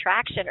law of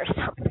attraction or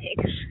something.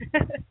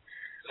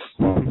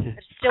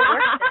 It still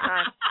works at the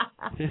time.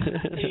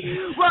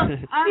 Well,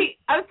 see,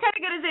 I was kind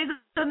of going to say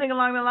something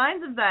along the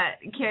lines of that,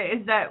 Carrie,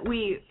 is that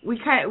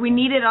we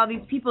needed all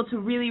these people to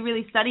really,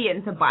 really study it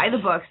and to buy the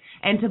books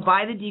and to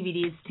buy the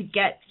DVDs to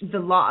get the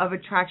law of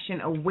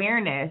attraction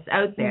awareness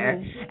out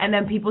there, and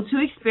then people to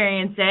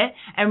experience it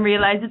and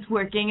realize it's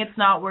working, it's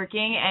not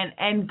working,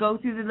 and go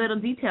through the little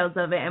details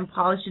of it and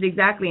polish it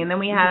exactly. And then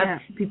we have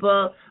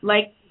people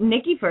like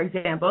Nikki, for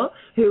example,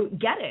 who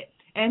get it.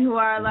 And who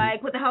are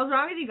like, what the hell's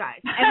wrong with you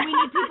guys? And we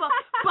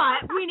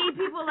need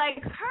people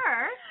like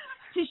her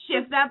to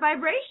shift that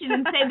vibration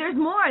and say there's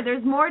more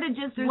to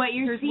just what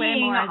you're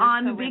seeing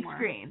on the big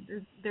screen.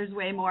 There's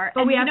way more.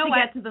 But we have to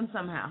get to them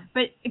somehow.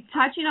 But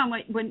touching on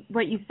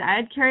what you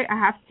said, Carrie,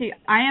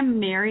 I am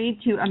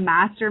married to a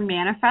master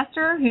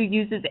manifestor who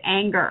uses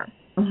anger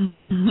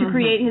to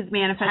create his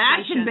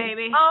manifestation. Action,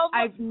 baby.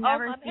 I've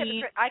never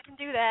seen. I can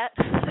do that.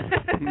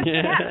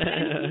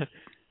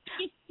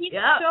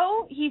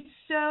 He's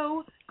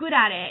so good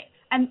at it.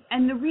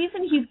 And the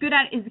reason he's good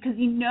at it is because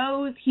he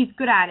knows he's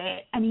good at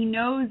it, and he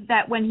knows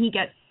that when he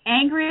gets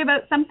angry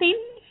about something,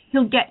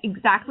 he'll get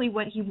exactly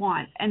what he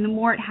wants. And the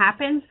more it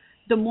happens,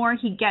 the more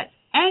he gets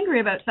angry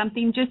about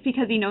something, just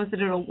because he knows that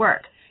it'll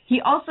work.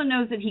 He also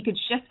knows that he could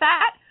shift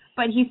that,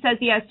 but he says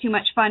he has too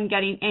much fun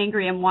getting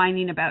angry and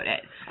whining about it.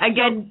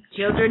 Again,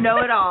 children know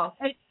it all.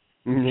 It's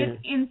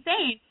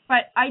insane.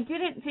 But I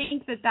didn't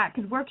think that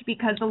could work,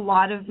 because a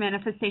lot of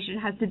manifestation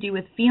has to do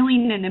with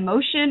feeling and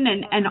emotion,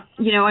 and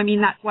you know, I mean,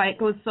 that's why it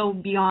goes so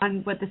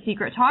beyond what The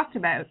Secret talked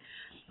about.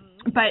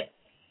 But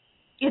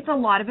it's a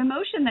lot of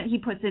emotion that he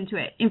puts into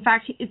it. In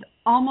fact, it's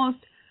almost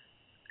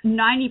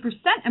 90%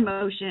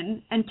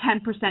 emotion and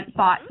 10%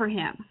 thought for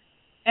him.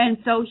 And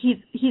so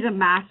he's a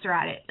master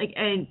at it. Like,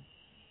 and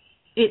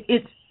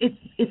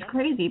it's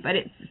crazy, but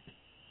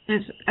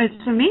it's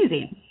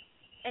amazing.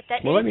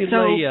 Well, let me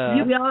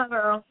say, we all have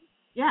our own.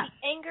 Yeah.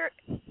 Anger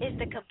is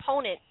the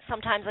component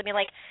sometimes. I mean,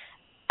 like,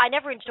 I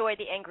never enjoyed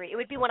the angry. It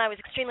would be when I was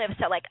extremely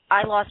upset, like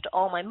I lost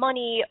all my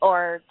money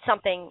or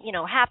something, you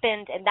know,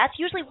 happened, and that's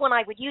usually when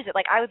I would use it.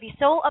 Like, I would be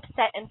so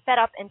upset and fed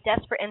up and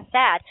desperate and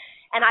sad,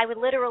 and I would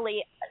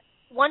literally,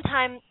 one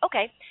time,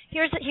 okay,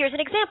 here's an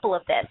example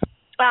of this.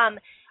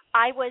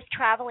 I was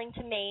traveling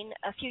to Maine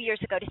a few years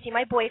ago to see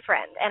my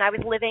boyfriend, and I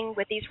was living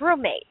with these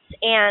roommates.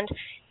 And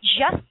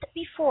just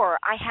before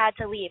I had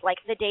to leave, like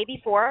the day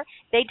before,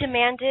 they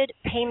demanded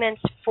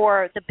payments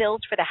for the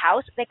bills for the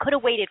house. They could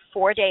have waited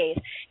 4 days.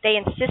 They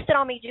insisted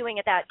on me doing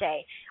it that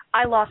day.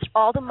 I lost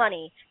all the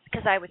money,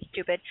 because I was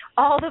stupid,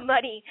 all the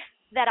money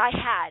that I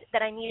had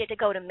that I needed to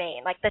go to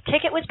Maine. Like, the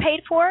ticket was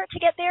paid for to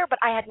get there, but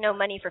I had no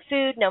money for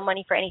food, no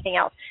money for anything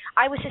else.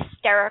 I was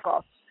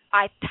hysterical.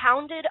 I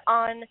pounded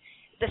on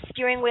the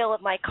steering wheel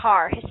of my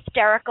car,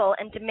 hysterical,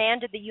 and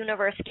demanded the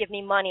universe give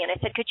me money. And I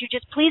said, could you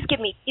just please give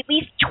me at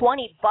least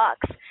 $20?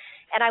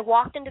 And I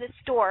walked into the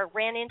store,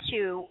 ran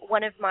into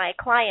one of my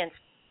clients,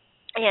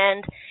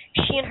 and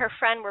she and her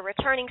friend were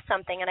returning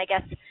something, and I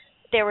guess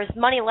there was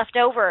money left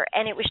over,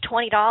 and it was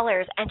 $20,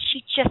 and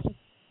she just,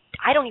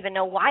 I don't even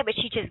know why, but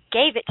she just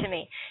gave it to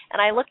me.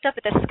 And I looked up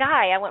at the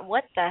sky. I went,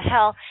 what the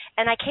hell?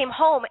 And I came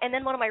home, and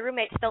then one of my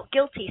roommates felt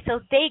guilty, so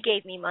they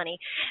gave me money.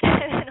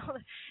 And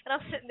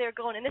I'm sitting there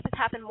going, and this has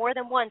happened more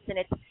than once, and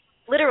it's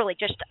literally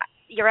just,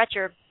 you're at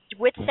your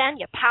wit's end,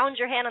 you pound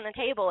your hand on the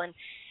table, and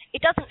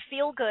it doesn't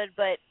feel good,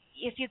 but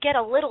if you get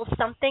a little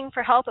something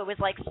for help, it was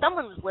like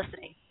someone was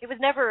listening. It was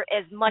never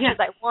as much as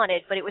I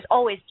wanted, but it was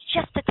always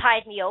just to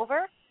tide me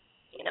over,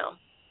 you know.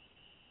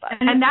 But,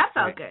 and that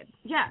felt good.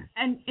 Yeah,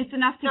 and it's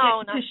enough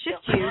to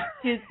shift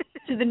you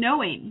to the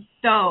knowing,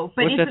 though.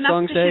 But what's it's that enough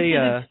song to say? shift you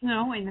to the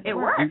knowing that it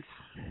works.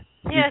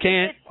 You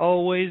can't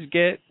always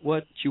get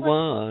what you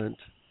want.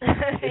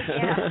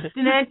 Yeah. If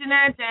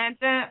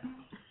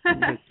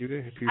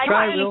you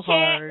try real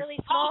hard. Really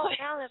small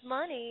amount of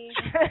money.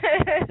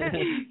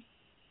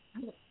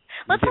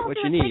 Let's all what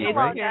do you a need,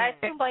 sing-along, right?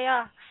 guys.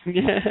 Kumbaya.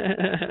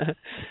 Yeah.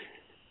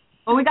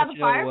 Well, we got the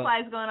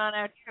fireflies going on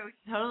out here. We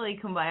can totally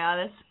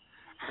kumbaya this.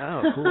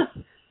 Oh, cool.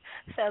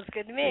 Sounds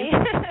good to me.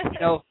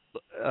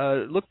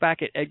 Look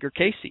back at Edgar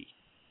Cayce.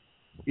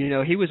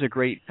 He was a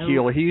great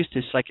healer. He used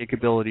his psychic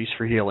abilities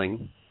for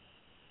healing,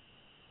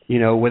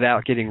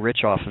 without getting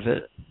rich off of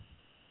it.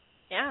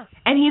 Yeah.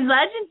 And he's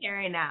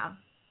legendary now.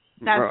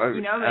 That's,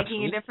 making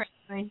absolutely. a difference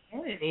in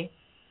humanity.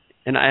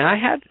 And I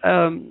had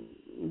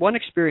one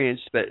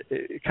experience, but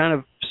kind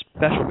of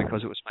special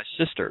because it was my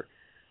sister.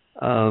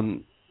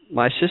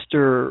 My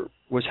sister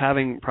was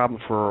having a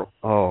problem for,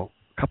 a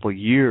couple of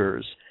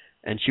years,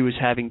 and she was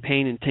having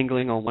pain and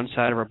tingling on one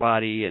side of her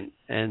body,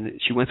 and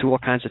she went through all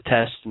kinds of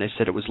tests, and they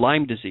said it was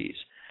Lyme disease.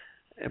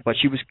 But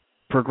she was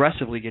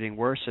progressively getting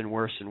worse and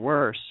worse and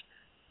worse.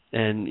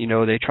 And,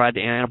 they tried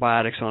the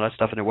antibiotics and all that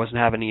stuff, and it wasn't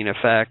having any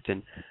effect.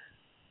 And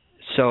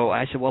so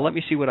I said, well, let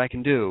me see what I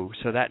can do.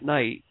 So that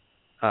night,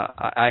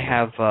 I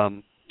have,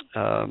 I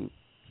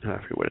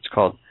forget what it's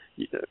called,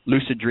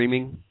 lucid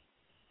dreaming.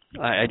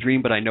 I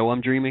dream, but I know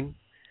I'm dreaming.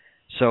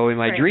 So in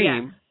my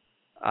dream,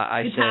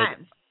 I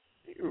said,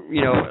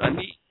 let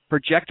me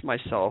project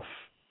myself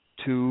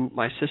to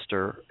my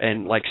sister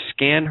and,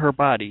 scan her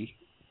body.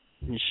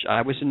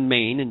 I was in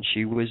Maine, and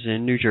she was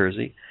in New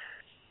Jersey.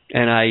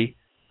 And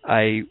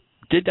I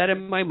did that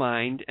in my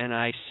mind, and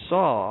I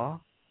saw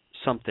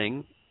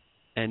something,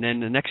 and then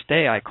the next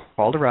day I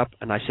called her up,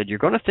 and I said, you're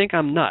going to think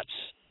I'm nuts.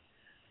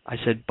 I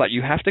said, but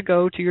you have to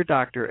go to your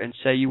doctor and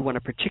say you want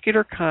a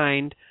particular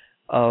kind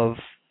of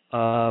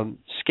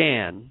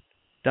scan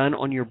done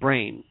on your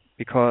brain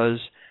because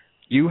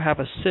you have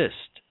a cyst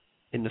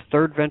in the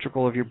third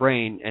ventricle of your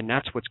brain, and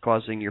that's what's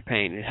causing your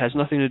pain. It has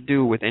nothing to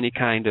do with any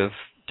kind of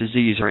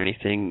disease or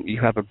anything.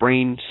 You have a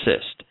brain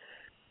cyst,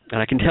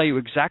 and I can tell you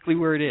exactly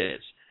where it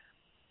is.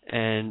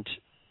 And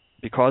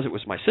because it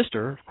was my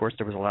sister, of course,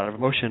 there was a lot of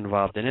emotion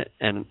involved in it,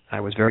 and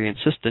I was very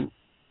insistent.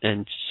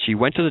 And she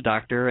went to the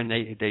doctor, and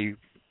they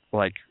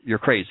like, you're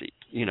crazy.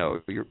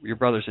 Your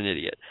brother's an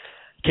idiot.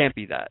 Can't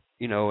be that.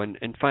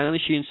 And finally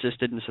she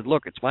insisted and said,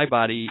 look, it's my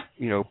body.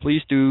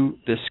 Please do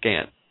this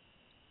scan.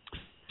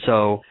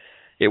 So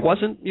it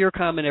wasn't your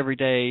common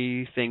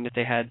everyday thing that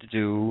they had to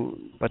do,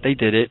 but they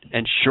did it.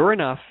 And sure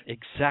enough,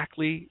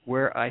 exactly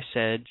where I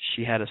said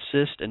she had a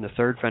cyst in the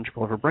third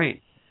ventricle of her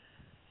brain.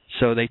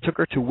 So they took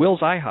her to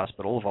Wills Eye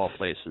Hospital, of all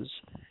places,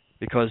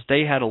 because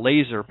they had a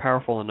laser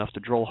powerful enough to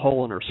drill a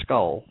hole in her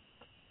skull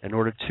in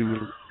order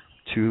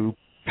to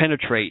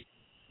penetrate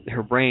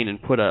her brain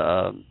and put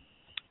a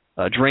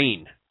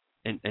drain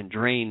and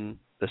drain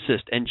the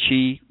cyst. And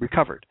she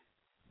recovered.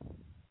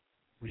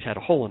 We had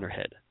a hole in her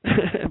head,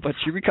 but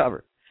she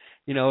recovered.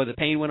 The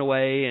pain went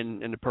away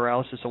and the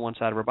paralysis on one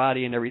side of her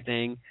body and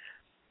everything.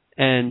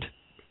 And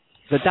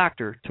the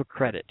doctor took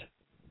credit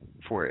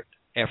for it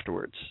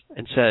afterwards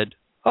and said,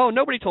 oh,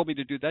 nobody told me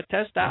to do that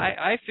test.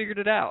 I figured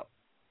it out.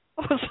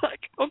 I was like,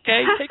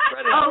 okay, take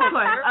credit. Of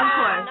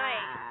course.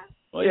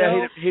 Well,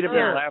 yeah, he'd have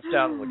been laughed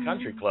out of the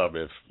country club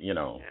if,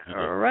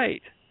 All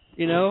right.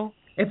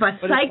 If a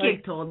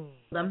psychic told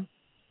them.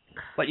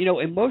 But,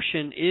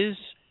 emotion is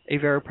a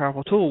very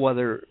powerful tool,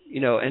 whether,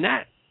 and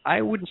that,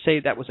 I wouldn't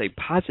say that was a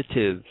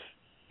positive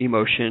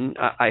emotion.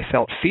 I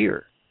felt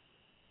fear,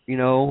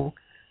 and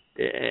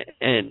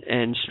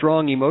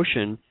strong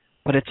emotion.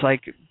 But it's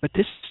like,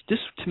 this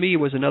to me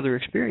was another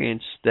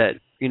experience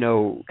that,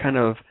 kind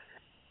of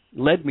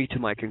led me to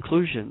my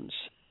conclusions.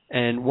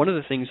 And one of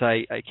the things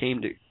I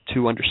came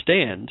to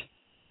understand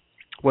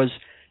was,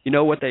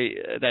 what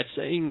that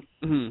saying,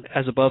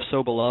 as above,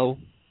 so below,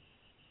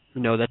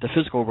 that the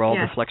physical world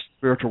reflects the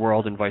spiritual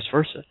world and vice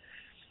versa.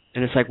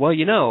 And it's like, well,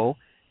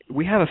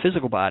 we have a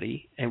physical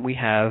body and we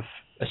have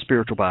a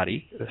spiritual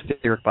body, a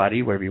etheric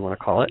body, whatever you want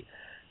to call it.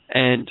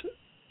 And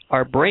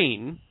our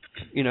brain,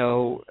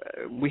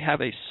 we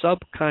have a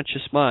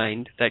subconscious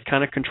mind that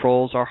kind of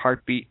controls our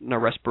heartbeat and our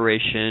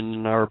respiration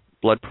and our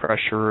blood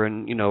pressure,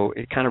 and,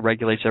 it kind of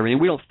regulates everything.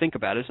 We don't think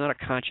about it. It's not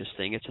a conscious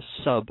thing. It's a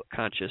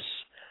subconscious,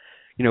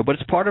 but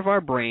it's part of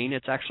our brain.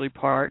 It's actually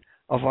part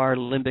of our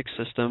limbic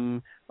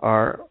system,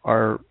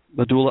 our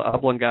medulla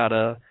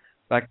oblongata,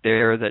 back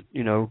there that,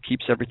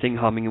 keeps everything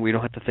humming and we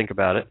don't have to think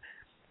about it.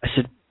 I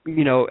said,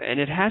 and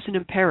it has an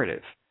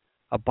imperative,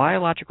 a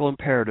biological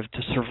imperative to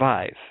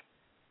survive.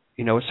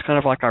 It's kind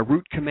of like our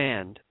root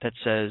command that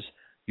says,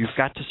 you've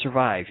got to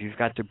survive, you've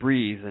got to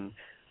breathe,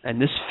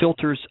 and this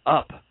filters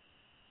up,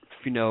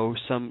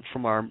 some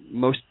from our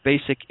most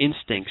basic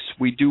instincts.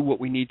 We do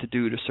what we need to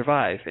do to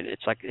survive, and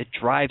it's like it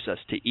drives us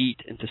to eat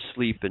and to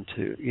sleep and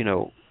to,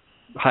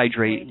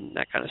 hydrate and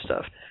that kind of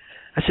stuff.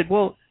 I said,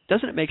 well,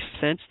 doesn't it make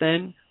sense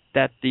then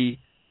that the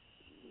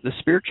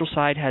spiritual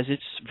side has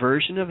its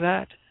version of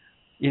that?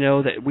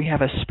 That we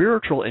have a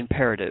spiritual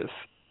imperative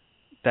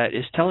that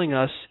is telling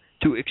us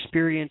to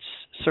experience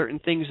certain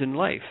things in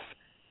life.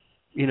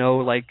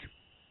 Like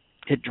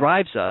it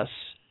drives us,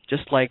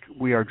 just like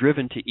we are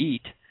driven to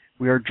eat,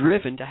 we are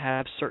driven to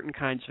have certain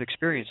kinds of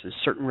experiences,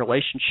 certain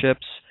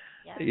relationships.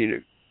 Yeah.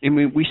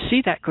 We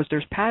see that because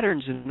there's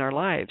patterns in our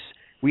lives.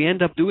 We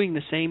end up doing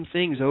the same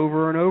things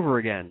over and over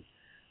again.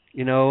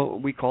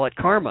 We call it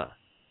karma.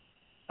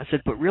 I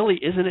said, but really,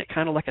 isn't it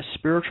kind of like a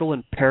spiritual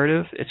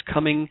imperative? It's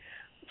coming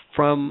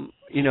from,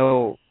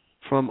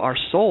 from our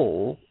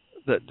soul,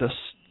 the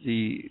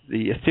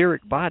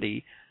etheric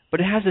body, but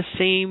it has the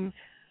same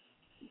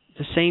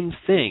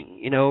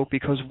thing,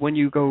 because when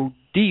you go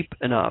deep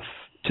enough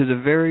to the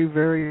very,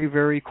 very,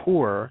 very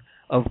core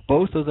of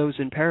both of those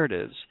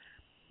imperatives,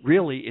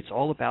 really it's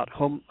all about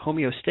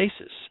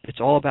homeostasis. It's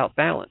all about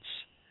balance.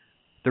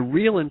 The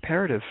real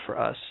imperative for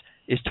us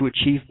is to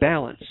achieve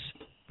balance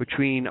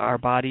between our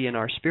body and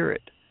our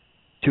spirit,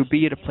 to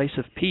be at a place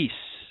of peace,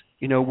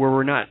 where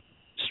we're not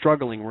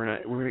struggling,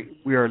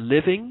 we are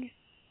living,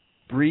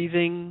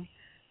 breathing,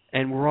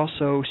 and we're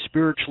also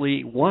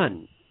spiritually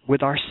one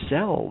with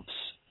ourselves,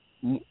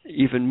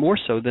 even more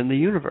so than the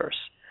universe.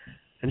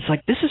 And it's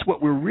like, this is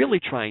what we're really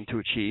trying to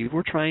achieve.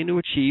 We're trying to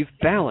achieve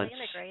balance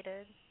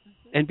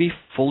and be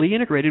fully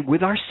integrated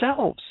with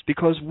ourselves,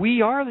 because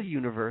we are the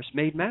universe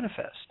made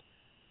manifest.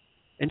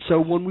 And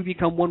so when we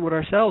become one with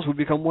ourselves, we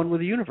become one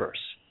with the universe.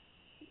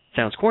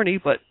 Sounds corny,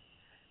 but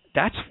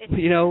that's,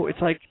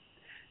 it's like,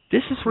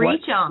 this is what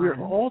we're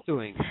all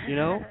doing,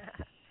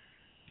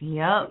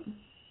 Yep.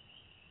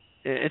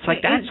 It's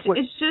like that's what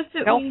it's just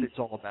that health is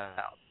all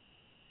about.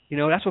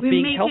 That's what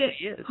being healthy is.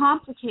 We make it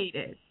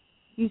complicated,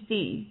 you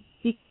see,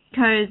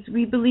 because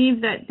we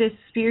believe that this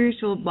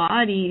spiritual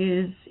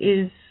body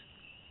is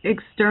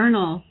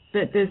external,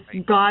 that this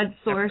God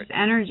source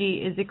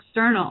energy is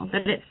external,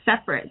 that it's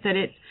separate, that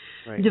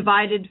it's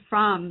divided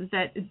from,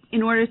 that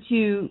in order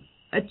to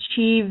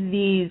achieve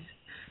these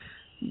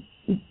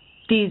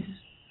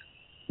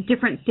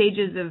different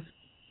stages of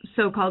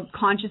so-called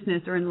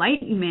consciousness or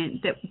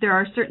enlightenment, that there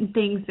are certain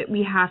things that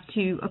we have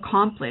to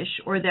accomplish,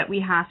 or that we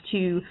have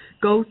to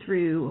go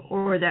through,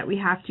 or that we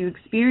have to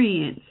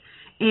experience.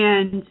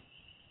 And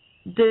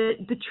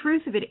the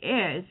truth of it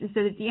is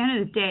that at the end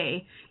of the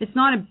day, it's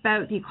not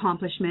about the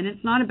accomplishment.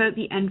 It's not about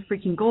the end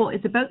freaking goal.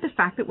 It's about the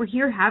fact that we're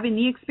here having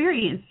the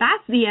experience.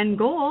 That's the end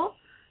goal.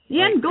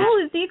 The end goal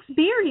is the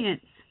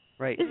experience.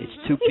 Right.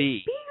 It's to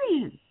be.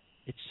 Experience.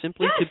 It's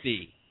simply to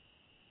be.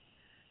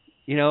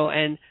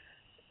 And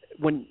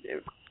when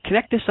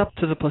connect this up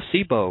to the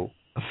placebo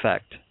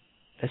effect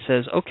that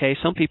says, okay,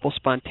 some people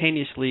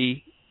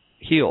spontaneously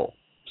heal,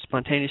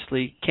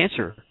 spontaneously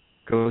cancer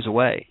goes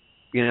away.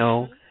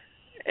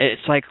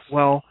 It's like,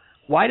 well,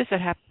 why does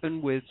that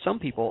happen with some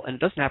people and it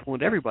doesn't happen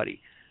with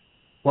everybody?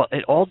 Well,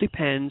 it all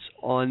depends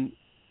on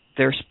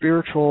their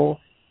spiritual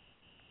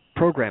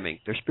programming,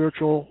 their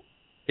spiritual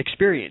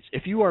experience.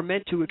 If you are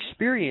meant to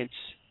experience,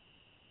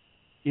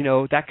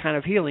 that kind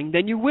of healing,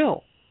 then you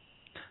will.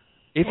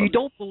 If you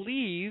don't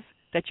believe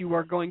that you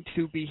are going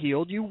to be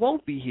healed, you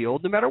won't be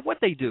healed no matter what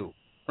they do.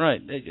 Right.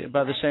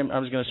 By the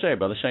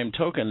same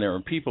token, there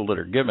are people that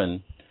are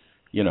given,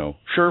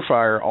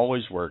 surefire,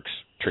 always works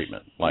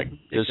treatment. Like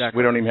this,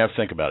 we don't even have to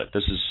think about it.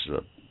 This is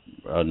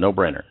a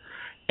no-brainer.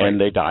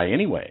 And they die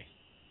anyway.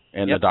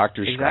 And the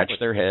doctors scratch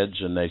their heads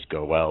and they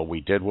go, well,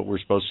 we did what we're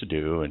supposed to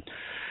do and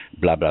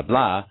blah, blah,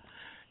 blah.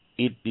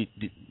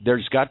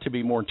 There's got to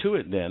be more to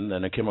it then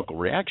than a chemical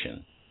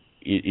reaction.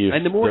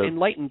 And the more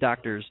enlightened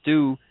doctors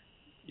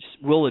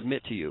will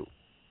admit to you,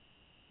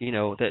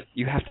 that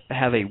you have to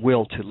have a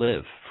will to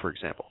live, for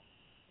example.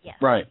 Yes.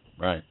 Right.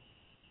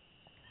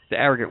 The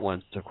arrogant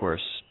ones, of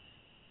course,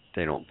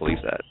 they don't believe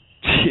that.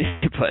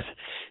 But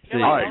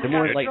the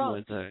more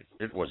enlightened ones,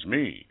 it was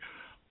me.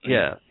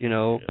 Yeah,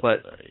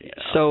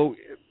 so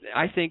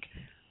I think,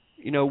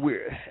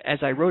 as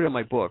I wrote in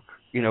my book,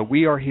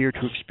 we are here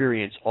to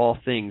experience all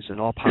things in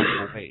all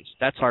possible ways.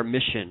 That's our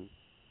mission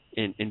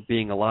in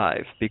being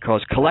alive,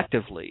 because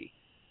collectively,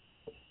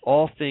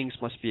 all things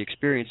must be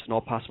experienced in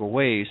all possible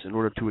ways in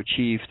order to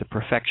achieve the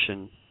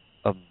perfection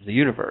of the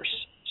universe.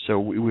 So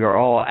we are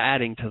all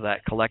adding to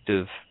that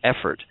collective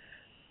effort.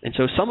 And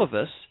so some of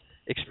us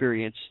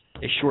experience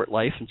a short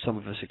life, and some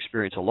of us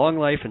experience a long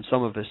life, and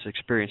some of us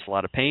experience a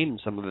lot of pain,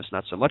 and some of us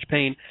not so much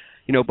pain.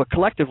 But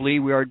collectively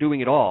we are doing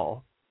it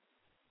all.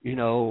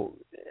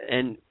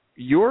 And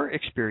your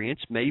experience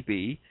may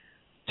be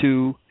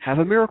to have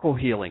a miracle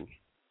healing,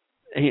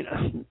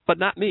 but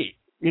not me.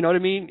 You know what I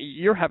mean?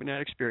 You're having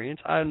that experience.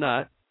 I'm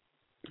not.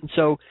 And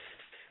so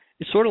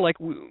it's sort of like,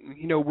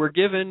 we're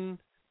given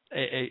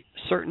a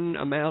certain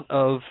amount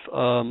of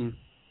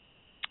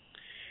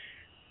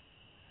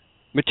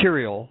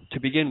material to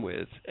begin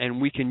with,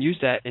 and we can use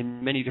that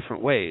in many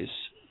different ways.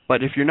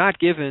 But if you're not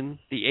given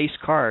the ace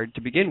card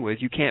to begin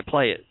with, you can't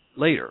play it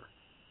later,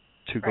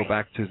 to go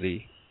back to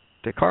the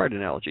card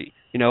analogy.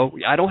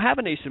 I don't have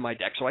an ace in my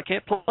deck, so I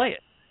can't play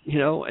it.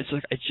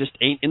 It just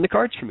ain't in the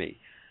cards for me.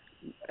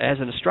 As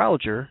an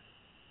astrologer,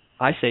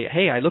 I say,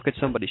 hey, I look at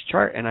somebody's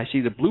chart and I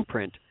see the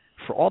blueprint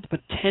for all the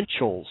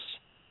potentials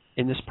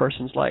in this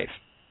person's life.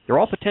 They're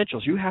all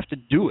potentials. You have to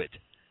do it.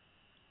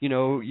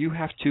 You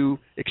have to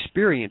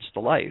experience the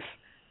life.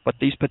 But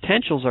these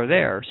potentials are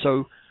there.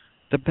 So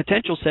the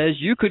potential says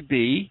you could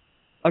be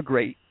a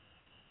great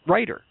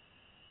writer.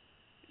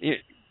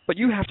 But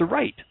you have to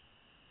write.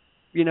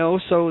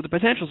 So the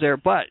potential's there,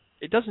 but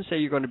it doesn't say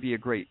you're going to be a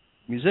great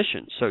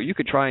musician. So you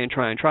could try and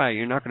try and try.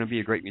 You're not going to be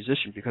a great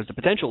musician because the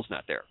potential's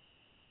not there.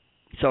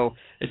 So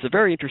it's a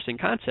very interesting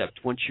concept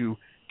once you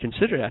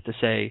consider that, to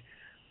say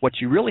what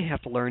you really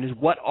have to learn is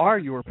what are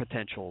your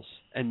potentials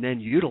and then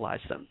utilize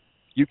them.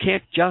 You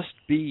can't just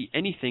be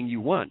anything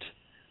you want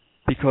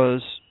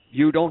because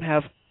you don't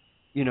have,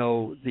 you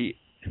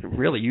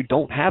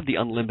don't have the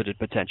unlimited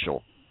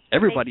potential.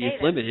 Everybody is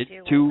limited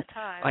to,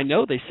 I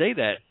know they say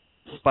that,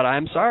 but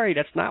I'm sorry,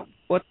 that's not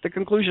what the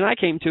conclusion I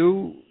came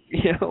to,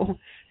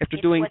 after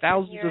doing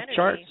thousands of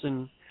charts.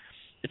 And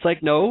it's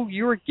like, no,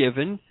 you are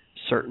given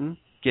certain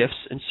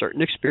gifts and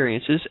certain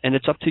experiences, and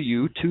it's up to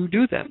you to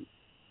do them.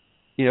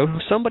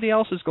 Somebody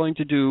else is going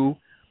to do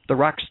the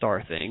rock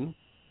star thing.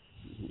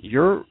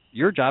 Your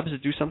job is to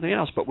do something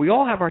else, but we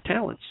all have our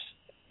talents.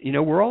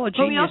 We're all a genius.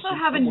 But we also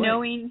have a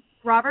knowing,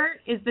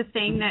 Robert, is the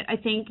thing that I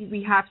think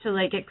we have to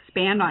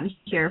expand on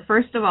here.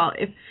 First of all,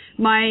 if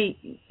my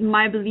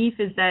belief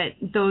is that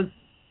those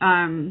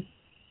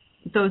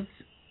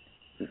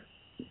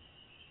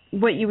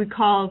what you would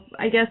call,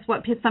 I guess,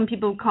 what some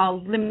people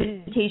call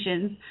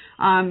limitations,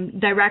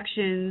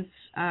 directions,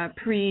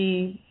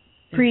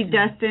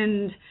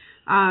 predestined,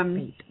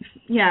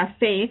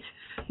 fate.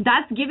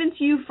 That's given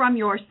to you from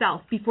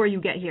yourself before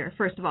you get here,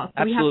 first of all. So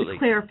Absolutely. We have to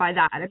clarify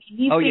that.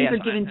 These things are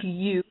given to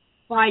you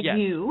by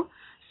you.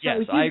 So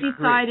you've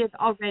decided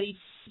already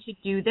to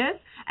do this.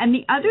 And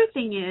the other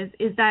thing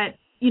is that,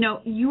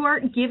 you are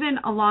given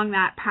along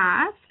that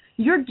path,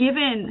 you're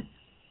given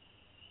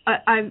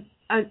an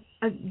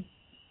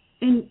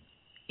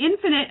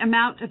infinite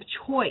amount of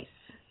choice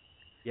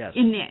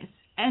in this.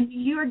 And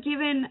you're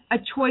given a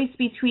choice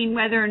between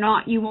whether or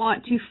not you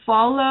want to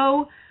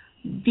follow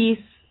these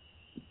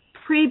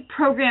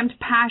pre-programmed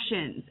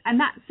passions. And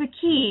that's the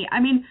key. I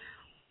mean,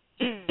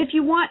 if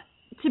you want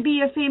to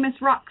be a famous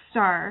rock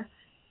star,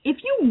 if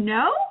you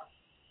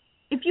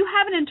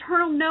have an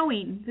internal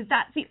knowing that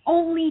that's the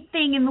only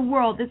thing in the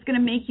world that's going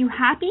to make you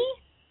happy,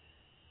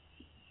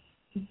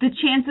 the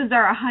chances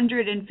are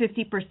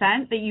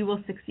 150% that you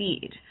will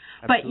succeed.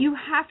 Absolutely. But you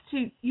have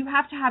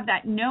to have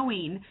that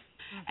knowing.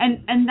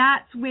 And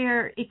that's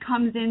where it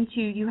comes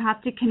into, you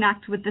have to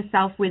connect with the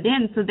self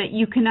within so that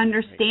you can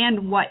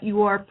understand what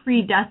your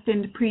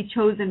predestined,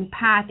 pre-chosen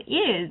path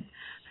is.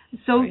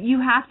 So you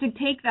have to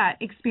take that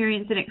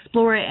experience and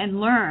explore it and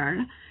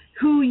learn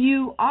who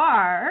you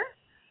are,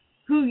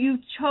 who you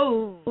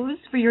chose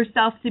for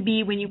yourself to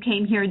be when you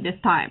came here this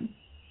time.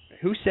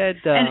 Who said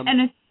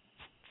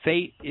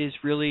fate is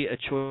really a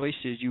choice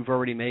you've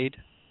already made?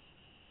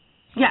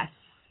 Yes,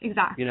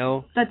 exactly.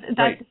 That's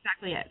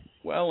exactly it.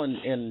 Well,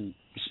 and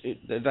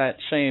that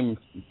same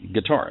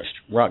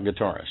rock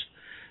guitarist,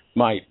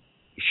 might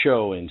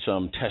show in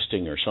some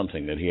testing or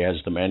something that he has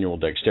the manual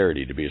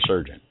dexterity to be a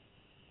surgeon.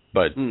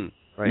 But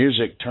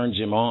music turns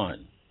him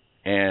on,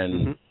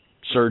 and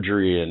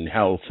surgery and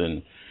health,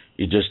 and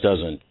it just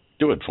doesn't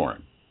do it for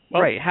him.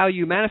 Well, how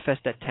you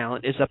manifest that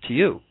talent is up to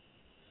you.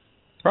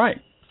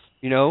 Right.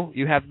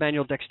 You have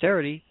manual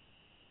dexterity.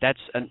 That's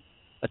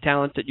a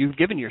talent that you've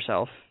given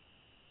yourself.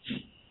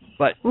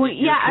 But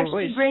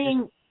actually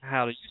bringing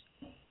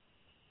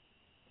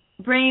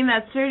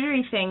that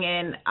surgery thing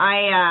in,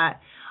 I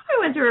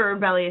went through a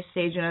rebellious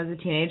stage when I was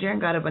a teenager and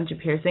got a bunch of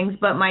piercings.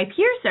 But my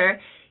piercer,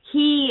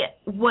 he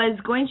was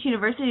going to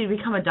university to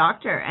become a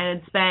doctor and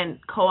had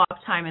spent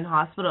co-op time in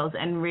hospitals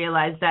and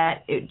realized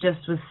that it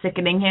just was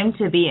sickening him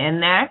to be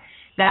in there,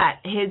 that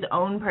his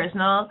own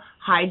personal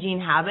hygiene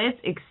habits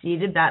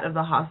exceeded that of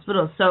the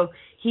hospital. So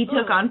he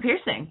took on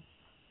piercing.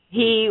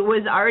 He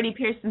was already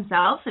pierced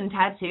himself and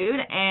tattooed,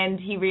 and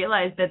he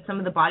realized that some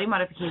of the body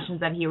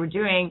modifications that he was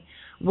doing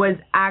was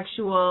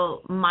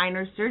actual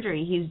minor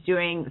surgery. He's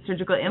doing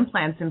surgical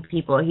implants in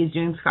people. He's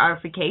doing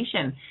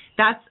scarification.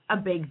 That's a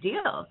big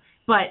deal.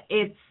 But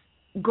it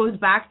goes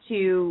back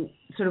to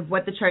sort of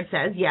what the chart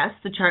says. Yes,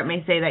 the chart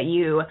may say that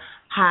you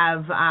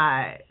have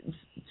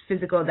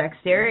physical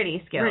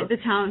dexterity skills. Right, the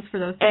talents for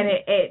those things. And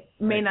it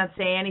may not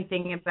say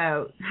anything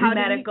about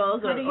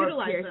medicals or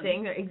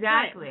piercing. Them.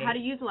 Exactly. Right. How to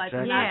utilize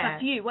them. That's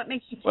up to you. What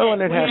makes you tick? Well,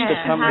 and it has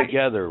to come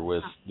together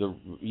with the,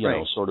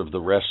 sort of the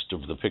rest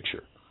of the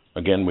picture.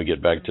 again, we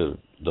get back to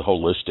the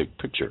holistic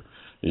picture.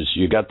 Is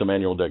you got the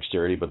manual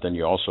dexterity, but then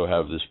you also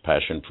have this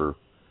passion for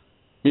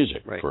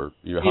music. Right. For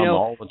you hum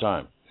all the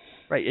time.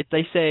 Right. If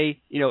they say,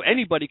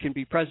 anybody can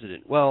be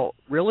president. Well,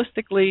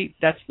 realistically,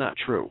 that's not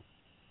true.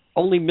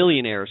 Only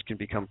millionaires can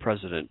become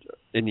president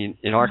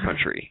in our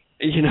country.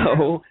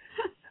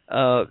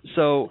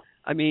 So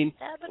I mean,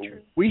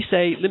 we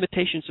say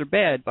limitations are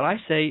bad, but I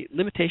say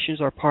limitations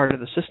are part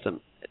of the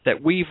system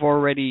that we're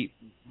part of the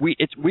system. We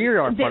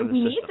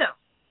need them.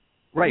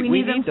 Right. We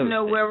need them to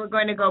know where we're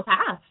going to go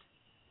past.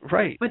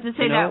 Right. But to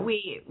say that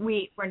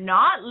we're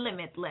not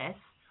limitless,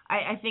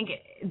 I think,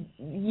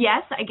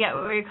 yes, I get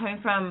where you're coming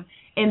from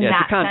in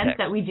that sense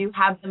that we do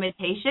have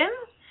limitations,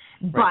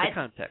 but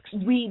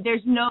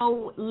there's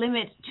no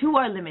limit to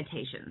our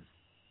limitations.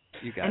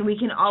 You got and we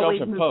can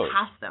always move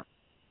past them.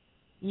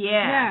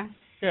 Yeah.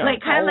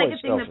 Like kind of like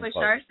a thing that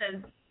Bashar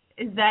says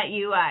is that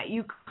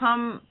you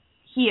come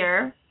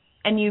here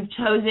and you've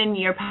chosen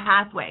your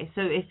pathway.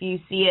 So if you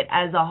see it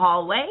as a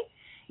hallway,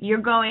 you're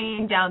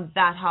going down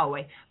that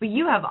hallway. But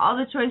you have all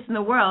the choice in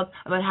the world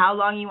about how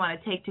long you want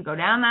to take to go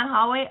down that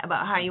hallway,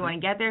 about how you want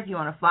to get there, if you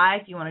want to fly,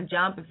 if you want to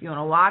jump, if you want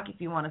to walk,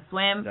 if you want to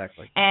swim.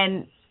 Exactly.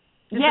 And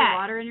is there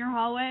water in your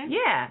hallway?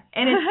 Yeah.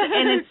 And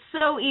it's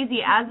so easy,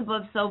 as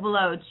above, so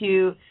below,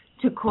 to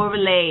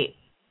correlate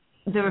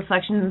the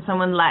reflections in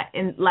someone's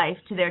life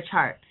to their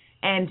chart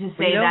and to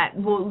say that,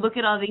 well, look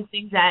at all these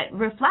things that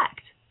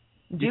reflect.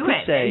 Do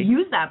it.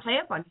 Use that. Play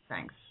up on your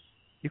strengths.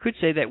 You could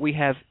say that we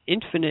have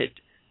infinite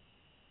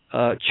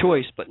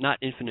choice, but not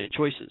infinite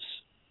choices.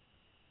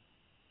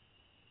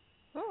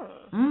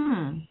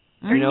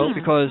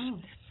 Because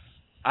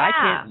I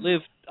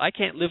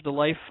can't live the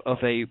life of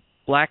a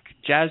black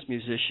jazz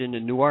musician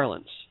in New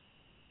Orleans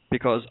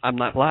because I'm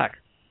not black.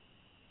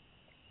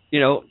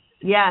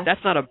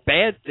 That's not a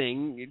bad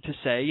thing to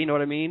say. You know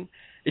what I mean?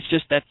 It's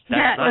just that's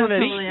not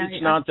me.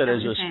 It's not that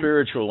as a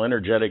spiritual,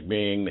 energetic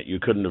being that you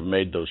couldn't have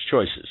made those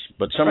choices,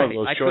 but some of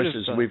those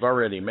choices we've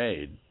already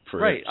made for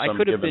some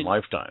given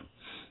lifetime.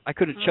 I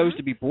could have chose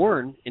to be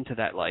born into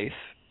that life,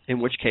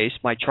 in which case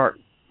my chart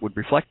would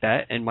reflect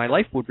that, and my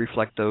life would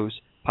reflect those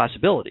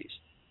possibilities.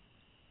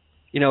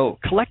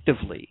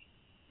 Collectively,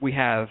 we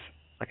have,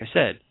 like I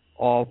said,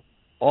 all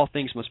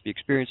things must be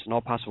experienced in all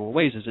possible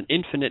ways. There's an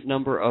infinite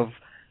number of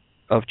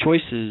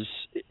choices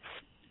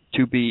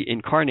to be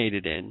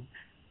incarnated in,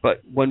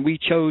 but when we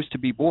chose to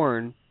be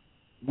born,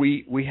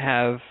 we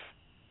have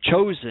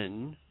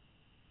chosen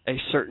a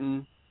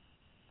certain,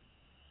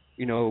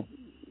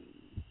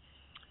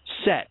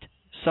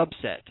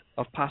 subset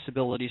of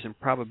possibilities and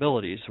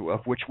probabilities of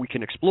which we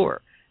can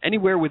explore.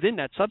 Anywhere within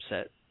that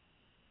subset,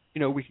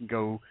 we can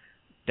go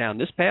down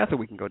this path or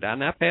we can go down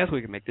that path.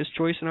 We can make this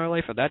choice in our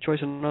life or that choice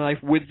in our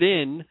life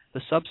within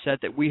the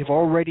subset that we have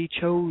already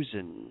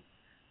chosen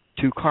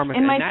to karma.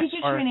 In my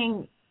teacher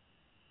training,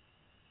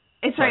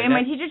 in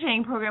my teacher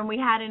training program, we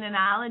had an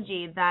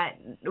analogy that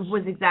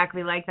was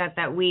exactly like that,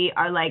 that we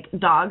are like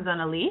dogs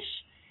on a leash.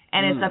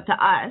 And it's up to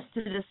us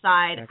to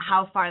decide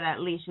how far that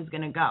leash is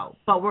going to go.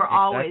 But we're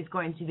always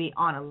going to be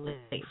on a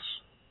leash.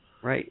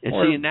 Right.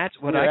 And that's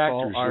what I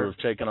call actors who have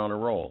taken on a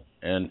role.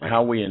 And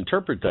how we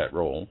interpret that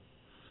role,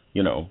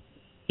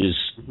 is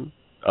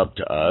up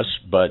to us.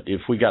 But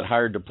if we got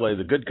hired to play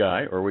the good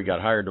guy or we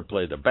got hired to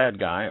play the bad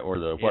guy or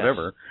the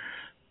whatever,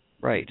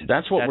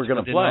 that's what we're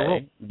going to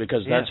play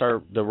because that's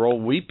the role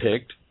we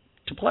picked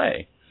to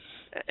play.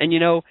 And,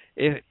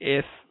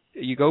 if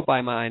you go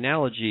by my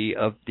analogy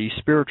of the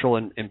spiritual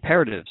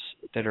imperatives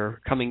that are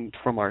coming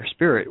from our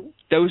spirit,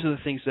 those are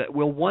the things that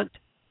we'll want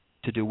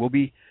to do, we'll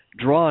be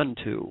drawn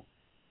to.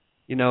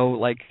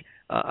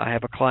 I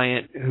have a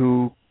client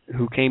who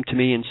came to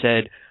me and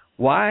said,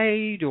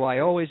 why do I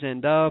always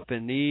end up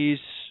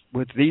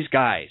with these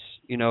guys,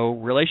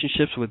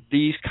 relationships with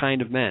these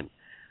kind of men?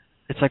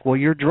 It's like, well,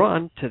 you're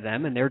drawn to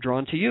them and they're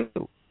drawn to you.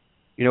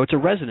 It's a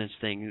resonance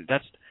thing.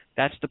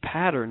 That's the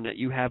pattern that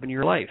you have in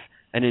your life.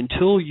 And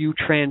until you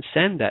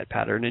transcend that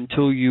pattern,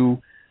 until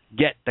you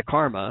get the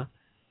karma,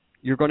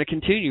 you're going to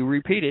continue to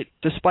repeat it.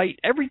 Despite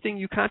everything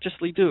you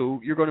consciously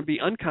do, you're going to be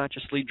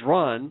unconsciously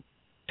drawn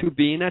to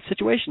be in that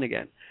situation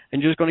again.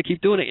 And you're just going to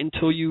keep doing it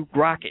until you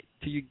grok it,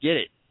 till you get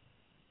it.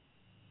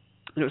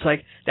 And it's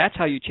like, that's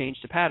how you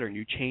change the pattern.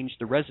 You change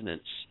the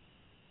resonance.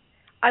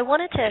 I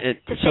wanted to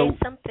say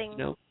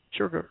something.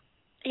 Sure.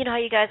 How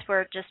you guys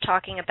were just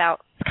talking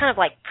about, it's kind of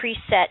like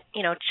preset,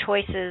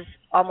 choices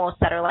almost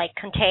that are like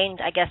contained,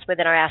 I guess,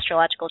 within our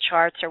astrological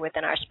charts or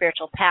within our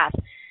spiritual path.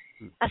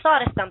 I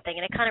thought of something,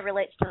 and it kind of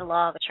relates to the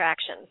law of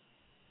attraction.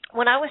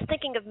 When I was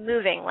thinking of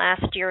moving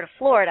last year to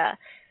Florida,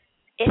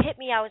 it hit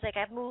me. I was like,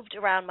 I've moved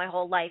around my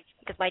whole life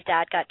because my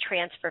dad got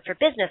transferred for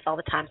business all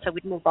the time, so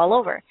we'd move all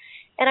over.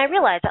 And I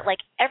realized that, like,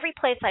 every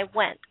place I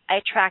went, I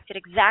attracted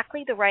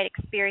exactly the right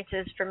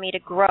experiences for me to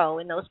grow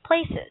in those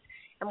places.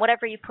 And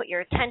whatever you put your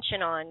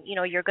attention on,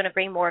 you're going to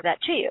bring more of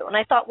that to you. And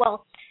I thought,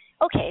 well,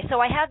 okay, so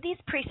I have these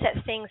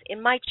preset things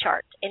in my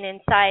chart and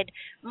inside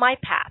my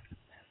path,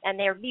 and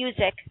their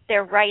music,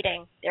 their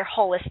writing, their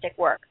holistic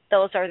work.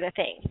 Those are the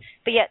things.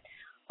 But yet,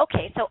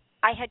 okay, so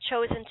I had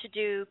chosen to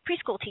do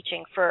preschool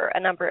teaching for a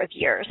number of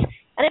years.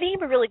 And I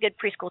became a really good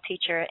preschool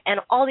teacher,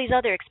 and all these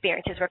other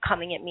experiences were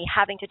coming at me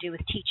having to do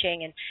with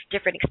teaching and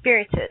different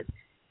experiences.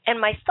 And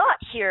my thought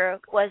here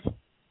was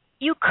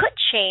you could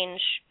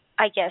change,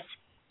 I guess,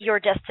 your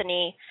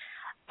destiny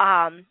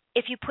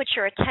if you put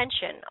your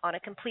attention on a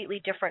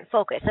completely different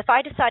focus. If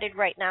I decided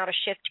right now to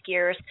shift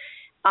gears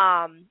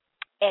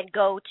and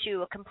go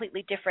to a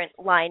completely different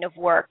line of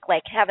work,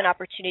 like have an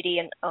opportunity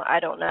in, I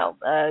don't know,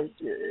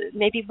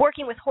 maybe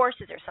working with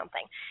horses or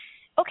something.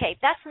 Okay,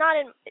 that's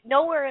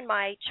nowhere in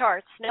my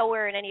charts,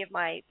 nowhere in any of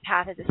my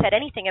paths has it said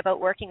anything about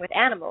working with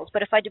animals.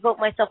 But if I devote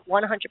myself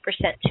 100%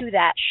 to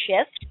that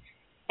shift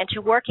and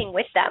to working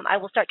with them, I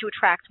will start to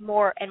attract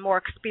more and more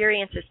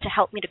experiences to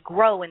help me to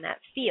grow in that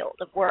field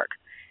of work.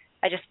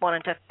 I just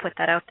wanted to put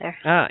that out there.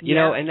 You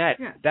know, and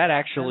that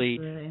actually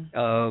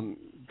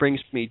brings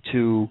me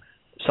to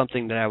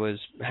something that I was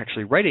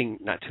actually writing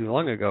not too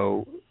long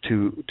ago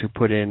to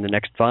put in the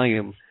next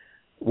volume,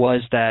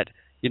 was that,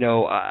 you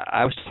know,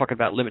 I was talking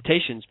about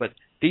limitations, but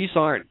these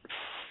aren't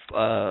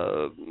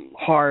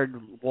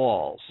hard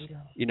walls.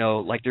 You know,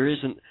 like there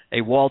isn't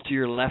a wall to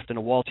your left and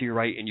a wall to your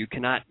right, and you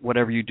cannot,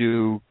 whatever you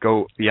do,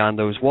 go beyond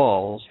those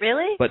walls.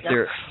 Really? But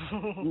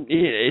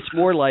it's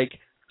more like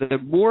the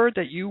more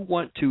that you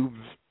want to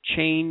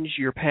change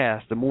your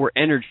path, the more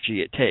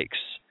energy it takes.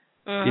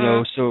 You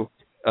know, so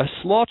a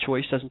small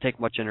choice doesn't take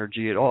much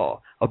energy at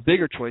all. A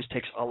bigger choice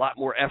takes a lot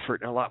more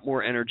effort and a lot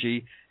more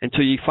energy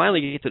until you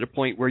finally get to the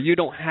point where you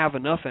don't have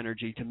enough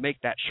energy to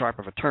make that sharp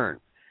of a turn.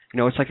 You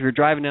know, it's like if you're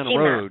driving down the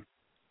road,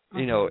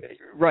 you know,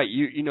 right,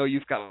 you know,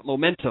 you've got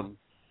momentum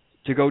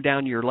to go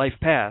down your life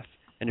path,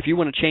 and if you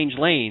want to change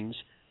lanes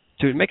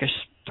to make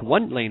to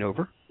one lane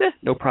over,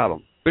 no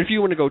problem. But if you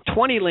want to go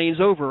 20 lanes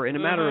over in a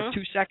matter of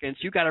 2 seconds,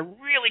 you got to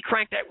really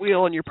crank that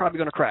wheel, and you're probably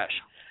going to crash.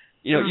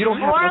 You know, you don't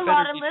have or enough a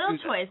lot energy of little to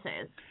do that.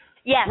 choices.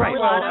 Yes, a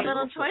lot of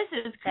little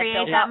choices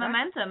create that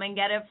momentum and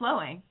get it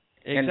flowing.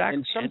 Exactly.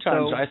 And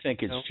sometimes I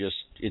think it's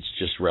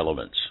just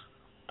relevance.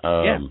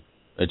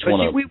 It's but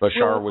one of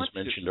Bashar was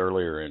mentioned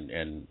earlier,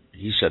 and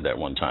he said that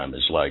one time.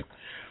 Is like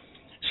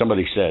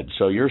somebody said,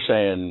 so you're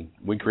saying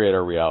we create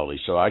our reality,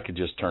 so I could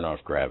just turn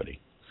off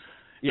gravity.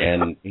 Yeah.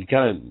 And he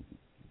kind of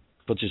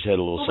puts his head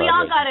a little sideways. We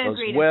all got to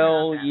agree.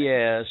 Well,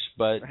 yes,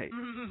 but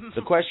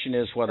the question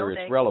is whether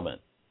it's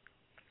relevant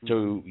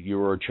to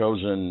your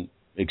chosen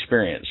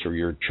experience or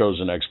your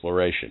chosen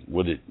exploration.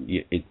 Would it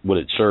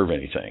serve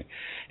anything?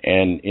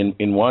 And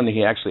in one,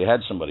 he actually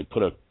had somebody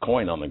put a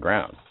coin on the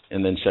ground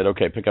and then said,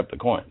 okay, pick up the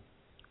coin.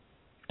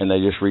 And they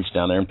just reached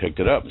down there and picked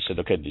it up and said,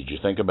 okay, did you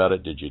think about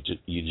it?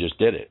 You just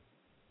did it?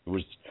 It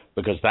was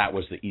because that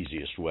was the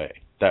easiest way.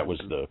 That was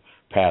the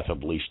path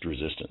of least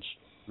resistance.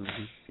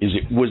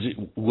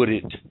 Would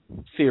it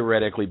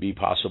theoretically be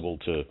possible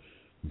to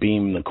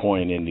beam the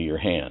coin into your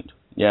hand?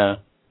 Yeah,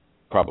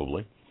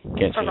 probably.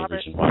 Can't say the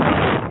reason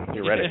why.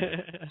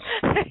 Theoretically.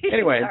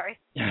 Anyway,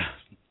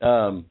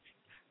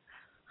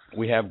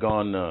 we have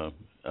gone a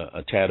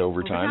tad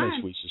over time,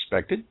 as we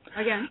suspected.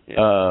 Again.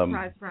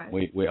 Surprise.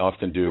 We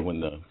often do when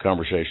the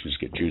conversations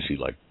get juicy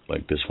like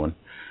this one.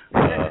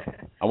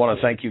 I want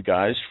to thank you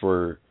guys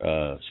for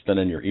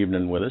spending your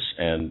evening with us,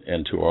 and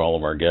to all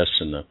of our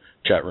guests in the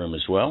chat room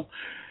as well.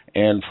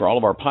 And for all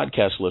of our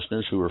podcast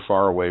listeners who are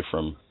far away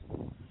from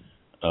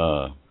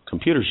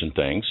computers and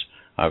things,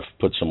 I've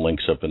put some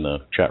links up in the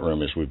chat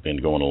room as we've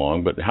been going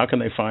along. But how can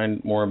they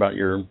find more about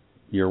your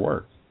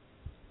work?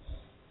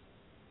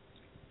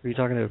 Are you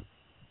talking to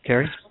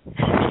Carrie?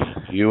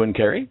 You and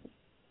Carrie?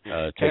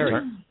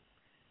 Carrie.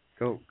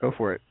 Go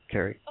for it,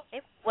 Carrie.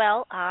 Okay.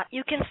 Well,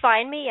 you can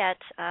find me at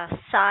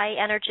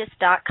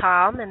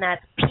PsiEnergist.com, and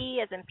that's P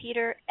as in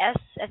Peter, S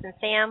as in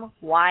Sam,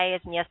 Y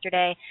as in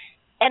yesterday,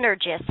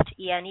 Energist,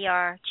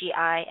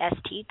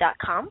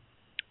 ENERGIST.com.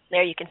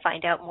 There you can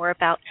find out more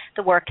about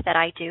the work that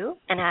I do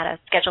and how to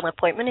schedule an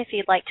appointment if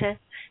you'd like to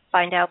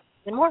find out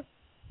even more.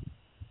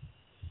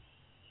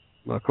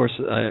 Well, of course,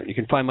 you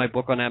can find my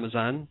book on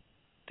Amazon,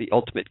 The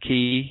Ultimate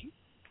Key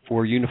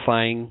for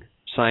Unifying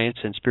Science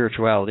and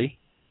Spirituality.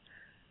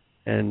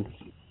 And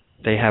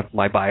they have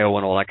my bio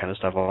and all that kind of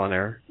stuff on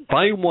there.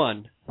 Volume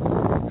 1.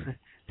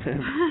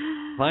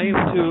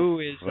 Volume 2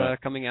 is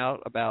coming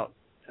out about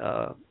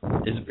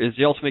is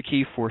the ultimate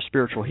key for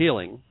spiritual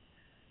healing.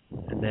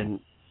 And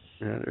then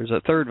there's a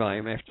third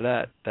volume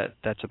after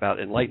that's about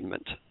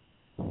enlightenment.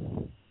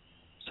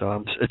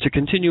 So it's a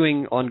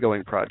continuing,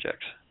 ongoing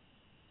project.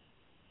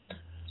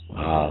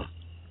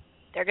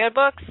 They're good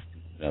books.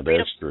 Yeah,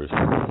 that's true.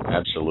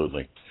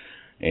 Absolutely.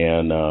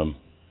 And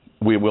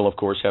we will, of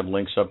course, have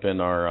links up in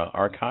our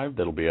archive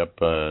that'll be up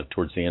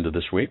towards the end of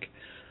this week.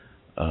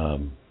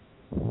 Again,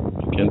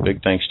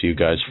 big thanks to you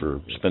guys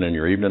for spending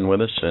your evening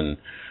with us. And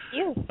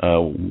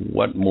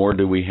what more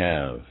do we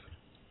have?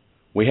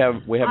 We have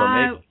a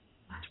maybe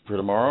for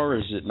tomorrow, or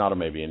is it not a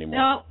maybe anymore?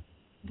 No,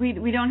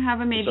 we don't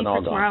have a maybe for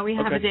tomorrow. We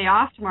have a day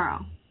off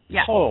tomorrow.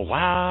 Yeah. Oh,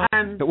 wow. Whoa.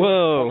 I don't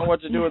know what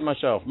to do with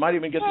myself. Might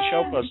even get the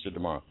show posted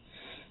tomorrow.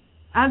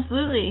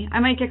 Absolutely. I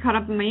might get caught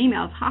up in my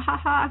emails. Ha, ha,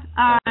 ha.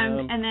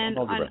 And then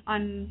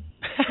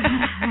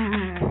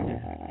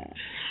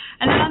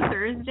And then on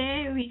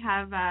Thursday, we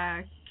have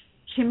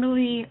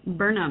Kimberly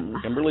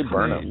Burnham. Kimberly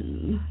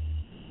Burnham,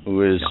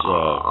 who is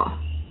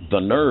the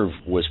Nerve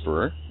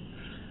Whisperer.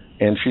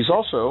 And she's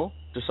also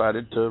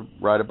decided to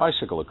ride a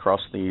bicycle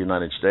across the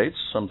United States,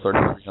 some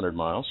 3,300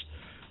 miles,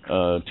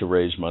 to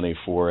raise money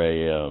for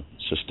a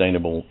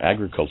sustainable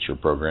agriculture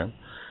program.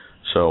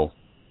 So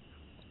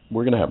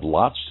we're going to have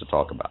lots to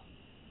talk about.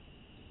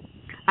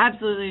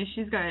 Absolutely.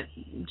 She's got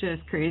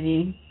just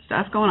crazy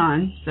stuff going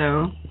on.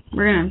 So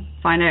we're going to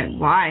find out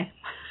why.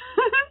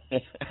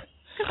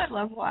 Because I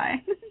love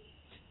why.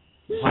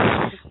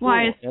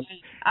 Why is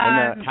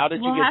and how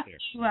did you get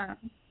there?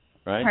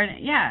 Right? Pardon?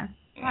 Yeah.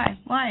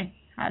 Why?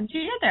 How did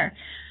you get there?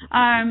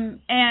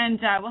 And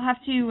we'll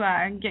have to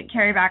get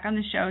Carrie back on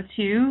the show,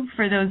 too,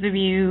 for those of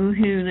you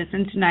who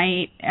listened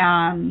tonight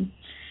and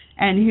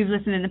who've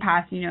listened in the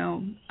past. You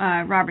know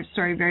Robert's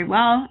story very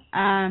well.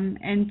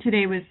 And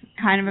today was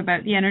kind of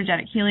about the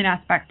energetic healing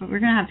aspect, but we're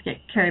going to have to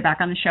get Carrie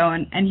back on the show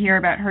and hear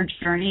about her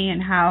journey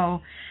and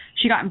how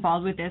she got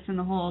involved with this and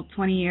the whole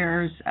 20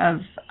 years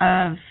of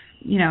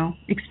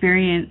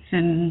experience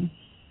and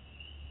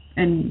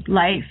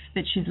life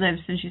that she's lived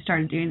since she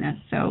started doing this.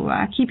 So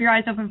keep your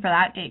eyes open for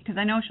that date, because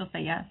I know she'll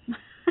say yes. Oh,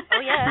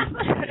 yeah.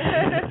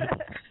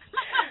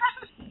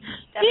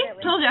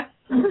 Definitely. Told you.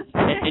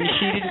 And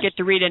she didn't get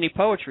to read any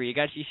poetry.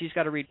 She's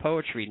got to read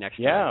poetry next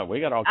time. Yeah, we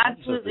got all kinds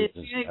Absolutely. of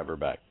reasons to have her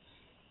back.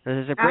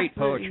 There's a great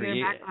Absolutely.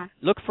 poetry.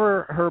 Look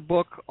for her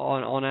book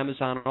on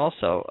Amazon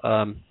also.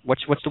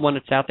 What's the one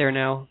that's out there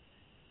now?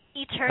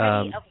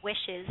 Eternity of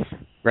Wishes.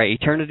 Right,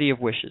 Eternity of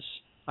Wishes.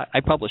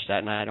 I published that,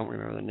 and I don't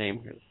remember the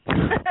name. It's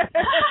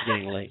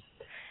getting late.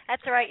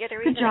 That's all right. You're the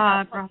reason. Good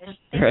job, Robert.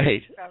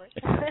 Right. Robert.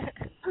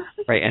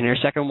 Right, and her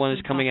second one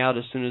is coming out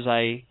as soon as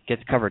I get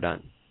the cover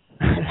done.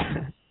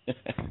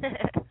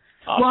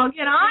 Awesome. Well,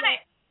 get on it.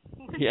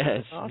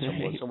 Yes. Awesome.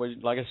 Well, so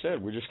like I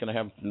said, we're just going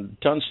to have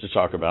tons to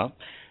talk about,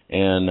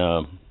 and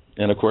of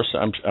course,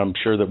 I'm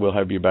sure that we'll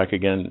have you back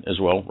again as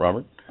well,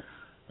 Robert.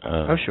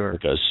 Oh, sure.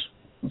 Because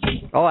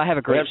I have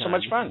a great we have time. so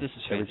much fun. This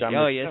is every fantastic.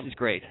 time. Oh, yes, this is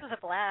great. This was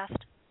a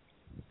blast.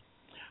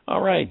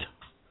 All right.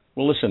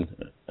 Well, listen.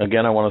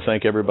 Again, I want to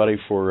thank everybody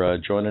for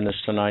joining us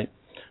tonight.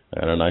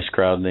 And a nice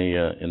crowd in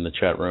the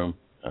chat room.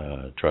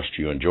 Trust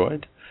you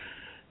enjoyed.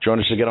 Join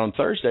us again on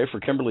Thursday for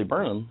Kimberly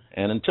Burnham.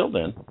 And until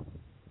then,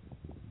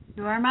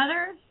 To our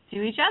mother,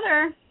 to each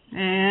other,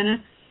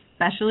 and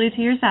especially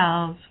to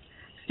yourselves,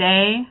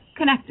 stay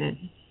connected.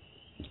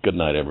 good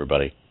night,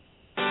 everybody.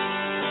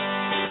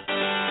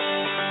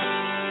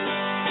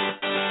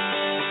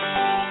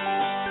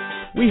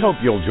 We hope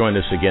you'll join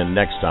us again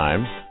next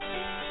time.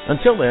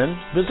 Until then,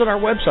 visit our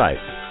website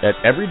at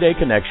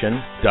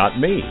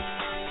everydayconnection.me.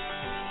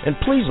 And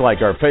please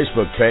like our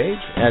Facebook page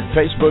at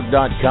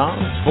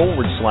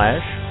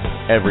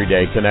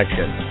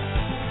facebook.com/everydayconnection.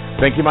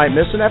 Think you might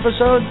miss an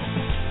episode?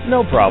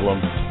 No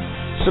problem.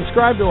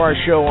 Subscribe to our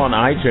show on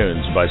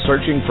iTunes by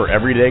searching for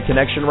Everyday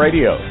Connection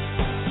Radio.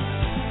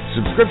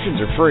 Subscriptions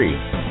are free,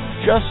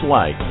 just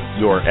like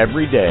your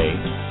Everyday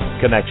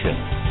Connection.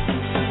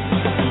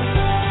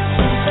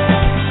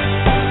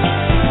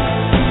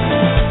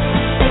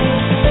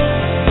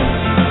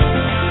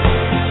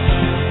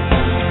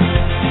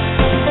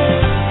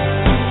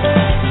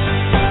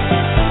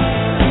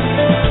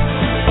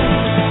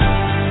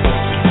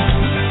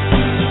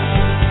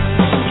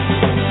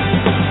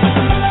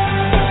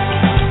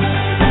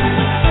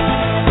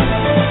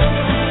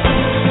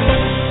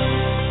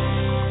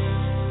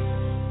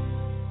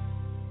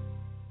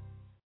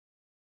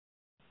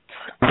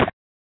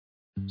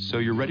 So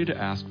you're ready to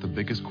ask the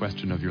biggest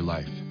question of your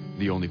life,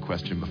 the only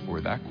question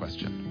before that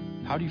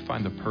question. How do you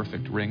find the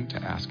perfect ring to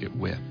ask it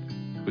with?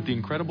 With the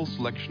incredible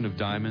selection of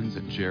diamonds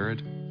at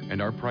Jared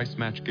and our price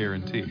match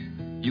guarantee,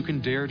 you can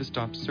dare to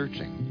stop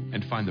searching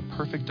and find the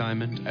perfect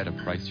diamond at a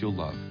price you'll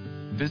love.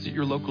 Visit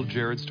your local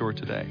Jared store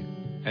today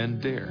and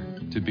dare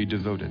to be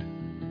devoted.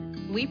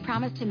 We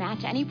promise to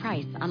match any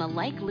price on a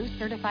like loose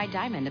certified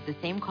diamond of the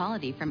same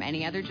quality from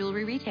any other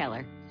jewelry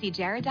retailer. See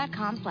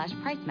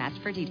jared.com/price match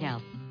for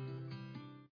details.